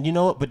 And you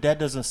know what? But that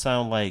doesn't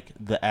sound like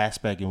the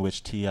aspect in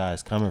which T.I.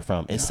 is coming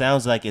from. It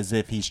sounds like as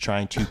if he's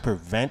trying to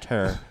prevent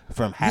her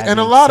from having sex. And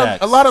a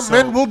lot of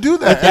men will do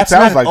that. That's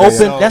not like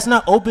open. That's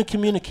not open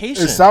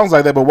communication. It sounds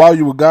like that. But while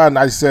you were gone,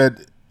 I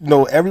said, you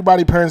know,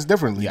 everybody parents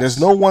differently. Yes. There's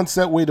no one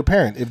set way to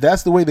parent. If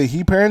that's the way that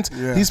he parents,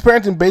 he's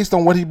parenting based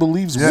on what he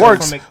believes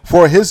works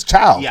for his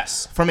child.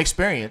 Yes, from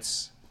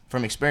experience.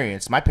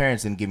 My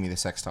parents didn't give me the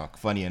sex talk.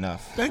 Funny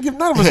enough, they didn't give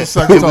none of us a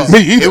sex talk. Me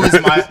either.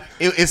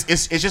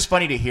 It's just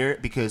funny to hear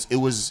it because it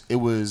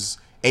was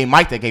a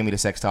Mike that gave me the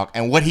sex talk,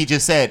 and what he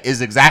just said is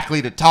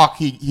exactly the talk.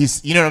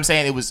 He's you know what I'm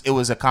saying. It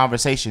was a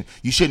conversation.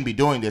 You shouldn't be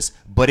doing this,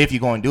 but if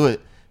you're going to do it,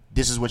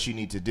 this is what you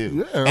need to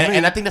do. Yeah,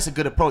 and I think that's a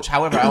good approach.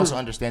 However, I also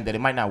understand that it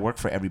might not work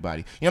for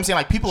everybody. You know what I'm saying?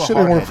 Like, people are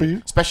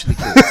hard-headed, especially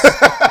kids.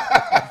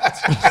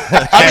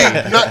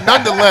 I mean,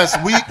 nonetheless,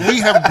 we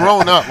have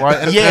grown up, right?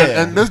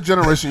 And this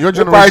generation, your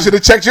generation, probably should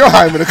have checked your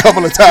hymen a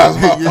couple of times.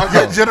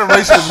 Your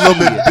generation is a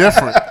little bit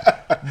different.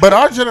 But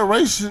our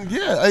generation,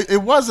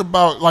 it was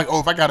about, like, oh,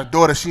 if I got a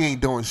daughter, she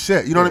ain't doing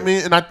shit. You know what I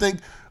mean? And I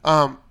think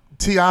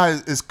T.I.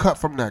 is cut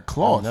from that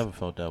cloth. I never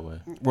felt that way.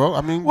 Well,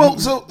 I mean,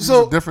 he's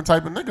a different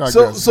type of nigga, I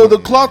guess. So the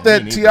cloth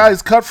that T.I.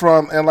 is cut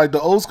from, and like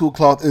the old school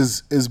cloth,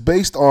 is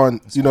based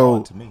on, you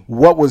know,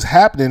 what was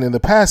happening in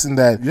the past, and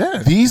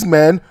that these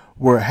men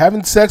were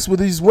having sex with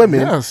these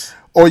women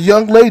or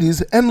young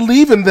ladies and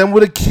leaving them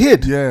with a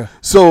kid. Yeah.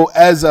 So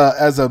as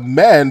a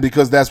man,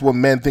 because that's what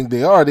men think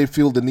they are, they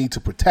feel the need to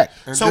protect.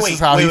 And so this is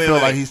how he feel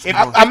like he's.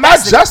 I'm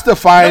not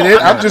justifying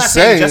it. I'm just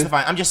saying.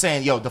 I'm just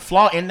saying, yo, the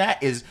flaw in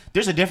that is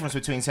there's a difference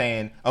between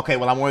saying, okay,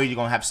 well, I'm worried you're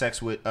gonna have sex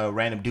with a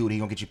random dude, he's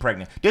gonna get you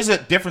pregnant. There's a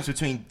difference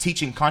between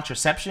teaching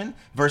contraception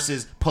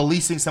versus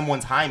policing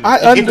someone's hymen.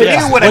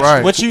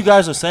 What you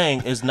guys are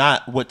saying is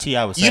not what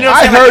T.I. was saying. You know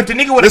what I'm saying? Like, if the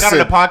nigga would have got on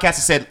the podcast and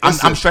said,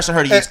 I'm stressing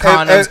her to use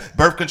condoms,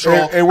 birth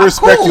control, and we're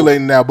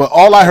speculating now, but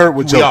all I heard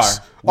were jokes.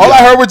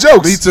 I heard were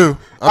jokes. Me too.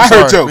 I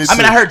heard jokes. I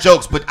mean, I heard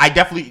jokes, but I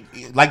definitely,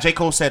 like J.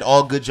 Cole said,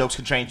 all good jokes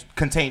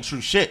contain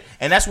true shit,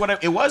 and that's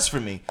what it was for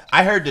me.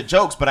 I heard the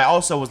jokes, but I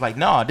also was like,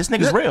 nah, this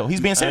nigga's real. He's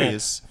being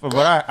serious. But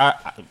I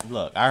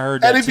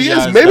heard that. And if he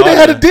is, maybe they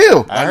had a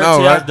deal. I heard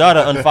T.I.'s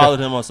daughter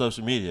unfollowed him on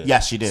social media.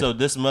 Yes, she did. So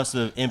this must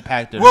have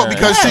impacted her. Well,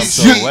 because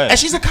and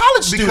she's a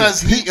college student.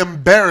 Because he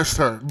embarrassed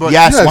her. But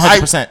yes,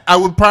 100%. I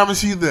would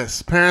promise you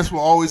this: parents will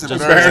always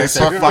embarrass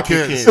their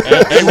fucking kids,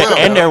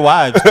 and their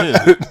wives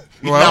too.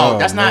 No,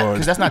 that's not,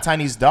 because that's not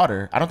Tiny's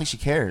daughter. I don't think she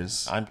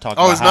cares. I'm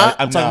talking. It's not.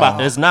 I'm talking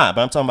about it's not.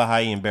 But I'm talking about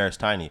how he embarrassed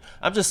Tiny.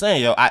 I'm just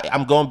saying, yo.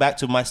 I'm going back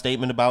to my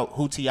statement about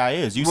who T.I.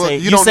 is. You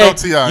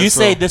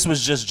say this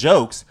was just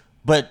jokes,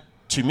 but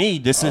to me,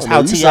 this is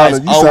how T.I. has always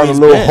been. You sound a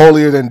little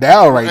holier than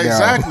thou right now.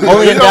 Exactly.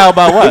 Holier than thou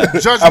about what?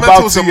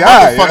 Judgmental as a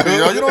motherfucker,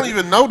 yo. You don't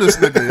even know this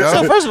nigga, yo.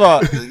 So first of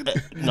all,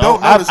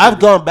 I've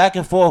gone back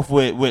and forth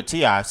with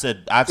T.I. I've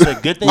said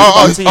good things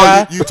about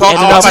T.I. You talking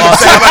about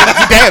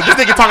damn, this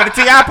nigga talking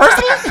to T.I.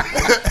 personally?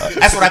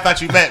 That's what I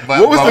thought you meant.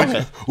 But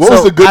what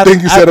was the good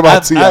thing you said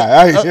about T.I.?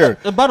 I ain't hear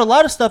about a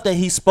lot of stuff that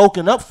he's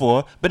spoken up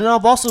for, but then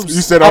I've also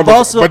you said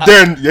but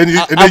then you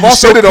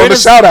shitted on the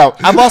shout out.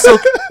 I've also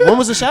when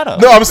was the shout out?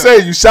 No, I'm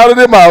saying you shouted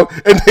him out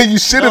and then you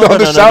shitted on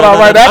the shout out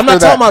right after that. I'm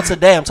not talking about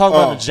today. I'm talking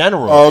about in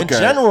general. In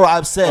general,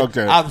 I've said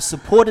I've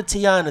supported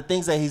T.I. and the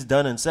things that he's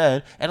done and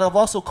said, and I've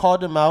also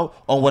called him out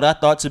on what I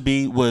thought to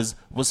be was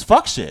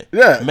fuck shit.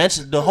 Yeah.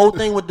 Mentioned the whole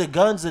thing with the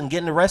guns and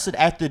getting arrested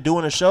after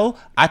doing a show.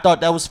 I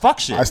thought that was fuck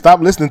shit. I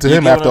stopped listening to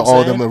him after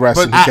all them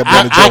arrests. He kept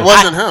going to jail. It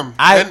wasn't him.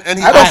 I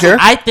don't care.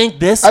 I think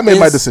this. I made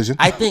my decision.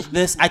 I think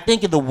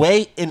the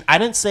way, and I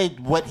didn't say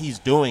what he's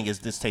doing is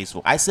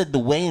distasteful. I said the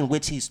way in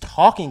which he's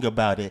talking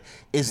about it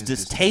is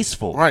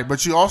distasteful. Right,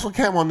 but you also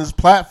came on this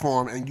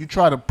platform and you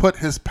try to put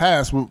his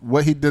past with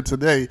what he did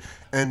today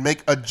and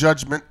make a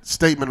judgment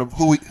statement of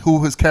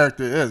who his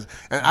character is.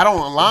 And I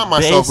don't align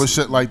myself with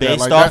shit like that.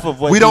 Like off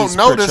of what we don't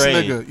know portrayed. This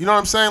nigga. You know what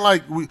I'm saying?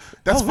 Like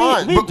that's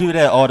fine. We do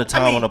that all the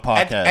time on the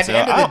podcast. At the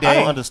end of the day, I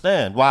don't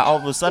understand why all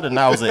of a sudden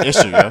now is an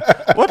issue. Yo.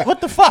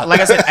 What the fuck? Like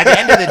I said, at the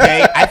end of the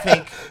day,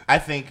 I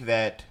think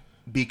that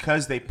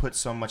because they put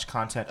so much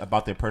content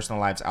about their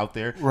personal lives out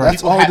there,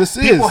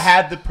 people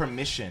had the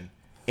permission,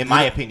 in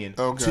my opinion,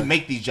 to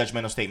make these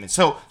judgmental statements.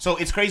 So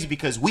it's crazy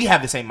because we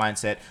have the same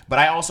mindset, but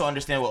I also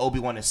understand what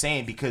Obi-Wan is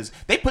saying because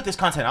they put this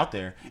content out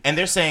there and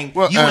they're saying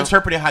you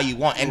interpret it how you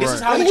want, and this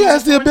is how he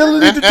has the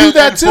ability to do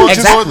that too.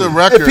 Exactly.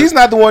 If he's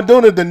not the one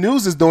doing it, the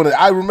news is doing it.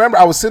 I remember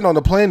I was sitting on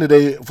the plane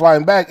today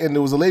flying back, and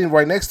there was a lady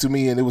right next to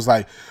me, and it was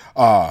like,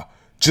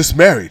 just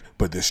married,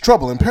 but there's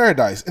trouble in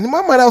paradise. And in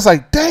my mind, I was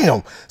like,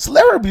 damn,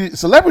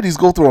 celebrities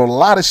go through a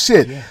lot of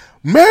shit. Yeah.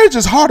 Marriage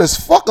is hard as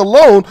fuck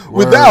alone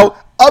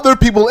without other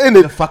people in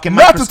it.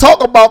 Not to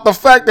talk about the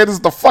fact that it's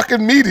the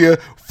fucking media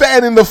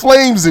fanning the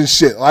flames and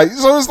shit. Like,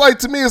 so it's like,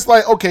 to me, it's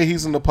like, okay,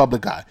 he's in the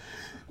public eye.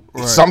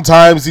 Right.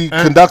 Sometimes he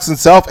conducts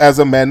himself as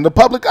a man in the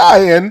public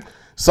eye, and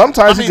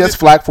Sometimes he gets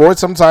flack for it.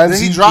 Sometimes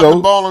he dropped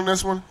the ball on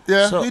this one.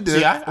 Yeah, so, he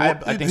did. I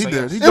think he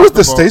did. It was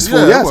distasteful.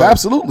 Yeah, yes,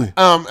 absolutely.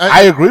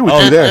 I agree with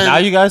you there. Now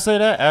you guys say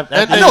that.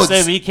 After you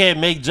say he can't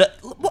make.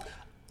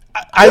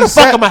 Who the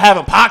fuck am I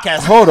having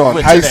podcasts? Hold on.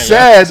 I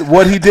said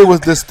what he did was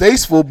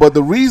distasteful, but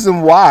the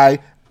reason why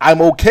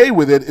I'm okay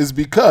with it is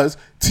because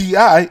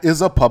T.I.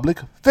 is a public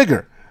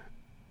figure.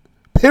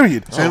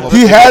 Period.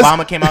 He has.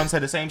 Obama came out and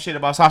said the same shit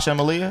about Sasha and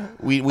Malia.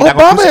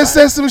 Obama has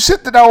said some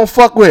shit that I don't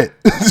fuck with.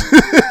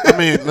 I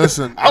mean,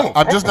 listen,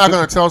 I'm just not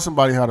going to tell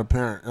somebody how to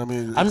parent. I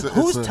mean,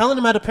 who's telling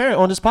them how to parent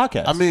on this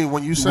podcast? I mean,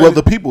 when you say, well,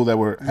 the people that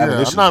were having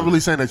issues. I'm not really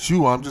saying that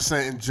you are. I'm just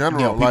saying in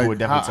general,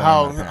 like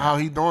how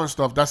he doing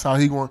stuff. That's how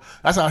he going.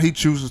 That's how he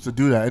chooses to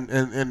do that.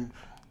 And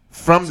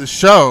from the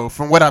show,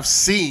 from what I've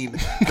seen,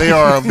 they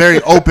are a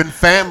very open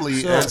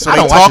family, and so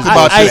they talk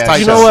about this type of shit.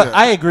 You know what?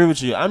 I agree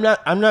with you. I'm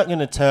not going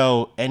to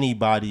tell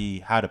anybody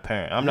how to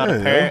parent. I'm not a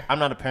parent. I'm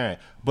not a parent.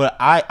 But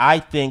I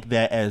think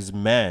that as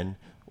men,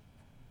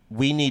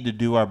 we need to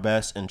do our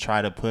best and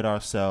try to put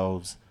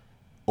ourselves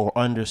or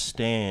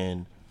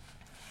understand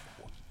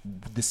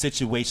the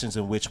situations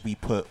in which we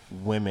put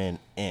women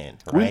in.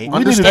 Right?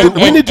 We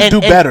need to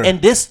do better.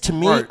 And this, to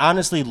me,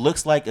 honestly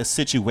looks like a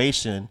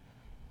situation.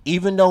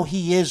 Even though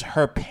he is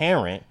her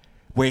parent,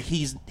 where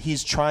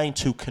he's trying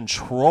to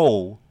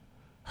control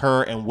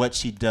her and what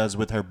she does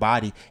with her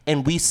body.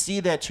 And we see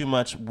that too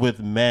much with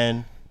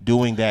men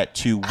doing that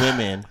to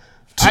women.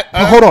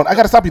 Hold on. I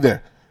got to stop you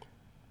there.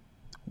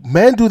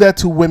 Men do that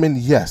to women,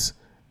 yes.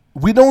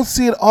 We don't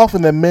see it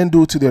often that men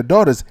do it to their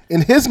daughters.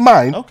 In his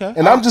mind,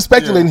 and I'm just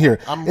speculating here,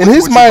 in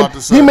his mind,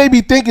 he may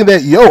be thinking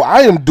that,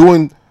 I am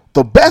doing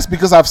the best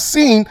because I've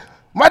seen...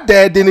 My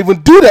dad didn't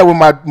even do that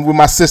with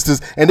my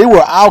sisters, and they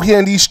were out here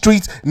in these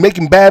streets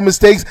making bad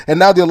mistakes, and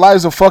now their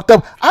lives are fucked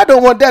up. I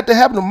don't want that to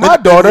happen to my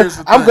daughter.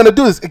 I'm going to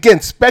do this.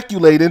 Again,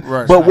 speculating,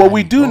 but what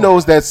we do know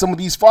is that some of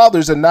these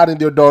fathers are not in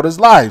their daughters'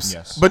 lives.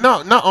 Yes. But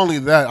not only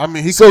that, I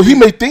mean, he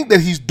may think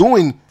that he's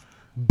doing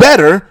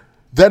better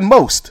than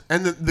most.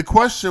 And the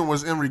question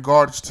was in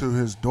regards to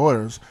his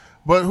daughters,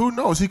 but who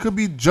knows? He could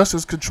be just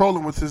as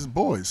controlling with his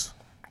boys.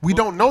 We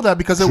don't know that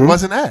because it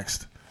wasn't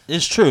asked.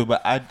 It's true,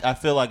 but I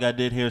feel like I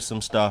did hear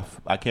some stuff.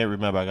 I can't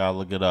remember. I gotta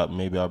look it up.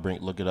 Maybe I'll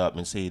look it up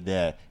and see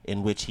that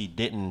in which he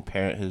didn't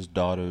parent his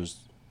daughters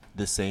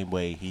the same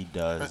way he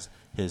does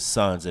his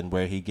sons, and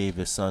where he gave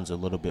his sons a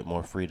little bit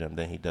more freedom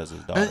than he does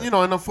his daughters. And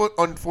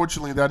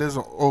unfortunately, that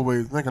isn't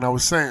always thinking. I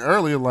was saying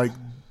earlier, like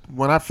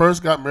when I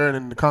first got married,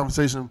 and the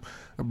conversation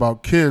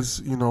about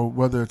kids,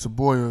 whether it's a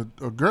boy or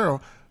a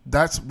girl.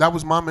 That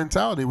was my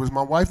mentality. It was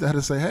my wife that had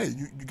to say, "Hey,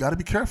 you got to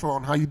be careful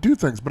on how you do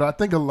things." But I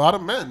think a lot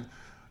of men.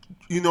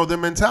 Their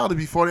mentality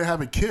before they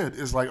have a kid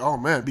is like, oh,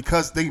 man,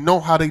 because they know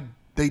how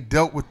they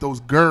dealt with those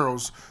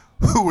girls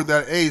who were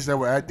that age that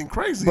were acting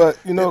crazy. But,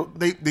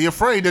 they're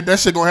afraid that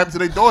shit going to happen to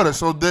their daughter.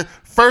 So the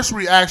first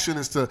reaction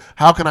is to,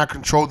 how can I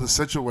control the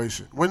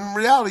situation? When in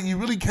reality, you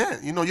really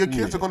can't. Your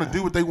kids are going to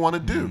do what they want to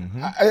do.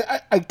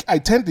 Mm-hmm. I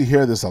tend to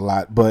hear this a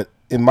lot, but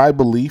in my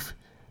belief,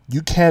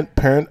 you can't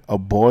parent a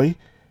boy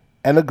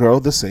and a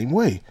girl the same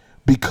way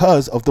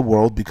because of the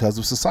world, because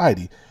of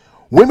society.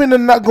 Women are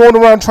not going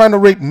around trying to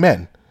rape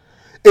men.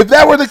 If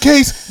that were the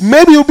case,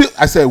 maybe it would be.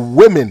 I said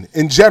women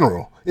in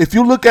general. If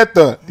you look at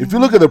the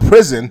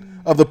prison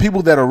of the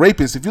people that are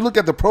rapists, if you look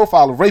at the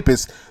profile of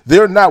rapists,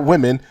 they're not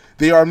women,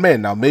 they are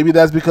men. Now maybe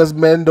that's because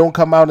men don't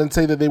come out and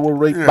say that they were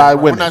raped by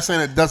women. We're not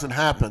saying it doesn't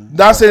happen.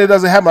 Not saying it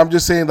doesn't happen. I'm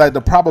just saying like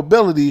the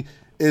probability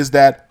is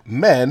that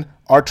men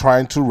are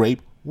trying to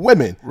rape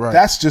women. Right.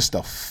 That's just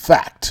a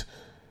fact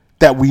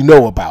that we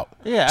know about.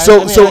 Yeah.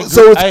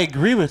 I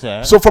agree with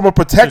that. So from a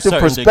protective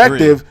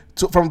perspective.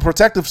 From a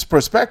protective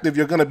perspective,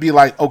 you're going to be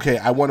like, okay,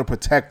 I want to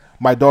protect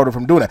my daughter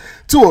from doing that.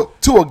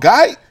 To a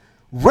guy,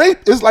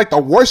 rape is like the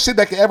worst shit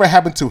that could ever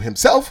happen to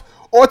himself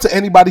or to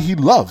anybody he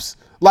loves.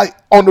 Like,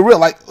 on the real,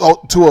 like,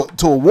 to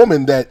a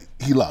woman that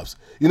he loves.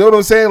 You know what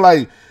I'm saying?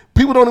 Like,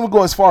 people don't even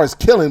go as far as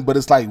killing, but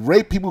it's like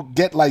rape, people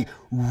get, like,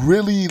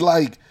 really,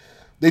 like,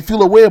 they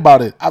feel a way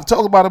about it. I've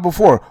talked about it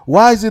before.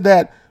 Why is it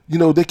that,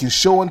 they can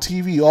show on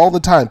TV all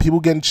the time, people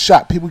getting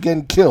shot, people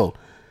getting killed,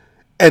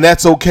 and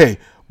that's okay.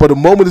 But the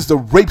moment it's the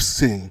rape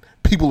scene,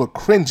 people are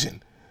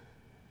cringing.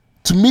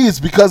 To me, it's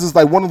because it's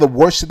like one of the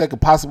worst shit that could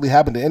possibly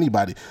happen to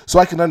anybody. So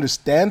I can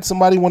understand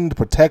somebody wanting to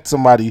protect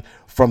somebody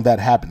from that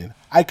happening.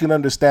 I can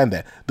understand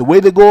that. The way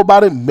they go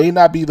about it may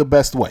not be the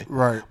best way.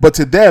 Right. But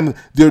to them,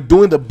 they're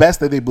doing the best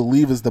that they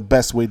believe is the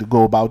best way to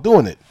go about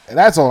doing it. And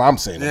that's all I'm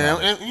saying. Yeah,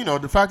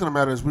 and the fact of the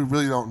matter is we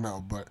really don't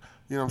know. But,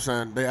 you know what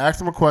I'm saying? They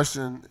asked him a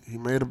question. He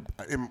made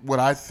what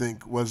I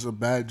think was a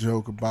bad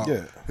joke about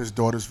his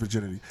daughter's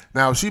virginity.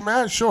 Now, is she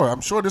mad? Sure.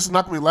 I'm sure this is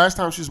not going to be the last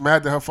time she's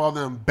mad that her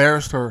father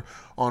embarrassed her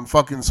on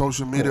fucking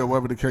social media or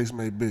whatever the case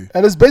may be.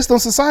 And it's based on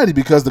society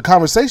because the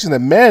conversation that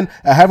men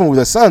are having with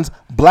their sons,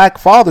 black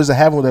fathers are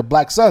having with their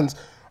black sons,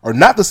 are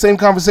not the same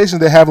conversation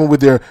they're having with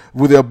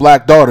their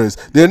black daughters.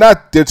 They're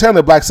telling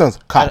their black sons,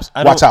 cops,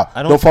 watch out.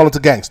 Don't fall into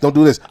gangs. Don't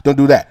do this. Don't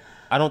do that.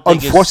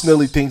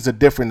 Unfortunately, things are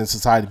different in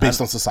society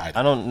based on society.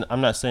 I'm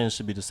not saying it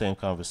should be the same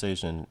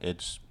conversation.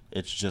 It's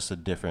just a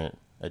different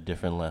a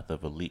different length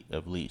of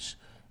leash,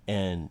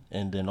 and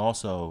then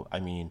also, I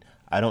mean,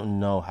 I don't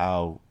know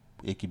how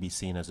it could be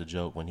seen as a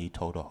joke when he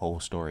told a whole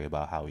story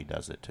about how he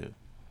does it too.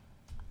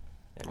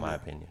 In my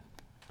opinion,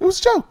 it was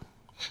a joke.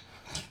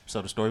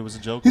 So the story was a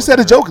joke. He said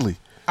it jokingly.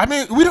 I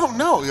mean, we don't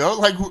know, yo.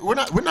 Like we're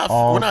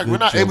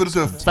not able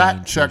to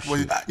fact check.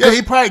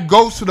 He probably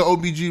goes to the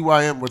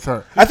OBGYN with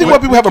her. I think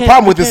what people have a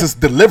problem with is his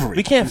delivery.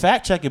 We can't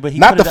fact check it, but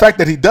not the fact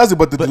that he does it,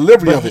 but the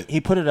delivery of it. He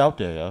put it out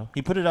there, yo.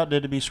 He put it out there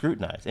to be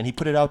scrutinized, and he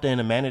put it out there in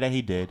the manner that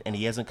he did, and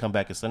he hasn't come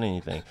back and said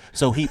anything.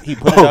 So he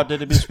put it out there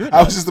to be scrutinized.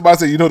 I was just about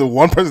to say, the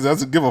one person that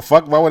doesn't give a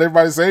fuck about what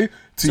everybody say,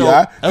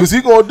 T.I., because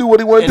he gonna do what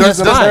he want to do. Does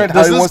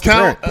this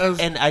count?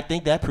 And I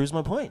think that proves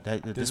my point.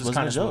 That this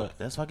wasn't a joke.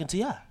 That's fucking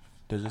T.I.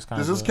 Does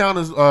this count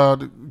as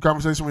the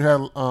conversation we had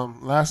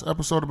last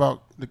episode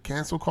about the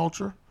cancel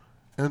culture?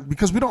 And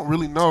because we don't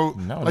really know.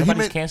 No,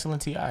 nobody's canceling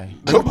T.I.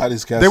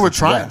 Nobody's canceling. They were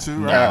trying to.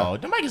 No,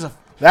 nobody's at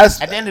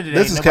the end of the day,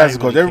 this is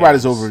cancel culture.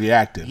 Everybody's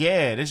overreacting.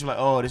 Yeah, this is like,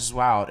 oh, this is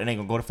wild, and they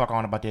gonna go the fuck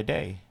on about their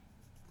day.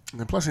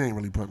 And plus, he ain't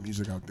really putting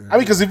music out there. I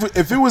mean, because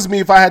if it was me,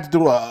 if I had to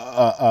do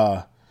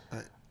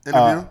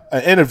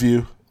an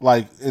interview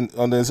like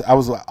on this,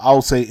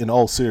 I'll say in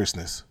all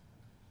seriousness.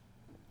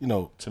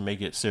 To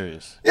make it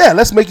serious. Yeah,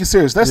 let's make it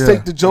serious. Let's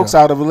take the jokes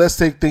out of it. Let's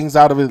take things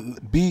out of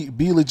it.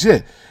 Be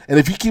legit. And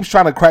if he keeps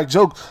trying to crack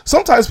jokes,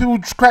 sometimes people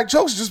crack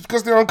jokes just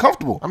because they're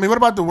uncomfortable. I mean, what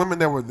about the women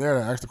that were there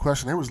to ask the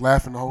question? They was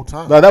laughing the whole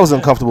time. No, that was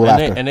uncomfortable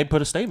laughter. And they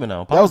put a statement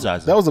out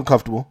apologizing. That was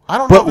uncomfortable. I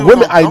don't know. But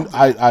women,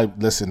 I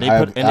listen. They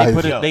put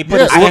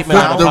a statement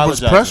out. There was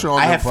pressure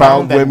on them. I have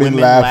found that women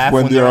laugh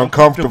when they're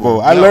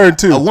uncomfortable. I learned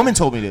too. A woman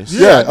told me this.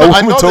 Yeah, a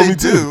woman told me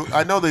too.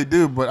 I know they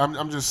do, but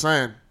I'm just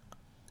saying.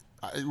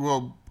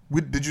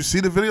 Did you see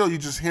the video? You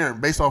just hear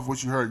it. Based off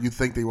what you heard, you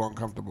think they were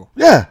uncomfortable.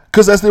 Yeah,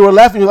 because as they were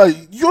laughing, you're like,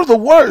 you're the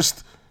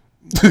worst.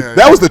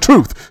 That was the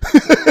truth.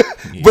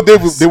 But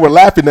they were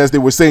laughing as they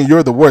were saying,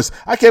 you're the worst.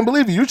 I can't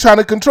believe you. You're trying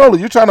to control her.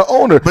 You're trying to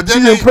own her. But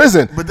she's in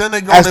prison. But then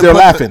they're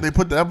laughing. They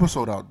put the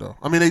episode out, though.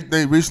 I mean,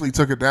 they recently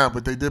took it down,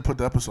 but they did put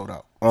the episode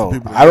out. Oh,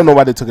 I don't know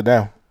why they took it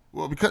down.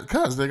 Well,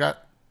 because they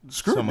got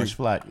scrutiny. So much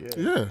flack.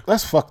 Yeah.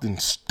 That's fucking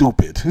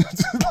stupid.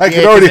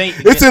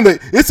 It's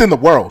in the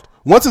world.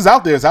 Once it's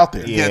out there, it's out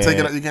there. You can't take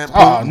it out. You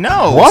can't.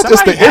 No. What?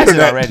 It's the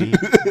internet internet already.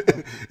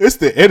 It's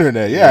the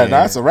internet. Yeah,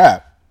 that's a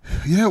wrap.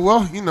 Yeah,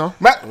 well,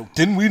 Matt,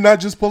 didn't we not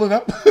just pull it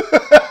up?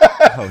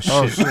 Oh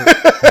shit.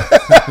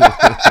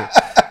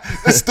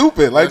 It's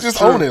stupid. Like,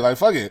 just own it. Like,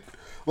 fuck it.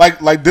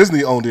 Like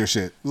Disney owned their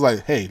shit. It's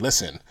like, hey,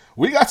 listen,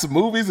 we got some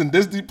movies in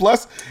Disney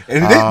Plus,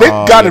 and they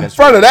got in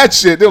front of that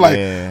shit. They're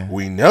like,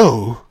 we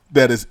know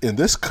that is in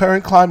this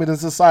current climate in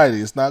society,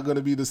 it's not going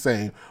to be the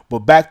same. But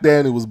back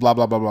then, it was blah,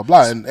 blah, blah, blah,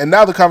 blah. And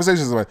now the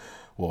conversation is like,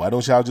 well, why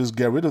don't y'all just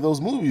get rid of those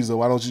movies? Or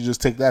why don't you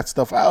just take that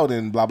stuff out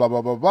and blah, blah,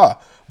 blah, blah, blah.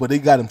 But they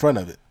got in front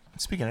of it.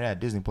 Speaking of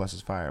that, Disney Plus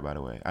is fire, by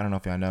the way. I don't know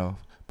if y'all know,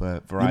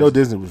 but Verizon. You know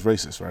Disney was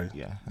racist, right?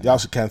 Yeah. Y'all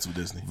should cancel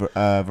Disney.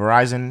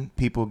 Verizon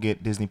people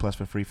get Disney Plus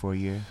for free for a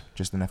year.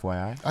 Just an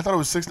FYI. I thought it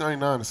was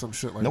 $6.99 or some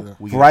shit like that.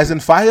 Verizon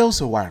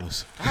Fios or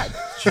wireless?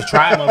 Just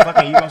try it,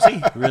 motherfucker. You gonna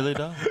see? Really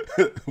though?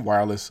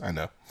 Wireless, I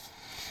know.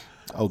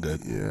 Oh, good.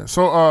 Yeah.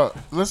 So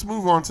let's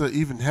move on to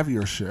even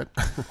heavier shit.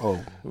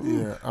 Oh.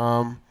 Yeah.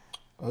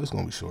 It's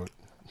gonna be short.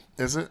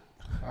 Is it?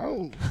 I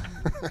don't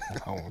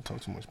want to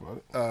talk too much about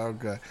it.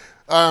 Okay.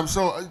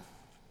 So,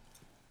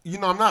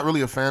 I'm not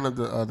really a fan of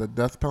the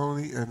death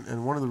penalty,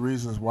 and one of the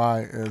reasons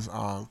why is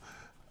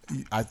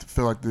I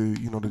feel like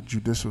the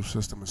judicial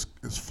system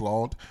is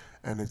flawed,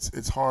 and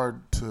it's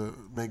hard to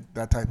make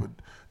that type of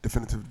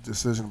definitive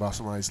decision about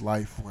somebody's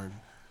life when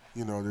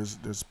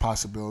there's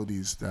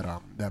possibilities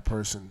that that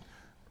person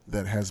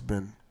that has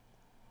been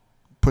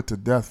put to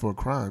death for a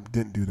crime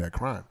didn't do that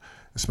crime,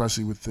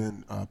 especially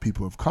within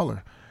people of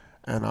color.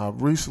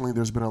 And recently,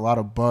 there's been a lot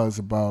of buzz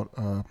about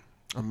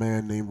a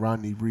man named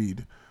Rodney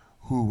Reed,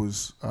 who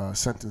was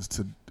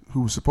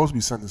supposed to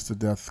be sentenced to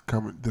death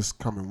this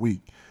coming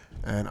week.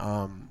 And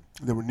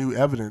there were new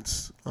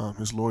evidence.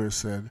 His lawyer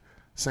saying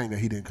that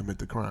he didn't commit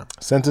the crime.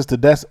 Sentenced to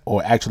death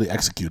or actually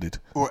executed?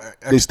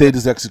 They stayed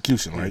his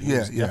execution, right?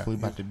 Yeah, definitely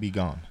about to be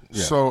gone.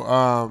 Yeah.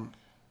 So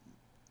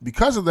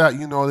because of that,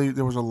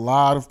 there was a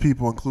lot of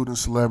people, including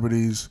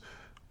celebrities,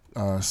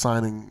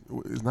 signing.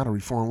 It's not a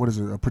reform. What is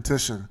it? A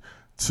petition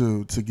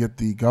to get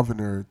the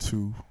governor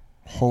to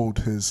hold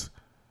his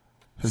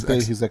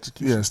execution.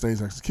 Yeah, stay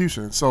his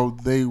execution. And so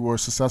they were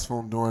successful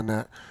in doing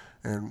that.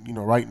 And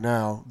right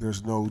now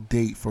there's no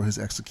date for his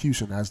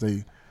execution as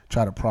they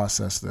try to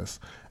process this.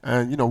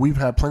 And we've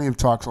had plenty of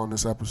talks on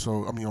this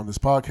episode. On this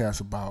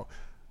podcast about,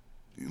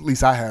 at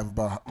least I have,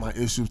 about my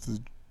issues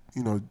with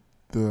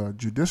the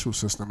judicial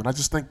system. And I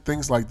just think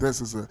things like this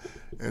is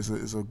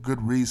a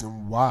good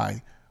reason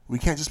why we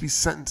can't just be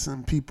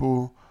sentencing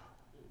people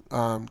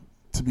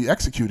to be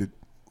executed.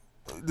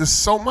 There's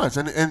so much,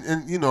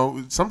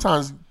 and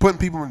sometimes putting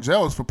people in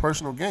jail is for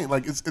personal gain.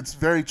 Like it's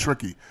very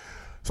tricky.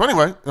 So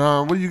anyway,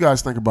 what do you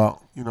guys think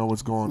about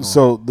what's going on?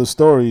 So the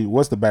story,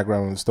 what's the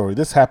background on the story?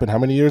 This happened how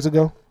many years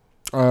ago?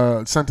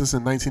 Sentenced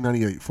in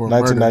 1998 for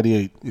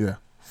 1998. murder. Yeah,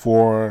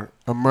 for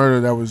a murder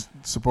that was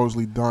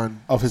supposedly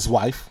done of his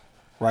wife,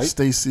 right?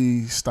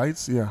 Stacey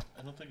Stites, yeah.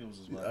 I don't think it was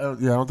his wife. I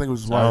don't think it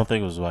was his wife. I don't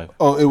think it was his wife.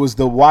 Oh, it was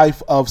the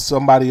wife of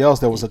somebody else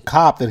that was a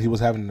cop that he was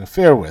having an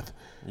affair with.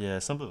 Yeah,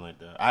 something like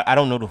that. I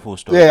don't know the full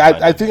story. Yeah,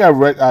 I think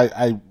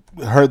I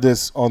heard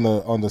this on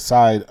the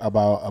side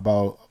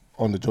about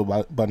on the Joe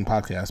Budden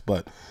podcast,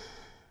 but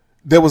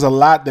there was a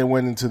lot that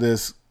went into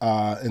this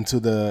into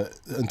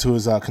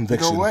his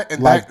conviction. You know what?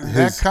 And like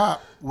that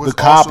cop was the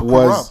cop also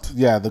was corrupt.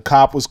 Yeah, the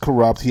cop was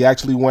corrupt. He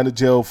actually went to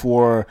jail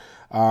for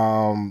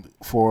some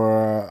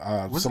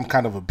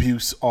kind of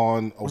abuse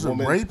on a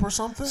woman, it rape or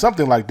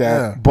something like that.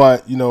 Yeah.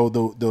 But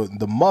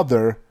the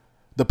mother,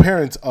 the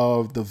parents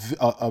of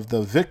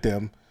the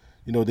victim,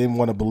 didn't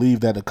want to believe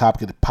that a cop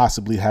could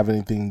possibly have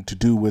anything to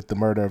do with the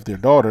murder of their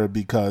daughter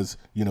because,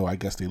 I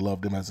guess they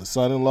loved him as a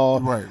son-in-law,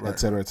 right. et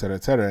cetera, et cetera,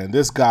 et cetera. And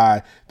this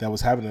guy that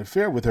was having an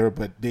affair with her,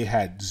 but they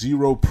had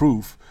zero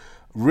proof,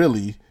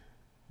 really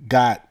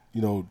got,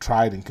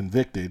 tried and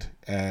convicted.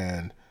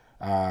 And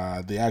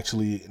they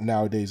actually,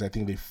 nowadays, I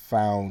think they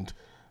found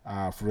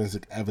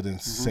forensic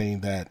evidence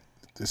saying that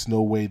there's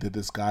no way that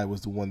this guy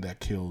was the one that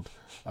killed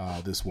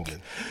this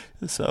woman.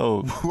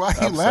 So why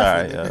are you I'm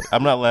laughing? sorry,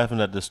 I'm not laughing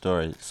at this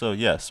story. So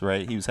yes,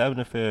 right, he was having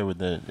an affair with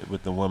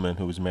the woman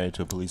who was married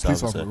to a police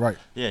officer. Right.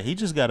 Yeah, he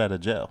just got out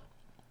of jail.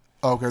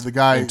 Okay, the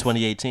guy in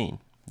 2018.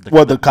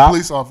 The cop?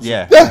 Police officer.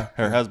 Yeah.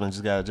 Her husband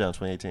just got out of jail in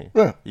 2018.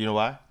 Yeah. You know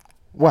why?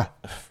 Why?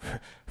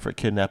 For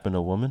kidnapping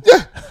a woman.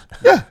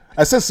 Yeah.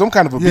 I said some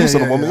kind of abuse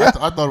on a woman. Yeah.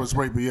 I thought it was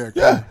rape, but yeah.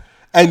 Yeah.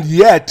 And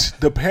yet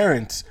the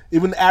parents,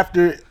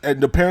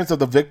 the parents of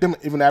the victim,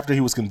 even after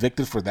he was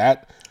convicted for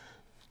that,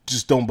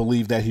 just don't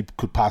believe that he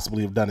could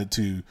possibly have done it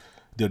to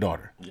their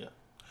daughter. Yeah.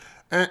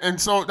 And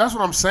so that's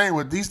what I'm saying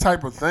with these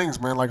type of things,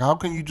 man. Like, how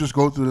can you just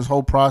go through this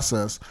whole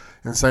process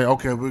and say,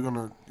 okay, we're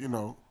going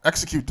to,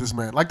 execute this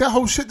man? Like, that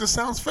whole shit just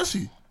sounds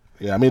fishy.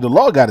 Yeah, I mean, the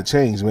law got to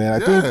change, man.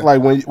 I think,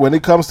 like, when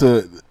it comes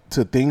to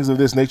things of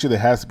this nature, there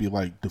has to be,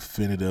 like,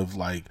 definitive,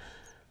 like,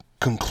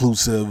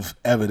 conclusive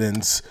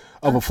evidence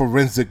of a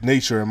forensic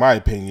nature, in my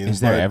opinion. Is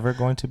there ever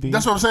going to be?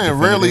 That's what I'm saying. It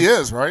rarely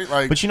is, right?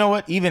 Like, but you know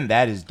what? Even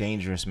that is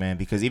dangerous, man.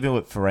 Because even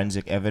with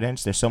forensic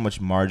evidence, there's so much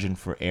margin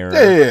for error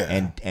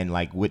and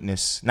like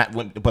witness,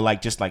 but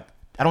like just like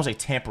I don't say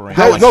tampering.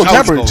 No,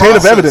 tampering. Chain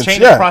of evidence.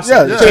 Chain of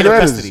process. Chain of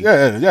custody.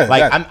 Yeah.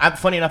 Like I'm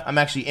funny enough. I'm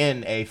actually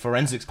in a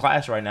forensics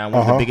class right now.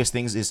 One of the biggest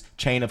things is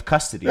chain of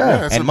custody.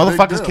 Yeah, and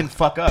motherfuckers can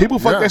fuck up. People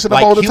fuck that shit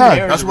up all the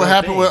time. That's what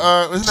happened with.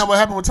 Isn't that what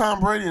happened with Tom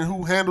Brady and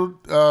who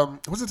handled?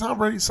 Was it Tom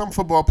Brady? Some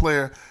football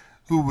player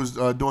who was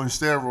doing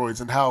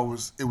steroids and how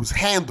it was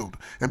handled,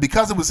 and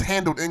because it was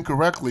handled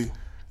incorrectly,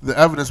 the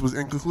evidence was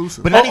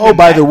inconclusive. But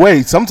by the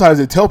way, sometimes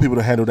they tell people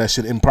to handle that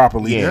shit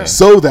improperly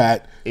so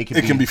that it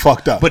can be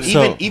fucked up. But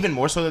even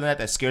more so than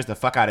that scares the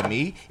fuck out of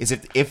me is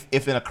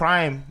if in a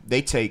crime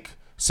they take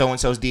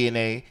so-and-so's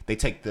DNA, they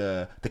take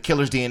the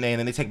killer's DNA, and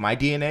then they take my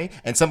DNA,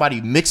 and somebody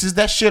mixes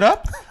that shit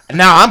up,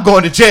 now I'm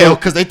going to jail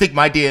because they think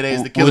my DNA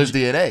is the killer's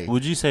DNA.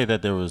 Would you say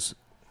that there was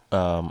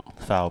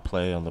foul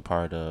play on the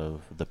part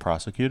of the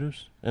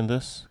prosecutors in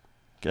this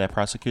that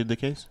prosecuted the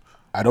case?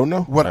 I don't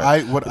know. What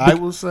I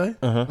will say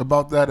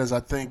about that is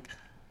I think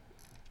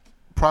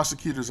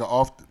prosecutors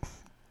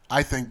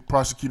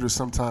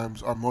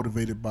sometimes are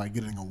motivated by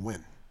getting a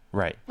win.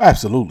 Right.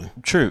 Absolutely.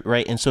 True,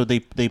 right. And so they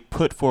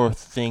put forth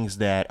things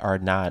that are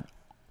not,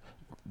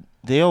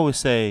 they always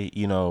say,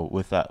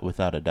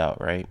 without a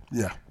doubt, right?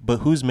 Yeah. But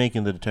who's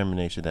making the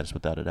determination that it's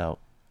without a doubt?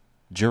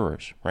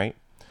 Jurors, right?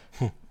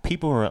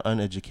 People are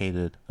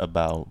uneducated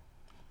about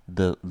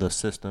the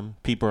system.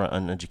 People are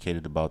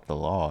uneducated about the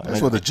law.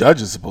 That's what the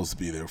judge is supposed to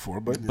be there for.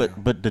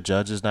 But the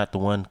judge is not the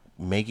one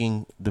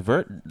making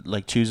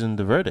the choosing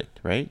the verdict,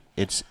 right?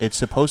 It's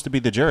supposed to be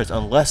the jurors,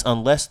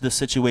 unless the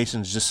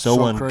situation is just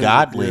so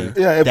ungodly.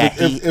 Yeah,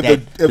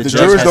 if the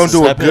jurors don't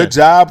do a good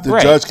job, the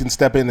judge can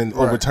step in and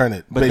overturn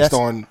it based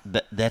on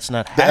that's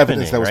not the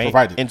evidence that was right?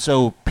 provided. And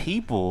so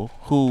people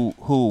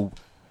who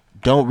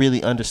don't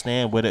really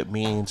understand what it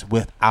means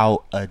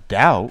without a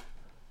doubt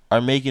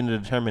are making a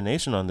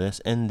determination on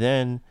this, and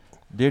then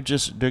they're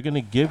going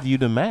to give you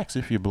the max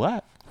if you're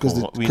black. Because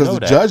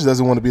the judge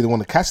doesn't want to be the one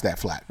to catch that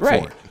flack.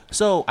 Right. For it.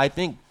 So I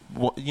think,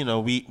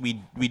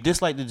 we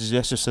dislike the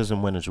judicial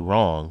system when it's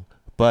wrong,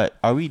 but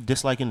are we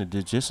disliking the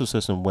judicial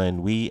system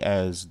when we,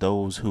 as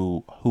those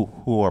who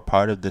are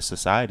part of this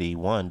society,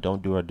 one,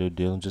 don't do our due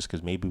diligence just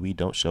because maybe we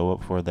don't show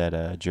up for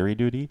that jury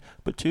duty,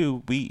 but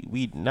two,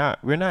 we're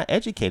not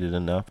educated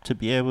enough to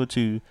be able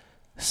to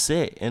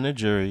sit in a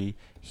jury,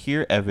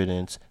 hear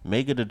evidence,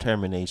 make a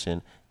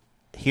determination,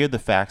 hear the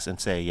facts, and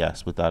say,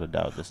 yes, without a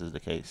doubt, this is the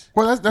case.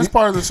 Well, that's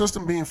part of the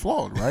system being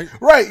flawed, right?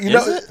 Right.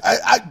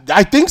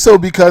 I think so,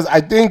 because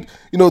I think,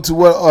 to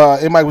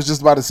what Mike was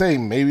just about to say,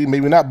 maybe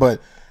not, but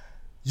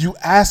you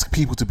ask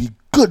people to be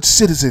good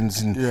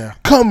citizens and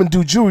come and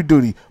do jury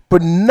duty,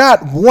 but not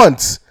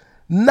once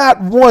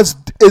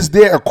is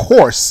there a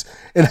course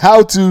in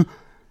how to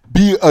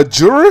be a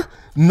juror,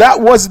 not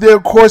once is there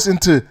a course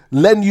into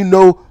letting you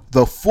know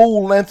the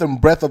full length and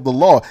breadth of the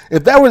law.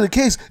 If that were the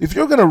case, if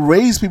you're going to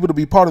raise people to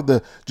be part of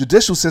the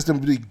judicial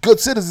system, to be good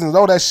citizens and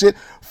all that shit,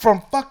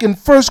 from fucking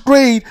first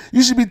grade,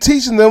 you should be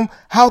teaching them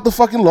how the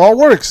fucking law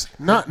works.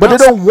 But they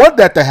don't want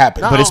that to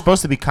happen. But it's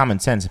supposed to be common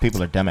sense, and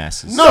people are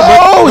dumbasses.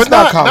 No, it's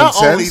not common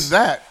sense. Not only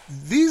that,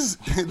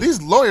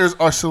 these lawyers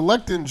are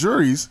selecting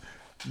juries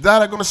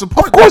that are going to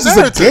support. Of course,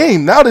 it's a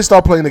game. Now they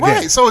start playing the game.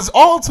 Right, so it's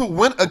all to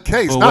win a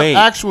case,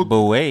 actual.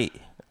 But wait,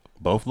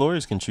 both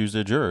lawyers can choose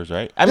their jurors,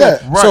 right? I mean,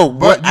 right, so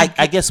what?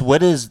 I guess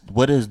what is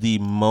the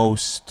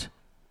most?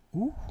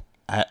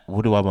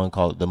 What do I want to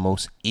call it? The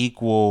most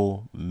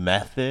equal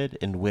method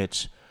in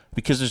which,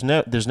 because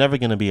there's never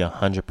going to be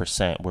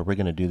 100% where we're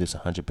going to do this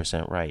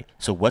 100% right.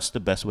 So what's the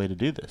best way to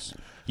do this?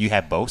 You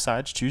have both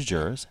sides choose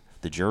jurors.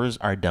 The jurors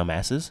are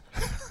dumbasses.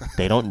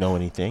 They don't know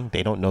anything.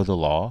 They don't know the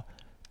law.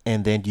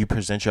 And then you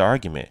present your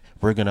argument.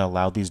 We're going to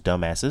allow these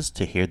dumbasses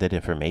to hear that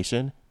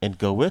information and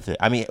go with it.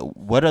 I mean,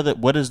 what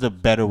is the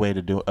better way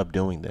of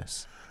doing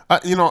this? I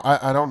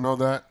don't know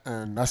that,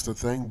 and that's the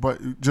thing.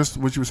 But just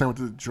what you were saying with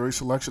the jury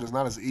selection is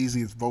not as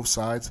easy as both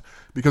sides,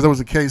 because there was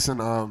a case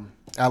in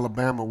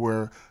Alabama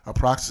where a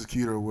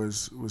prosecutor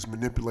was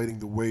manipulating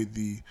the way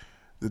the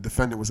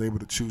defendant was able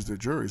to choose their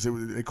juries.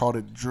 They called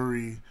it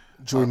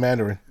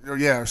gerrymandering.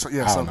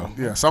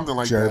 Something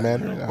like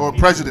gerrymandering, that. Or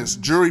prejudice,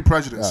 jury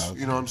prejudice. Oh,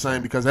 okay. You know what I'm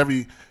saying? Because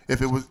every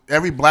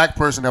black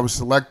person that was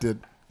selected,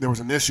 there was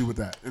an issue with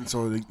that, and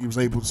so he was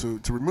able to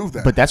remove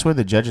that. But that's where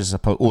the judges are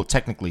supposed. Well,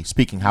 technically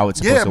speaking, how it's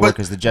supposed to work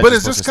is the judges. But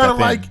it's just kind of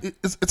like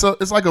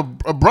it's like a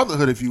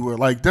brotherhood, if you will.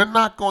 Like, they're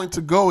not going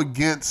to go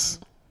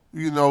against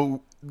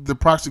the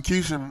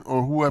prosecution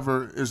or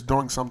whoever is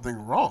doing something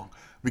wrong,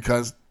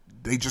 because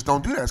they just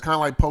don't do that. It's kind of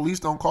like police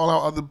don't call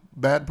out other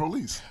bad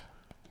police.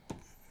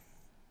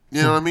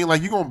 You know what I mean?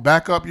 Like, you're going to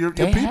back up your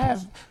people.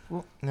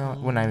 No,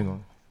 we're not even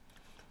going.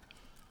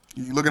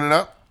 You looking it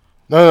up?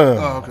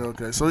 No. Oh,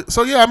 okay.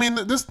 So yeah, I mean,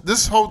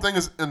 this whole thing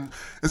is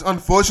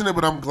unfortunate,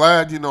 but I'm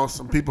glad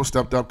some people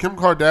stepped up. Kim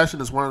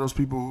Kardashian is one of those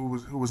people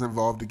who was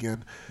involved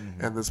again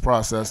in this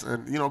process,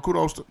 and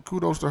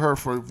kudos to her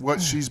for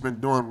what she's been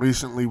doing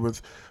recently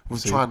with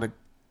trying to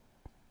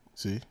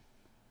see.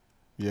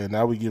 Yeah,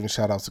 now we're giving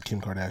shout-outs to Kim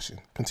Kardashian.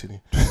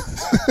 Continue.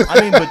 I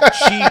mean, but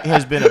she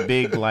has been a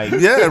big,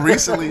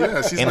 recently,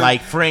 she's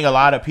and freeing a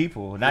lot of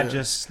people, not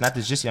just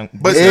young.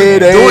 But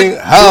it ain't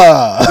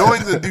her.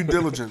 Doing the due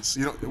diligence,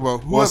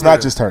 it's not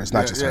just her. It's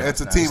not just her.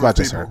 It's a team of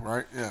people,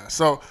 right? Yeah.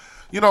 So,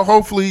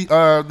 hopefully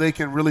they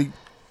can really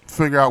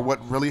figure out what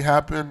really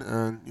happened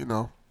and,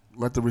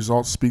 let the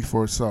results speak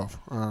for itself.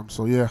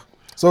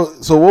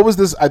 So what was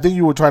this? I think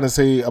you were trying to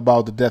say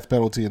about the death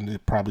penalty, and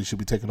it probably should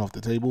be taken off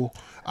the table,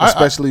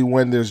 especially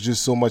when there's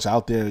just so much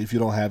out there if you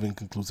don't have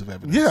inconclusive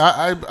evidence.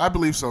 Yeah, I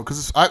believe so,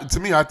 because to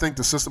me, I think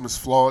the system is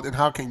flawed, and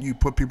how can you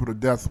put people to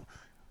death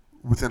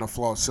within a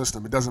flawed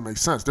system? It doesn't make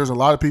sense. There's a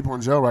lot of people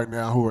in jail right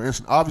now who are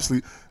innocent.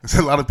 Obviously, there's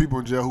a lot of people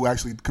in jail who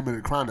actually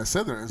committed a crime that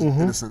said they're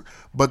innocent,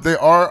 but there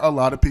are a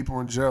lot of people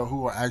in jail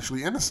who are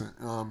actually innocent.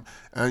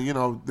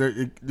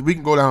 We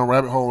can go down a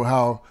rabbit hole of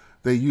how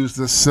they use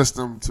this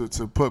system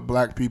to put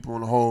black people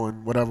in the hole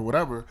and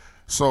whatever.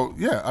 So,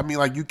 yeah, I mean,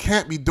 you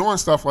can't be doing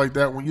stuff like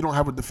that when you don't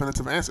have a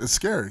definitive answer. It's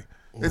scary.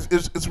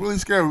 It's really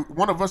scary.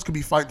 One of us could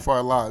be fighting for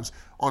our lives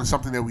on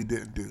something that we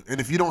didn't do. And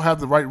if you don't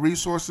have the right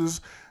resources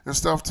and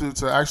stuff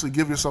to actually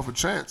give yourself a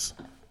chance,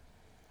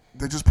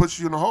 they just put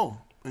you in the hole.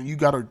 And you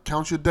got to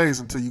count your days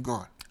until you're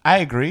gone. I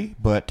agree,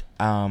 but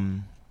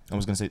I'm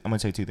going to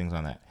say two things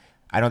on that.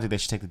 I don't think they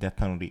should take the death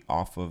penalty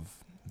off of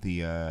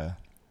the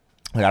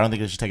I don't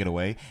think they should take it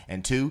away.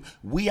 And two,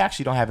 we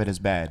actually don't have it as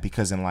bad,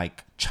 because in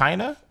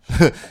China,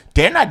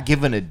 they're not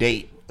given a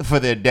date for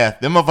their death.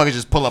 Them motherfuckers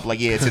just pull up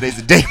today's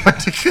the day.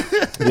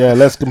 Yeah,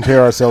 let's compare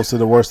ourselves to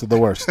the worst of the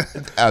worst.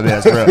 I mean,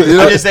 that's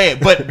real. I'm just saying.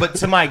 But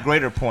to my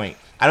greater point,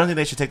 I don't think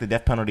they should take the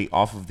death penalty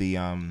off of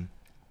the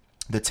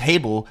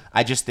table.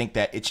 I just think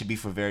that it should be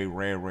for very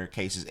rare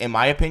cases. In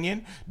my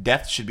opinion,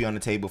 death should be on the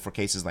table for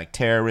cases like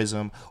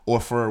terrorism, or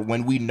for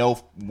when we know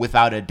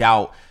without a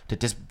doubt that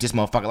this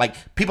motherfucker,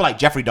 people like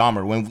Jeffrey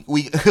Dahmer, when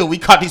we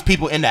caught these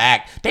people in the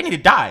act, they need to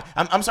die.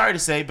 I'm sorry to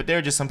say, but there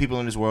are just some people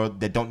in this world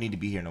that don't need to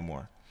be here no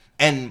more.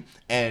 And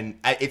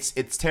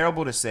it's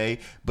terrible to say,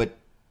 but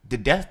the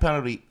death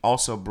penalty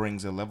also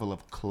brings a level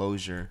of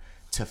closure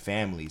to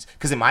families.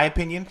 Because in my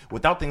opinion,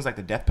 without things like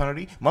the death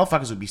penalty,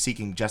 motherfuckers would be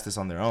seeking justice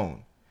on their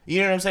own.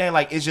 You know what I'm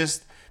saying? It's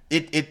just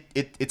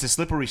it's a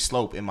slippery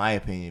slope, in my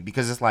opinion,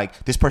 because it's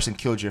this person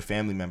killed your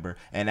family member,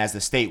 and as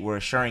the state, we're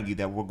assuring you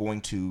that we're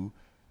going to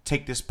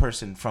take this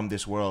person from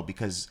this world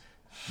because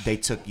they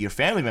took your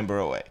family member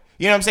away.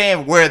 You know what I'm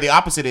saying? Where the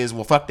opposite is,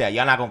 well, fuck that.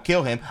 Y'all not gonna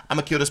kill him. I'm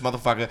gonna kill this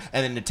motherfucker,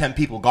 and then the 10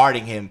 people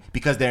guarding him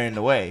because they're in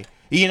the way.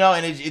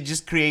 And it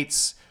just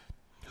creates.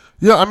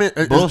 Yeah, I mean,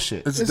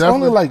 bullshit. It's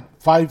only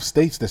 5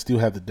 states that still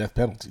have the death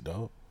penalty,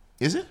 though.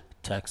 Is it?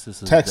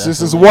 Texas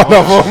is one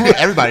of them.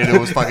 Everybody knew it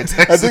was fucking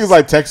Texas. I think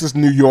it's Texas,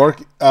 New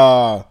York,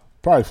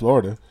 probably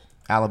Florida,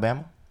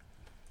 Alabama,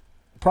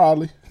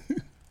 probably.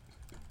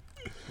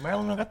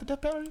 Maryland don't got the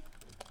death penalty.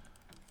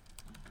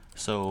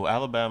 So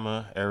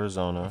Alabama,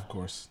 Arizona, of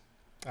course,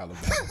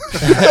 Alabama.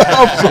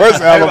 Of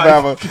course,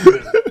 Alabama.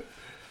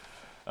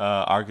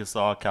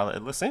 Arkansas,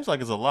 it seems like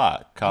it's a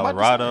lot.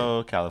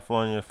 Colorado,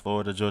 California,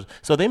 Florida, Georgia.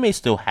 So they may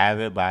still have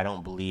it, but I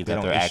don't believe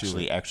that they're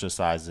actually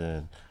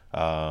exercising.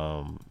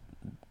 They're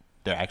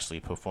actually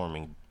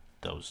performing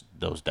those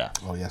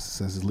deaths. Oh yes, it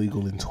says it's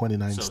legal in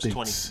 29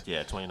 states.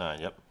 29.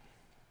 Yep.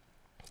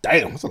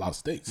 Damn, that's a lot of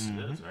states.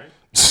 It is, right?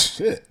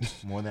 Shit,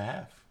 More than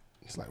half.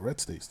 it's like red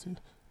states too.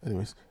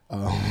 Anyways,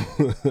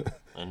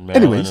 And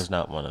Maryland is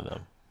not one of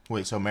them.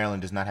 Wait, so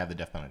Maryland does not have the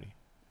death penalty?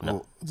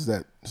 No. Is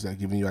that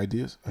giving you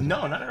ideas?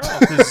 No, not at all.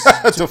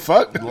 What the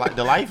fuck?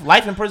 The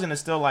life in prison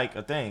is still like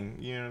a thing.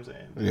 You know what I'm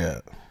saying? Yeah.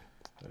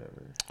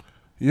 Whatever.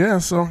 Yeah.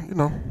 So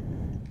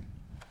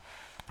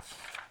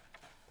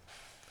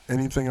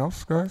anything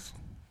else, guys?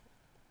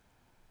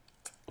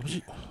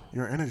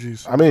 Your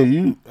energies. I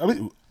mean,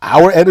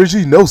 our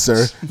energy? No,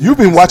 sir. You've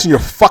been watching your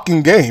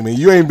fucking game and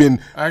you ain't been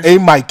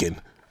micing.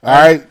 All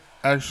right.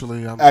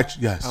 Actually,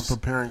 yes. I'm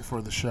preparing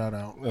for the shout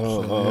out.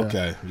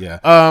 Okay, yeah.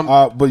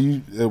 But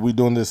are we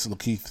doing this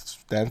LaKeith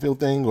Stanfield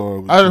thing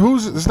or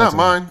it's not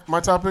mine, my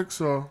topic.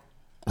 So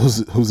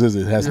whose is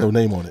it? It has no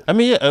name on it. I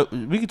mean,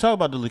 we can talk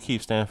about the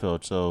LaKeith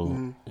Stanfield.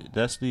 So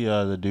that's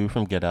the dude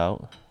from Get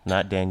Out,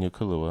 not Daniel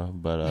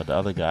Kaluuya, but the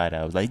other guy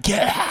that was like,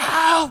 "Get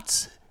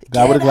out!"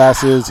 Guy with the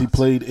glasses. He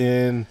played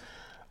in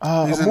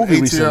he's a in movie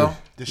ATL. recently.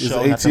 The He's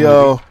show, in not the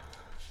ATL. movie.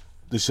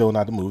 The show,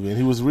 not the movie, and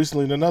he was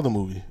recently in another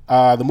movie.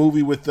 The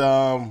movie with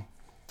Issa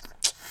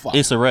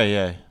Rae,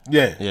 yeah.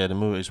 Yeah. The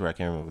movie Issa Rae, I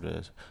can't remember what it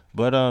is.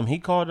 But he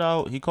called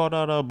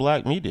out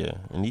black media,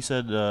 and he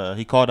said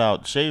he called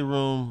out Shade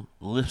Room,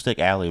 Lipstick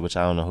Alley, which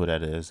I don't know who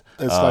that is.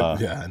 It's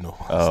I know.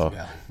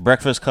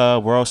 Breakfast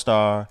Club, World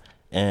Star,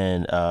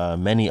 and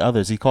many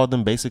others. He called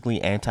them basically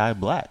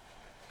anti-black.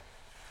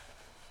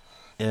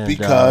 And,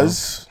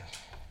 because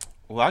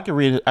I can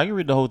read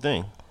the whole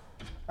thing.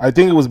 I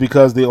think it was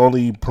because they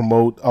only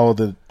promote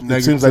it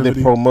seems like they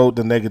Negativity. promote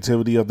the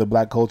negativity of the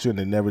black culture and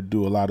they never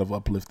do a lot of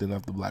uplifting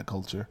of the black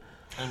culture.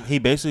 And he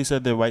basically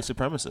said they're white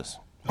supremacists.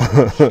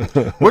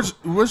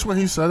 Which when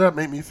he said that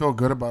made me feel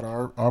good about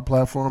our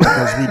platform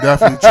because we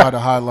definitely try to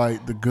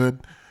highlight the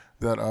good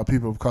that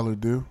people of color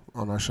do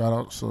on our shout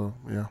out. So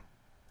yeah.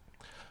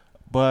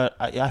 But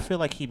I feel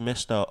like he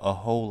missed a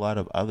whole lot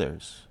of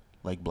others,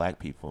 like black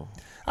people.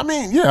 I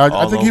mean, yeah,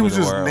 I think he was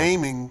just world.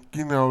 naming,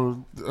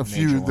 a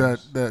few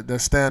that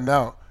stand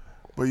out.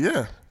 But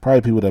yeah.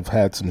 Probably people that have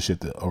had some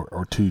shit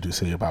or two to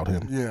say about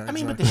him. Yeah. I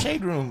mean, but the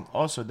Shade Room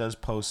also does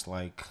post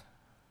like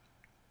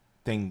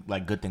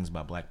good things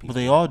about black people. But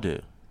they all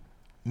do.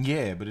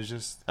 Yeah, but it's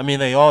just. I mean,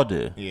 they all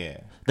do.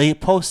 Yeah. They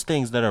post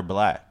things that are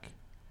black.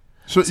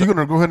 So you're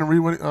gonna go ahead and read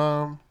what?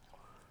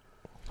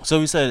 So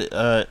he said,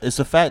 it's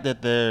a fact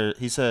that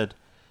he said,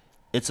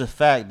 it's a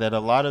fact that a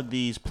lot of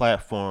these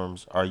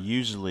platforms are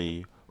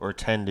usually or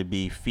tend to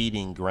be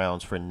feeding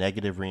grounds for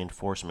negative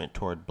reinforcement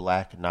toward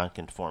black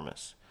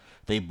nonconformists.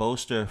 They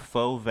bolster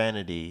faux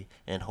vanity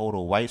and hold a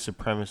white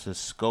supremacist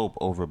scope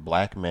over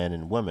black men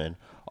and women,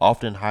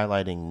 often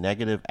highlighting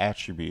negative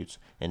attributes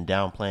and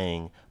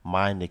downplaying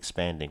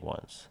mind-expanding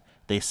ones.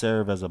 They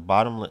serve as a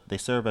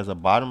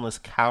bottomless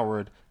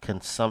coward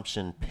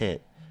consumption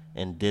pit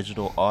in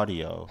digital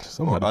audio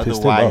or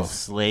otherwise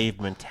slave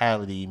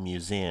mentality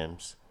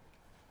museums.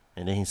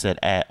 And then he said,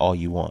 add all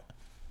you want.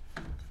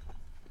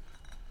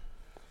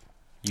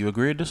 You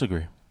agree or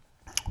disagree?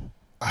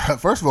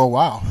 First of all,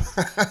 wow.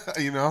 I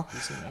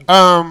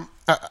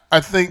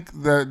think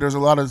that there's a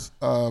lot of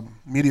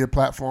media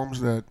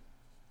platforms that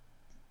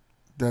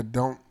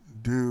don't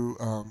do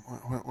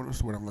what is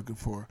the word I'm looking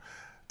for?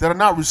 That are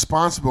not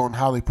responsible in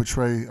how they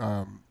portray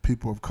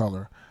people of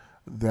color.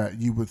 That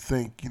you would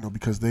think,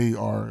 because they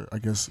are, I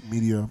guess,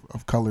 media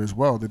of color as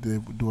well, that they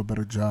would do a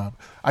better job.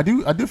 I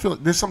do feel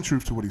like there's some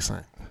truth to what he's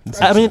saying.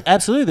 I mean,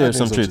 absolutely, there's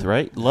some truth,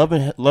 right? Love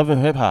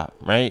and hip hop,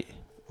 right?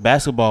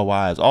 Basketball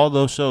wise, all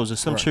those shows, there's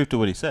some truth to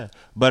what he said.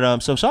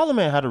 But so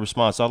Charlamagne had a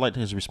response. So I liked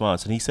his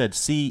response, and he said,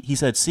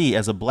 "See,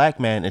 as a black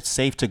man, it's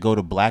safe to go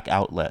to black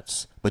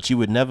outlets, but you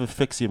would never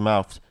fix your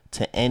mouth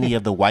to any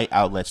of the white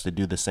outlets to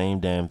do the same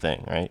damn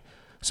thing, right?"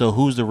 So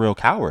who's the real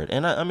coward?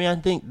 And I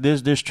think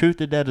there's truth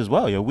to that as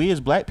well. We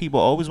as black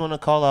people always want to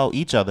call out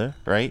each other,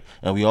 right?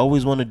 And we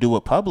always want to do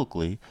it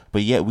publicly,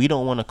 but yet we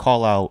don't want to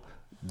call out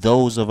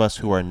those of us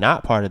who are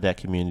not part of that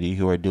community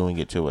who are doing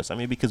it to us. I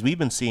mean, because we've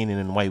been seeing it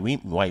in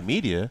white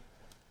media,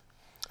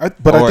 I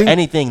think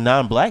anything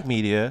non-black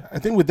media. I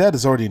think with that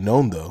it's already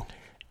known though.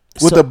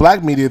 With the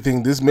black media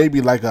thing, this may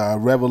be like a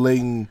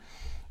revelation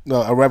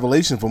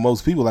for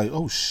most people. Like,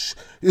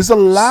 there's a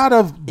lot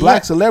of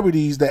black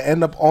celebrities that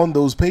end up on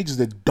those pages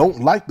that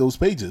don't like those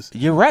pages.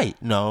 You're right.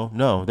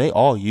 No, they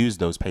all use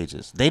those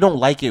pages. They don't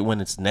like it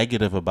when it's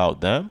negative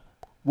about them.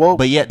 Well,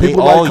 but yet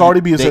people like Cardi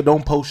B said,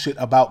 "Don't post shit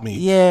about me."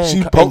 Yeah,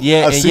 she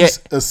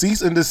posted a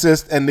cease and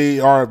desist, and they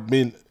have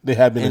been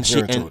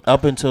adhering to it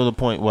up until the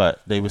point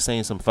they were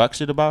saying some fuck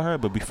shit about her,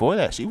 but before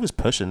that, she was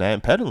pushing that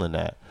and peddling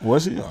that.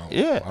 Was she?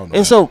 Yeah,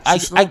 and so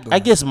I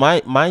guess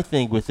my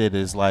thing with it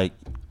is like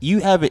you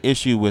have an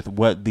issue with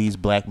what these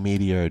black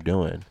media are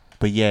doing,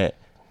 but yet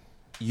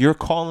you're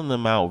calling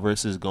them out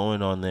versus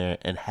going on there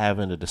and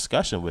having a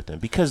discussion with them,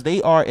 because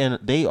they are in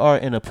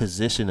a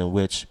position in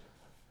which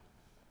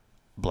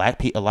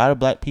a lot of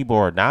black people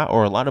are not,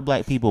 or a lot of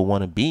black people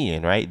want to be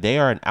in, right? They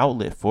are an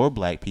outlet for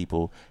black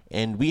people,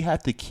 and we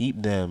have to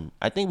keep them.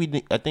 I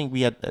think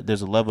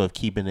there's a level of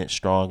keeping it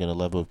strong and a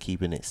level of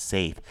keeping it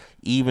safe,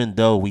 even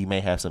though we may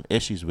have some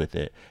issues with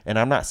it. And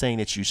I'm not saying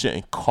that you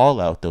shouldn't call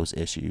out those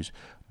issues,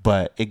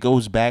 but it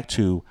goes back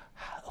to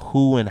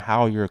who and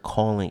how you're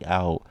calling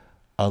out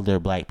other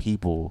black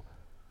people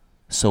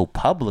so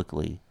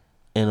publicly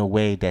in a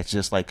way that's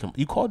just like,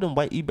 you called them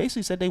white. You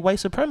basically said they white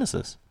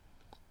supremacists.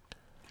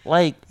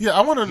 Like, yeah,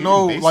 I want to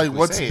know like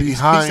what's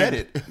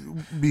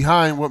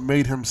behind what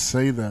made him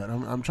say that.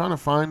 I'm trying to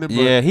find it. But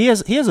yeah, he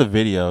has a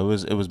video.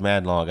 It was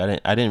mad long.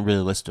 I didn't really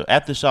listen to it.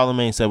 After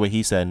Charlamagne said what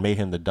he said and made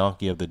him the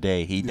donkey of the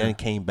day, he then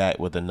came back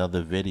with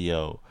another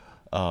video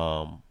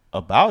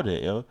about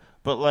it. Yo.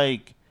 But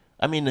like,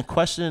 I mean, to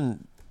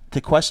question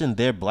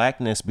their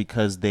blackness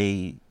because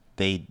they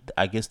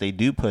I guess they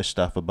do push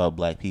stuff about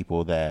black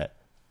people that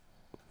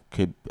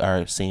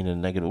are seen in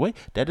a negative way.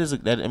 That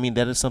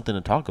is something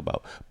to talk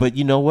about. But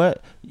you know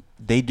what?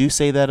 They do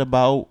say that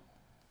about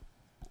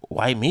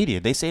white media.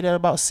 They say that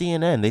about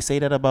CNN. They say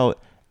that about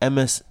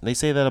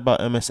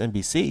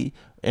MSNBC.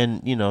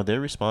 And you know,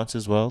 their response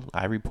is, well,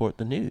 I report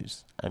the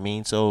news. I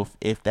mean, so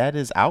if that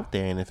is out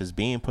there and if it's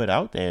being put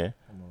out there,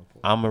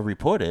 I'm gonna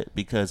report it,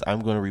 because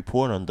I'm gonna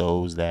report on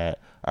those that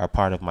are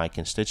part of my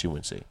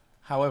constituency.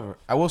 However,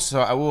 I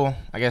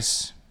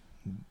guess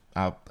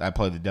I'll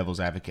play the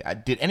devil's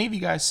advocate. Did any of you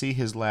guys see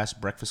his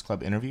last Breakfast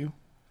Club interview?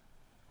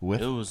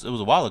 It was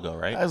a while ago,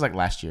 right? It was like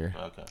last year.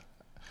 Okay.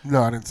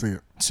 No, I didn't see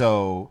it.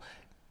 So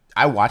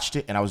I watched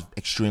it and I was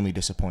extremely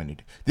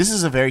disappointed. This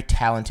is a very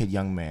talented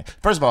young man.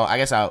 First of all, I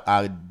guess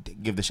I'll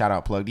give the shout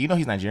out plug. Do you know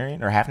he's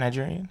Nigerian or half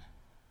Nigerian?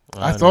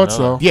 I thought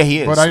so. Yeah, he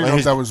is. But I didn't know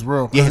if that was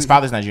real. Yeah, his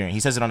father's Nigerian. He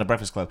says it on the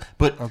Breakfast Club.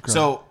 But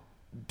so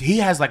he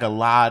has like a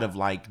lot of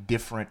like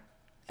different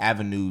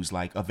avenues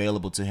like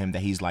available to him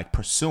that he's like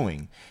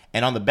pursuing.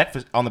 And on the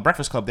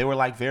Breakfast Club, they were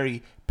like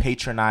very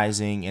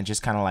patronizing and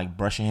just kind of like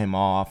brushing him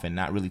off and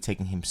not really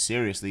taking him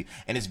seriously.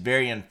 And it's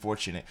very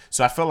unfortunate.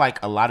 So I feel like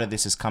a lot of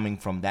this is coming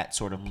from that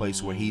sort of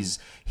place where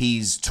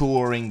he's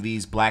touring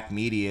these black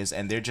medias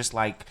and they're just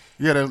like,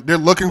 they're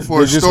looking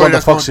for a story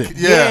that's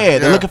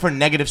they're looking for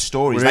negative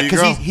stories, well, like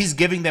because he's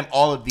giving them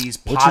all of these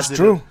positive, which is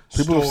true.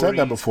 People stories, have said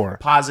that before.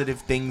 Positive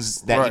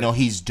things that you know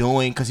he's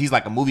doing because he's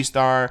like a movie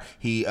star.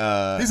 He's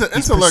an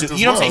intellect.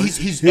 You know what I'm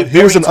saying?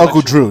 He was an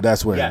Uncle Drew.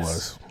 That's where it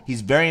was.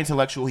 He's very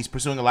intellectual. He's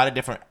pursuing a lot of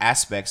different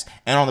aspects.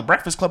 And on the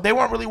Breakfast Club, they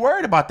weren't really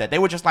worried about that. They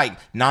were just like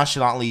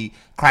nonchalantly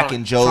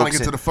cracking jokes. Trying to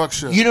get to the fuck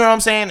shit. You know what I'm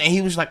saying? And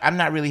he was like, I'm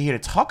not really here to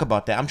talk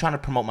about that. I'm trying to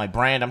promote my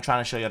brand. I'm trying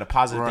to show you the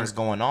positive things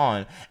going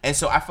on. And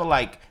so I feel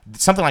like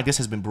something like this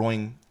has been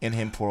brewing in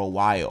him for a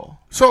while.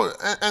 So,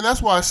 and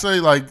that's why I say,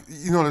 like,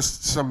 you know, there's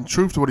some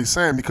truth to what he's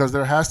saying, because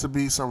there has to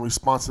be some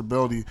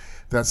responsibility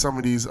that some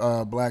of these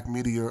black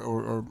media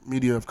or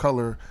media of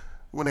color,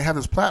 when they have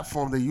this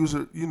platform, they use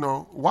it, you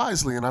know,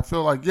 wisely. And I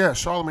feel like,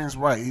 Charlamagne's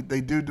right.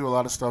 They do a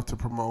lot of stuff to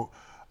promote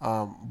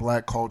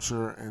black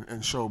culture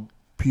and show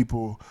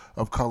people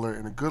of color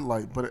in a good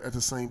light. But at the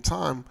same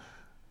time,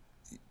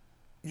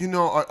 you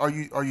know, are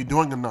you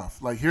doing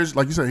enough? Like you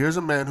said, here's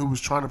a man who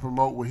was trying to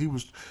promote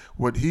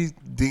what he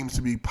deems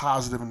to be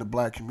positive in the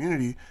black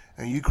community,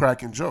 and you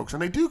cracking jokes.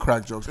 And they do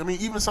crack jokes. I mean,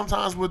 even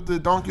sometimes with the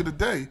Donkey of the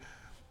Day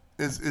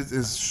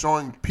is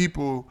showing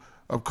people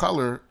of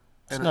color.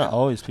 It's not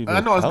always people. I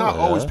know it's not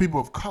always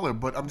people of color,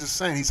 but I'm just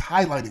saying he's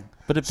highlighting.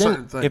 But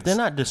certain things. If they're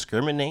not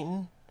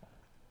discriminating,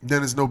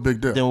 then it's no big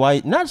deal. Then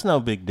why? It's no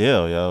big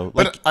deal, yo.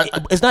 Like,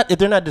 it's not if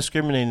they're not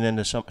discriminating. Then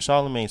to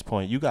Charlamagne's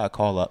point, you gotta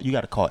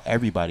call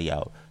everybody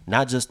out,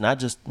 not just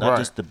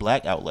the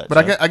black outlets.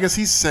 But I guess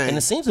he's saying, and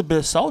it seems a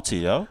bit salty,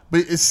 yo.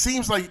 But it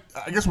seems like,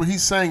 I guess what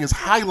he's saying is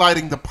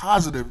highlighting the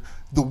positive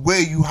the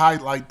way you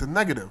highlight the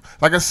negative.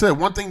 Like I said,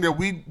 one thing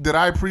that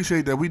I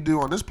appreciate that we do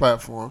on this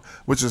platform,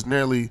 which is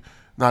nearly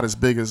not as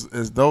big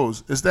as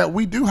those, is that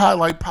we do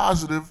highlight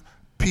positive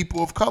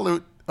people of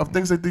color of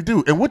things that they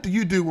do. And what do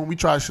you do when we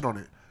try shit on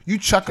it? You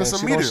chuck us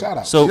some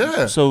media.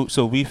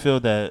 So we feel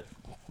that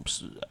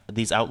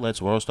these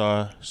outlets,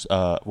 Worldstar,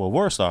 of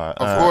course,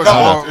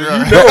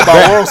 you know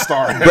about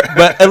Worldstar,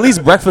 but at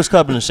least Breakfast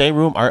Club and the Shade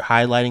Room are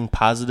highlighting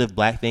positive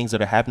black things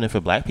that are happening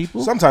for black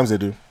people. Sometimes they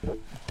do,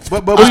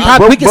 but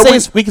we can say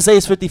it's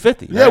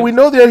 50-50. Yeah, right? We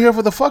know they're here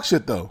for the fuck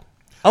shit though.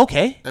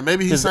 Okay. And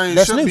maybe he's saying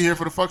you shouldn't be here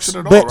for the fuck shit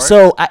at all, right?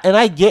 So,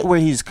 I get where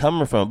he's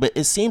coming from, but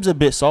it seems a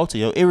bit salty,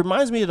 yo. It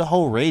reminds me of the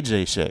whole Ray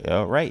J shit,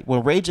 yo, right?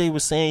 When Ray J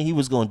was saying he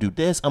was going to do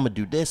this, I'm going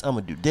to do this, I'm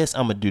going to do this,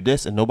 I'm going to do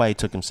this, and nobody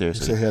took him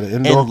seriously. So he had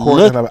an indoor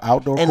court and an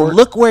outdoor court. And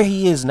look where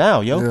he is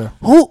now, yo. Yeah.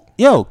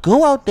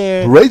 Go out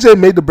there. Ray J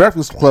made the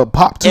Breakfast Club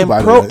pop, too,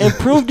 by the way.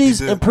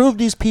 And prove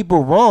these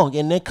people wrong,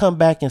 and then come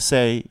back and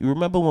say, you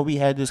remember when we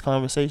had this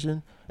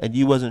conversation? And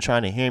you wasn't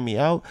trying to hear me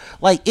out.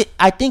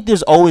 I think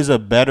there's always a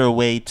better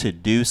way to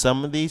do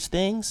some of these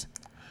things.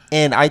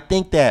 And I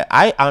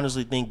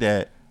honestly think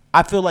that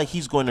I feel like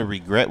he's going to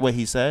regret what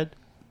he said.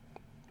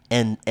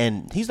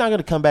 and he's not going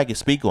to come back and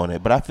speak on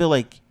it. But I feel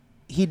like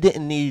he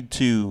didn't need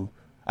to.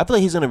 I feel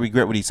like he's going to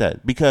regret what he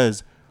said,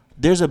 because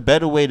there's a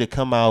better way to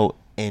come out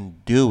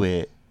and do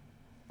it,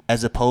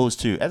 as opposed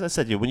to, as I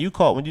said, when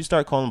you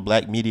start calling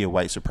black media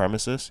white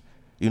supremacists,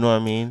 you know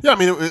what I mean? Yeah, I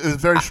mean, it's a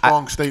very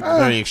strong statement.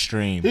 Very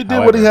extreme. He did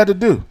what he had to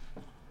do.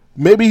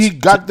 Maybe he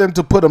got them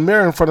to put a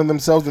mirror in front of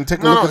themselves and take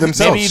a look at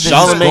themselves.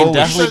 Charlamagne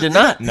definitely did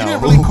not. He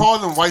didn't really call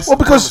them white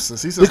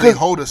supremacists. He says they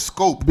hold a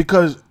scope.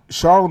 Because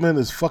Charlamagne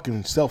is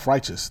fucking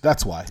self-righteous.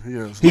 That's why.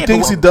 He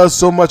thinks he does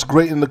so much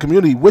great in the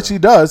community, which he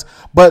does,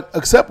 but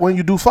except when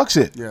you do fuck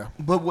shit. Yeah.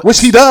 Which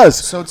he does.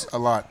 So it's a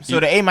lot. So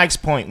to A. Mike's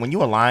point, when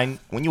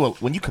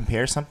you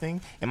compare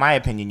something, in my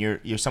opinion,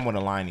 you're somewhat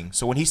aligning.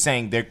 So when he's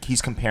saying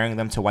he's comparing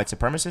them to white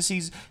supremacists,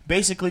 he's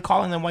basically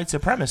calling them white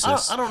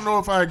supremacists. I don't know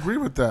if I agree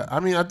with that. I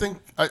mean, I think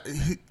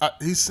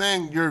he's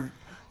saying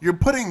you're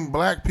putting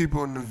black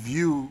people in the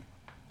view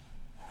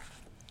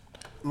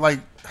like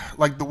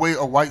the way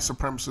a white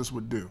supremacist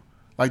would do,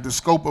 like the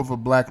scope of a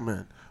black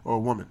man or a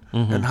woman,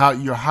 and how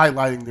you're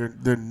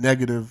highlighting their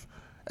negative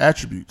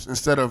attributes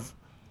instead of,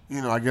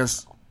 I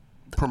guess,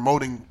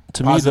 promoting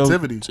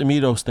positivity. To me,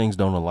 those things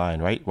don't align,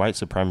 right? White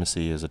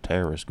supremacy is a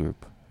terrorist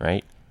group,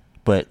 right?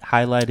 But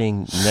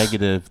highlighting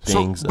negative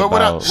things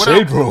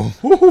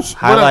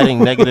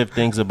highlighting negative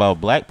things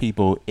about black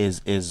people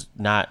is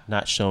not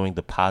showing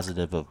the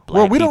positive of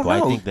black people. Don't know.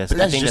 I think that's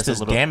just as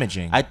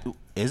damaging.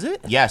 Is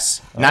it?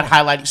 Yes, not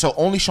highlighting. So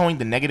only showing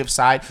the negative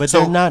side. But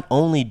they're not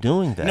only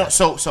doing that. No,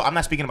 so I'm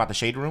not speaking about the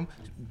Shade Room.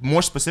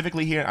 More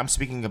specifically here, I'm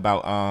speaking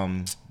about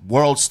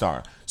World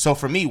Star. So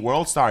for me,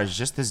 World Star is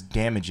just as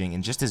damaging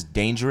and just as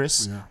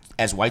dangerous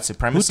as white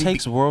supremacy. Who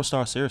takes World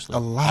Star seriously? A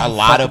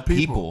lot of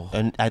people.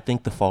 And I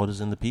think the fault is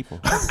in the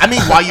people. I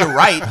mean, while you're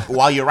right,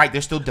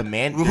 they're still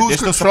they're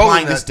still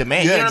supplying this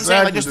demand. Yeah, you know what I'm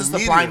saying? Like, they're exactly, still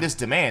supplying this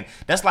demand.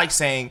 That's like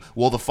saying,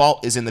 well, the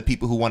fault is in the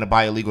people who want to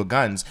buy illegal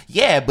guns.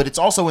 Yeah, but it's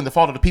also in the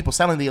fault of the people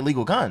selling the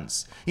illegal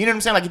guns. You know what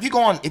I'm saying? Like, if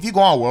you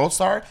go on World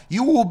Star,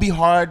 you will be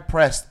hard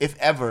pressed, if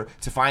ever,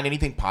 to find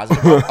anything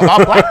positive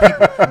about black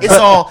people. It's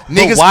all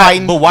niggas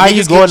fighting. But why are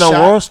you going on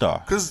World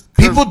Star? Because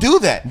people do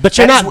that. But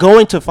you're not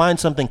going to find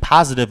something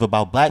positive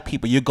about black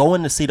people. You're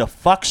going to see the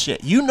fuck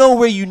shit. You know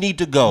where you need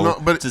to go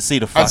to see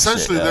the fuck shit.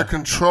 Essentially, they're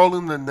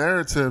controlling the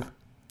narrative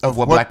of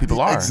what black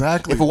people are.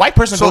 Exactly. If a white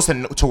person goes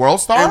to World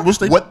Star,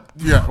 what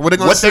they're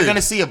going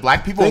to see of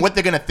black people and what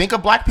they're going to think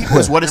of black people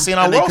is what is seen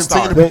on World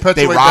Star.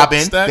 They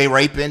robbing, they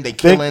raping, they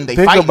killing, they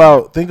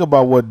fighting. Think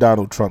about what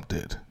Donald Trump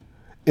did.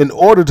 In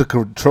order to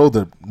control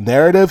the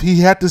narrative,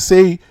 he had to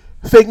say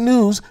fake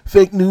news,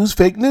 fake news,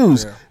 fake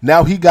news. Yeah.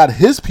 Now he got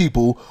his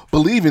people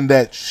believing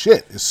that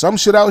shit. There's some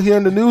shit out here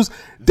in the news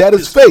that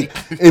is fake.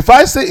 If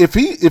I say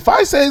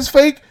it's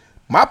fake,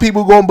 my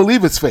people gonna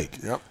believe it's fake.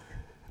 Yep.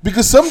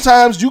 Because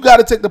sometimes you got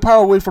to take the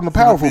power away from the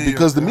powerful,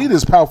 because the media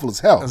is powerful as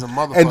hell,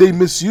 and they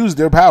misuse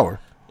their power.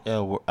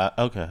 Yeah,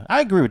 okay,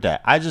 I agree with that.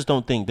 I just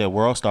don't think that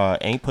World Star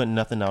ain't putting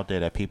nothing out there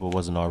that people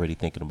wasn't already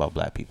thinking about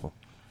black people.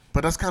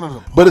 But that's kind of the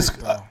point.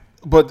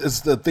 But it's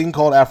the thing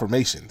called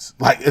affirmations.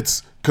 Like,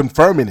 it's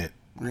confirming it.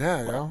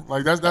 Yeah.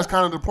 Like that's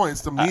kind of the point.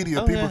 It's the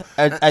media. People.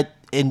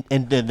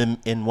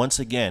 And once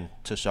again,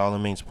 to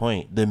Charlamagne's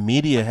point, the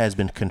media has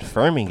been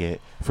confirming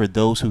it for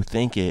those who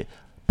think it,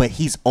 but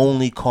he's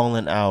only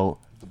calling out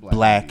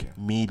black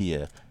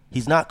media.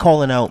 He's not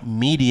calling out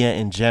media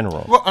in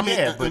general. Well, I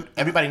mean, but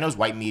everybody knows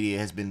white media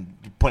has been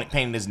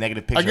painting this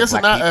negative picture. I guess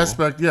of black in that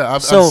people. aspect,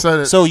 I've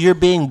said it. So you're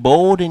being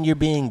bold and you're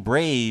being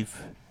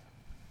brave,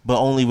 but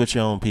only with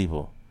your own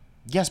people.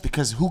 Yes,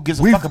 because who gives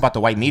a fuck about the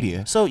white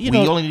media? So we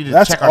only need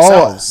to check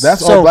ourselves.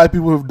 That's all black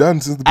people have done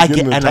since the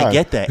beginning of time. I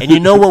get that. And you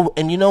know what?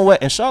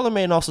 And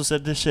Charlamagne also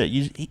said this shit.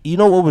 You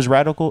know what was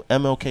radical?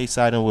 MLK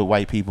siding with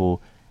white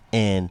people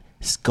and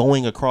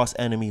going across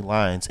enemy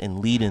lines and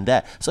leading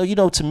that. So,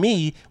 to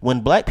me, when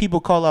black people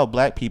call out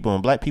black people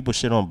and black people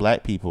shit on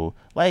black people,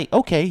 like,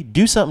 okay,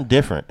 do something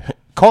different.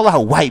 Call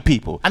out white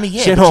people. I mean,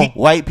 shit on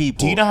white people.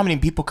 Do you know how many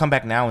people come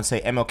back now and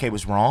say MLK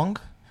was wrong?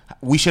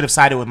 We should have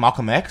sided with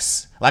Malcolm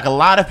X. Like, a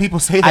lot of people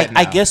say that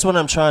now. I guess what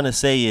I'm trying to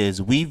say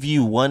is we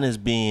view one as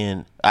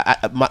being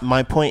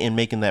my point in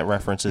making that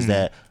reference is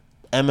that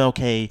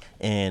MLK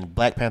and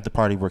Black Panther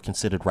Party were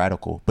considered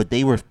radical, but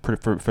they were for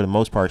the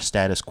most part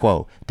status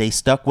quo. They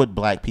stuck with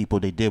black people.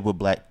 They did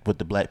what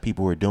the black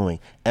people were doing.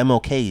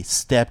 MLK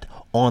stepped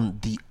on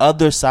the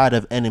other side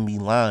of enemy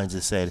lines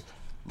and said,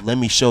 let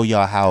me show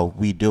y'all how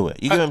we do it.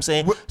 You get what I'm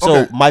saying?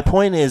 So my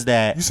point is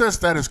that you said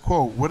status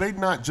quo. Were they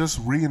not just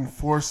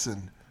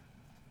reinforcing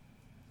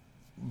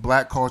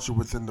black culture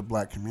within the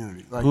black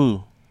community? Like,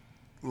 who?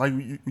 Like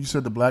you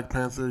said, the Black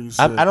Panther. You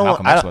said I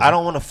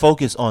don't want to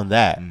focus on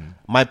that.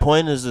 My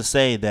point is to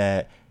say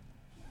that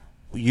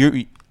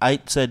I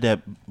said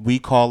that we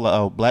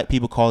call black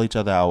people call each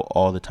other out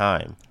all the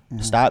time.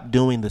 Stop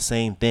doing the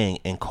same thing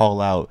and call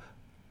out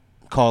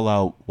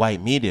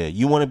white media.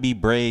 You want to be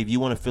brave. You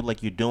want to feel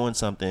like you're doing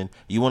something.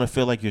 You want to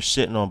feel like you're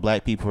shitting on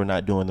black people for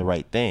not doing the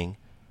right thing.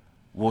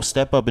 Well,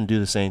 step up and do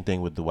the same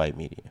thing with the white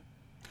media.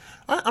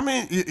 I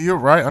mean, you're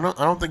right. I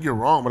don't think you're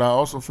wrong, but I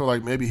also feel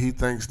like maybe he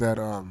thinks that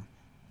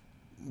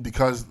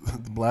because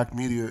the black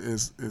media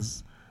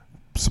is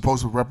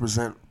supposed to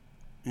represent,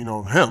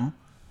 him,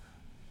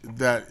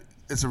 that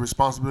it's a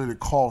responsibility to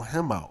call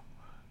him out.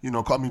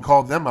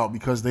 Call them out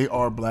because they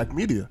are black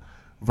media,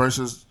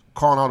 versus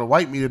calling out a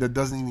white media that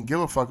doesn't even give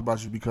a fuck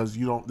about you because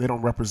they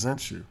don't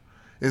represent you.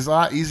 It's a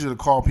lot easier to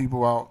call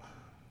people out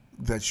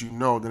that you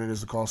know than it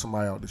is to call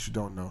somebody out that you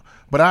don't know.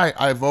 But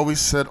I've always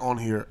said on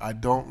here, I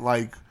don't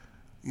like,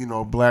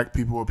 black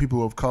people or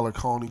people of color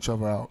calling each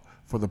other out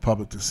for the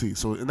public to see.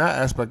 So in that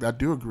aspect, I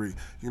do agree.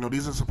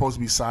 These are supposed to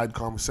be side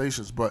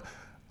conversations, but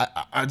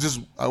I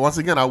once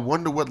again, I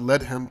wonder what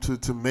led him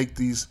to make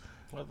these.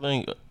 I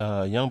think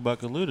Young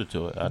Buck alluded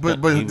to it.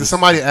 But did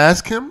somebody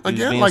ask him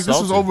again? Like, this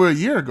was over a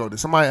year ago. Did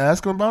somebody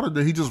ask him about it? Or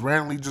did he just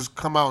randomly just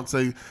come out and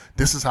say,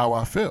 "This is how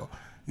I feel"?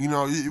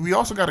 We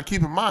also got to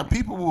keep in mind,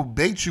 people will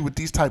bait you with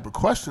these type of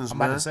questions,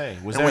 man. I'm about to say,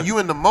 when you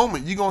in the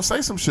moment, you gonna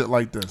say some shit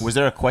like this. Was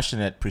there a question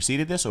that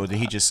preceded this, or did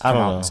he just come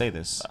out and say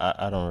this?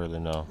 I don't really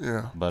know.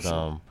 Yeah, but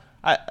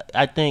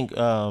I think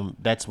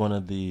that's one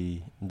of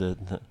the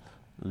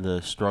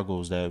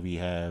struggles that we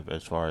have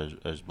as far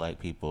as black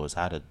people is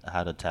how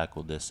to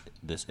tackle this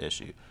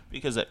issue,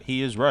 because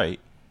he is right,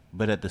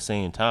 but at the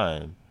same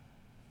time,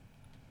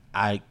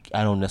 I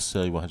don't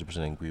necessarily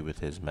 100% agree with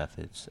his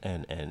methods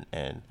and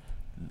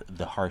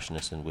the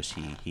harshness in which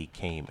he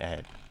came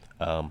at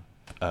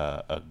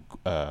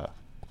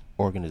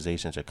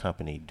organizations or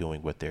company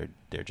doing what their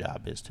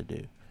job is to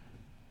do,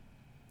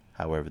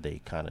 however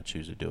they kind of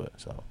choose to do it.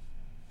 So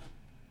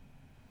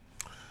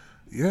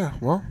yeah,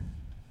 well,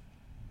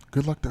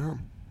 good luck to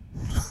him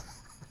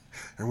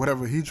and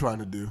whatever he's trying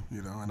to do,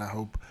 and I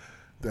hope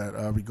that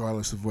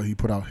regardless of what he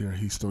put out here,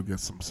 he still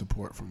gets some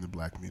support from the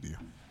black media.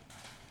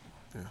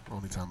 Yeah,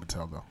 only time to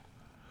tell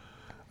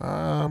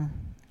though.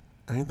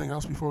 Anything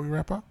else before we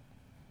wrap up?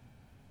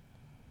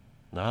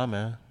 Nah,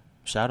 man.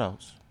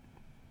 Shoutouts.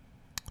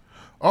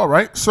 All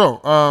right. So,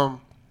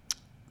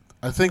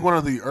 I think one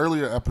of the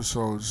earlier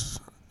episodes,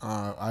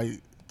 I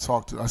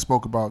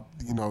spoke about,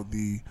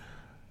 the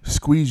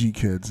squeegee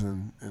kids,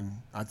 and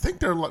I think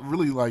they're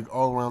really like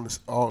all around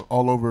this,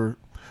 all over,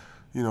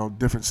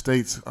 different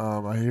states.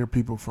 I hear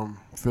people from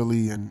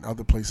Philly and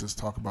other places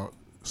talk about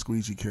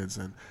squeegee kids,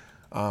 and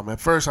at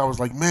first I was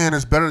like, man,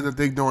 it's better that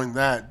they're doing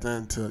that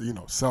than to,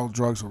 sell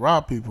drugs or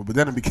rob people. But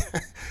then it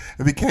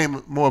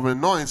became more of an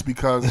annoyance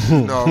because,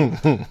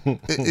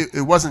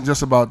 it wasn't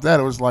just about that.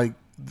 It was like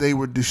they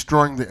were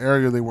destroying the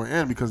area they were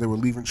in because they were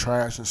leaving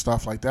trash and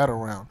stuff like that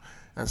around.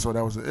 And so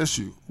that was an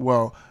issue.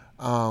 Well,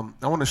 I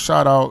want to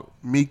shout out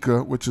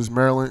Mika, which is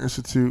Maryland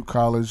Institute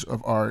College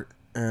of Art,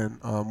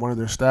 and one of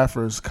their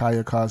staffers,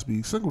 Kaya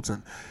Cosby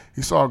Singleton.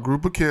 He saw a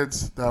group of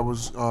kids that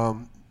was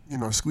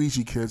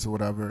squeegee kids or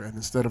whatever, and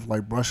instead of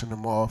like brushing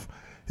them off,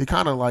 he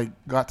kind of like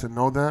got to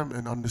know them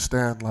and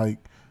understand like,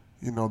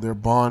 their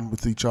bond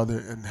with each other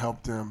and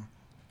help them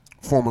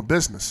form a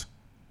business.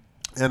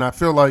 And I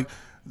feel like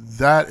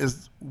that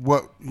is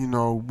what,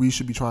 we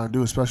should be trying to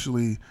do,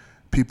 especially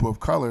people of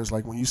color. Is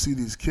like when you see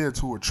these kids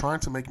who are trying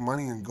to make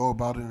money and go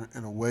about it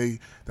in a way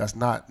that's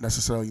not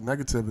necessarily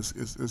negative,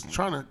 is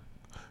trying to,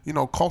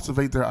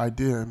 cultivate their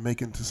idea and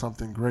make it into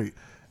something great.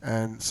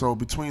 And so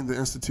between the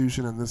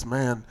institution and this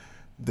man,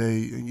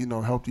 they,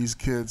 helped these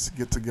kids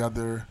get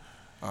together,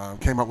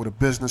 came up with a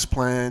business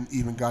plan,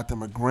 even got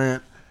them a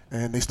grant,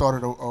 and they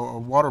started a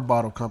water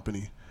bottle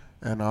company.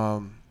 And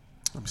let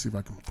me see if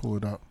I can pull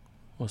it up.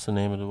 What's the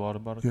name of the water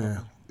bottle company?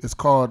 Yeah, it's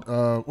called,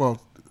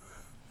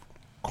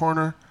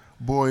 Korner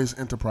Boyz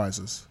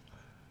Enterprises.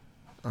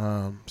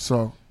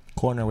 So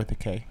Korner with a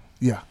K.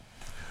 Yeah.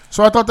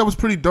 So I thought that was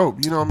pretty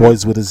dope.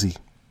 Boys with a Z.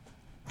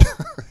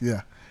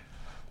 Yeah.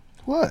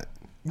 What?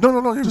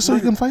 No. Just so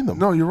you can find them.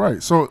 No, you're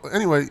right. So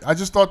anyway, I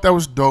just thought that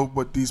was dope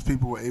what these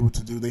people were able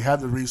to do. They had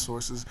the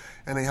resources,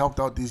 and they helped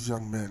out these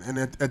young men. And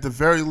at the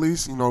very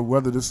least,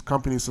 whether this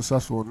company is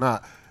successful or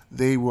not,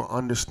 they will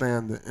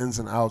understand the ins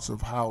and outs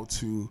of how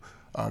to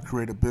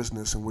create a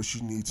business and what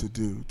you need to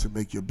do to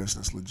make your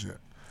business legit.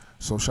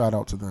 So shout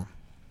out to them.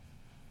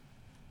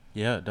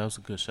 Yeah, that was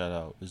a good shout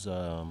out. It's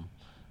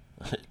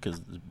because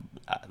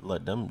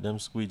let them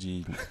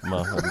squeegee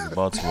motherfuckers in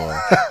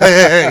Baltimore.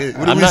 Hey,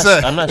 what did we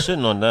say? I'm not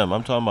shitting on them.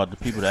 I'm talking about the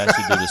people that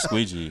actually do the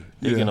squeegee.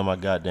 They get on my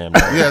goddamn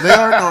nerves. Yeah, they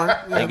are annoying.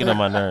 They get on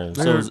my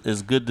nerves. So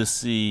it's good to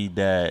see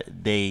that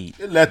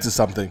it led to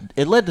something.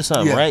 It led to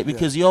something, right?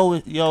 Because you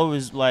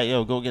always like,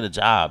 go get a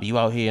job. You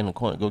out here in the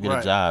corner, go get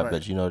a job.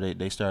 Right. But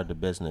they started the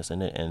business,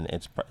 and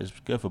it's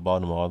good for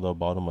Baltimore. Although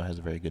Baltimore has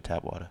a very good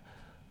tap water,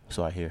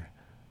 so I hear.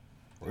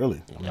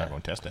 Really? I'm not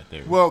going to test that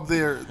there. Well,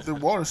 the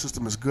water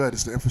system is good.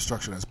 It's the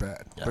infrastructure that's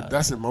bad. But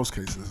that's in most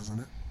cases, isn't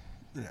it?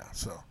 Yeah,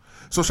 so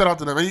shout out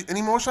to them.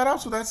 Any more shout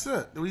outs? So that's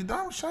it. Are we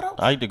done with shout outs?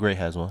 I think the Great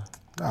has one.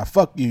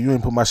 Fuck you. You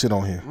ain't put my shit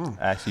on here.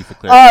 Actually, for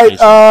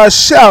clarification. All right,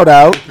 shout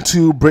out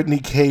to Brittany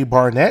K.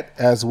 Barnett,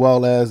 as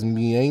well as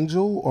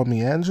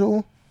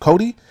MiAngel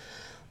Cody.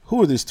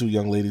 Who are these two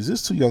young ladies?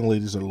 These two young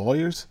ladies are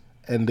lawyers,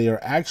 and they are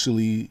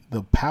actually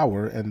the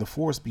power and the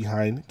force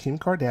behind Kim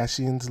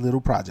Kardashian's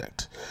little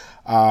project.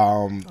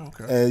 And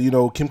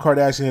Kim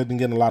Kardashian has been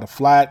getting a lot of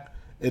flack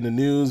in the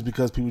news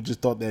because people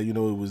just thought that, it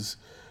was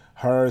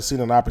her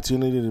seeing an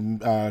opportunity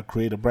to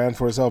create a brand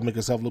for herself, make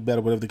herself look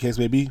better, whatever the case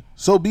may be.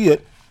 So be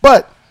it.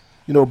 But,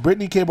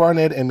 Brittany K.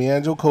 Barnett and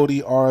MiAngel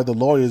Cody are the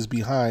lawyers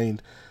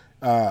behind,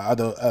 are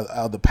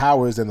the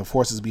powers and the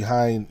forces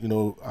behind,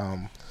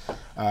 Kim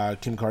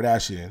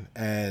Kardashian.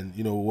 And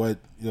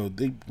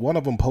one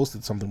of them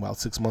posted something about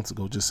 6 months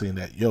ago just saying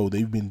that,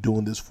 they've been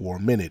doing this for a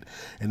minute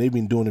and they've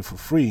been doing it for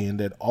free, and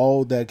that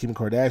all that Kim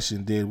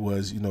Kardashian did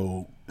was,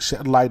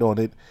 shed light on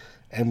it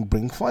and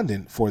bring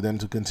funding for them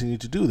to continue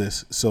to do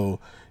this. So,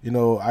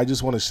 I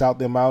just want to shout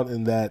them out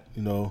in that,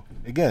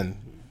 again,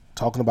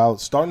 talking about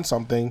starting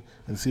something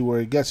and see where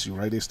it gets you,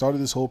 right? They started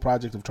this whole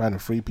project of trying to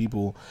free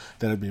people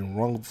that have been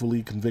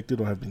wrongfully convicted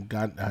or have been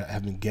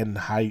getting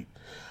high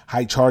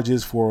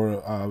charges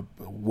for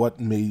what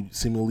may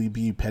seemingly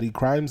be petty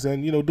crimes,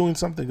 and doing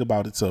something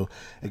about it. So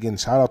again,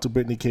 shout out to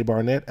Brittany K.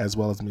 Barnett as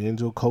well as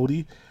MiAngel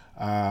Cody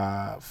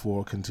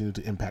for continuing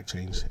to impact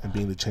change and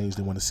being the change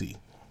they want to see.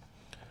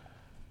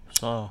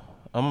 So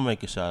I'm gonna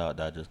make a shout out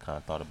that I just kind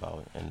of thought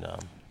about, and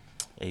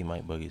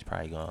Mike Boogie's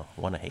probably gonna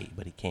want to hate,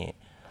 but he can't.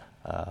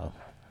 I'm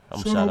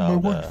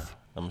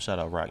gonna shout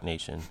out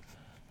RocNation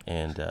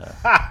and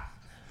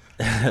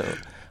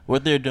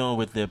what they're doing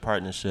with their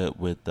partnership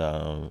with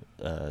the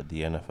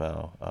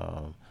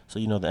NFL. So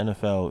the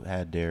NFL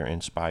had their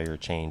Inspire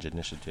Change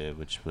initiative,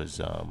 which was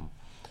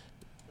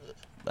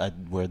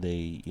where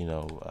they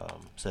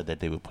said that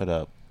they would put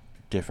up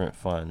different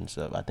funds.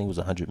 I think it was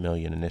 $100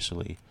 million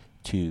initially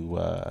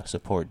to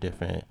support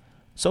different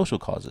social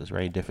causes,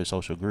 right? Different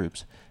social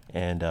groups.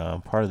 And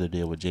part of the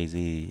deal with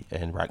Jay-Z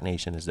and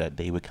RocNation is that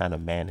they would kind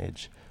of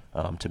manage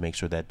to make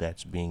sure that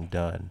that's being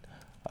done.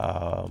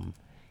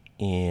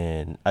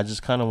 And I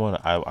just kind of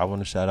want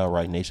to shout out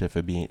RocNation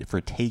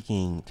for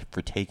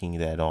taking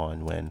that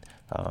on when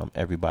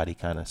everybody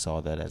kind of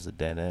saw that as a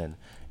dead end.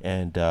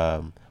 And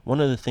one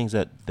of the things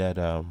that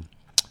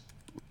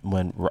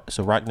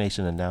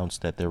RocNation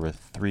announced that there were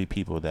 3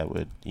 people that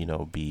would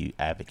be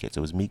advocates.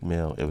 It was Meek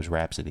Mill, it was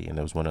Rhapsody, and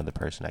there was one other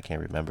person I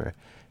can't remember.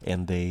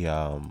 And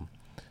one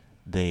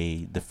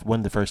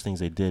of the first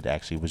things they did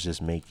actually was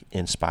just make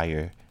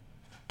Inspire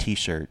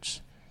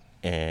T-shirts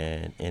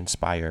and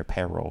Inspire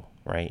apparel,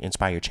 right?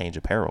 Inspire Change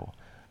apparel.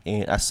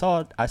 And I saw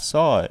it.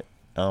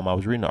 I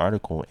was reading the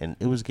article and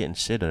it was getting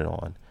shitted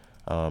on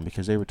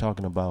because they were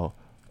talking about,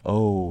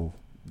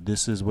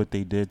 this is what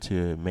they did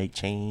to make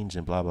change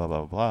and blah blah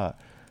blah blah.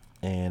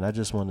 And I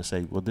just want to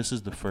say, well, this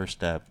is the first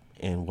step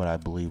in what I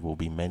believe will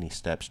be many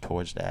steps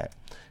towards that.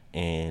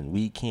 And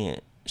we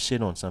can't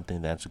shit on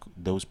something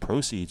those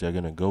proceeds are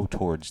going to go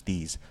towards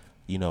these.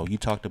 You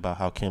talked about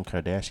how Kim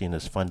Kardashian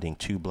is funding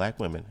 2 black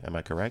women. Am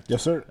I correct?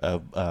 Yes, sir.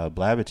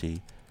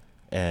 Blavity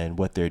and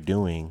what they're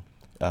doing.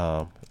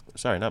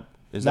 Blavity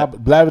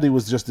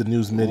was just the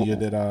news media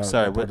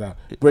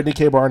that Brittany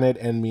K. Barnett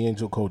and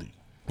MiAngel Cody.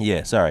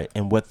 Yeah, sorry.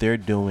 And what they're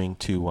doing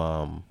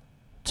to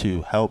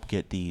help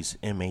get these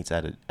inmates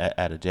out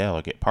of jail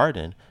or get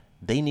pardoned,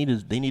 they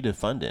needed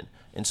funding.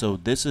 And so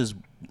this is,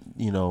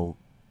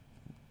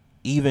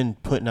 even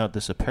putting out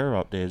this apparel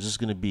out there is just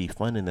going to be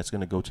funding that's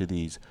going to go to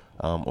these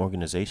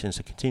organizations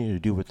to continue to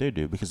do what they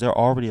do, because there are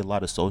already a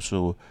lot of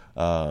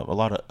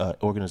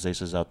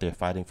organizations out there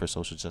fighting for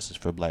social justice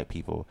for black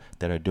people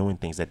that are doing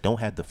things that don't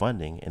have the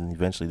funding, and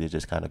eventually they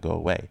just kind of go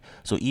away.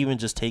 So even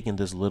just taking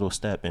this little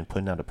step and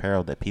putting out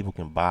apparel that people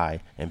can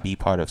buy and be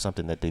part of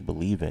something that they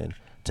believe in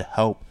to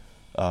help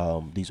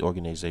these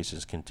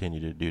organizations continue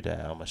to do that.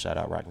 I'm going to shout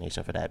out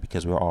RocNation for that,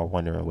 because we're all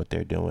wondering what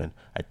they're doing.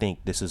 I think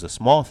this is a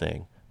small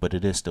thing, but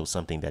it is still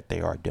something that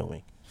they are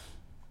doing.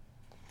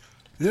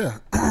 Yeah.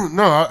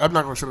 No, I'm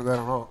not going to shout out that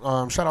at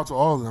all. Shout out to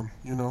all of them.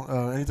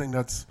 Anything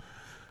that's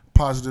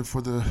positive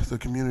for the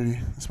community,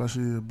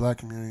 especially the black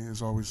community,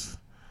 is always,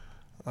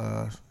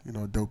 a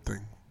dope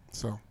thing.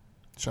 So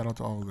shout out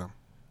to all of them.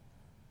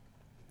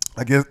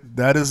 I guess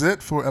that is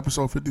it for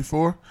episode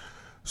 54.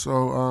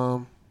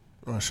 So,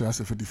 I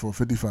said 54,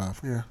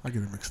 55. Yeah, I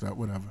get it mixed up.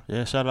 Whatever.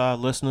 Yeah, shout out our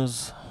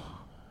listeners.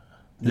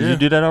 Did you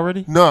do that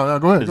already? No,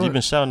 go ahead. Because you've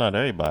been shouting out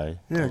everybody.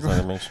 Yeah, go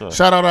ahead. Make sure.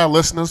 Shout out our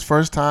listeners,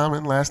 first time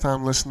and last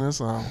time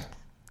listeners.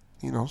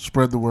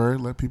 Spread the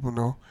word. Let people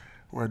know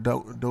we're a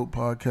dope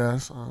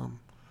podcast.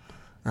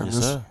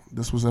 And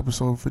this was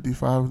episode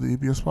 55 of the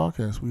EBS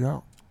podcast. We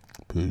out.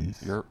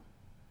 Peace. Yerp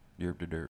the dirt.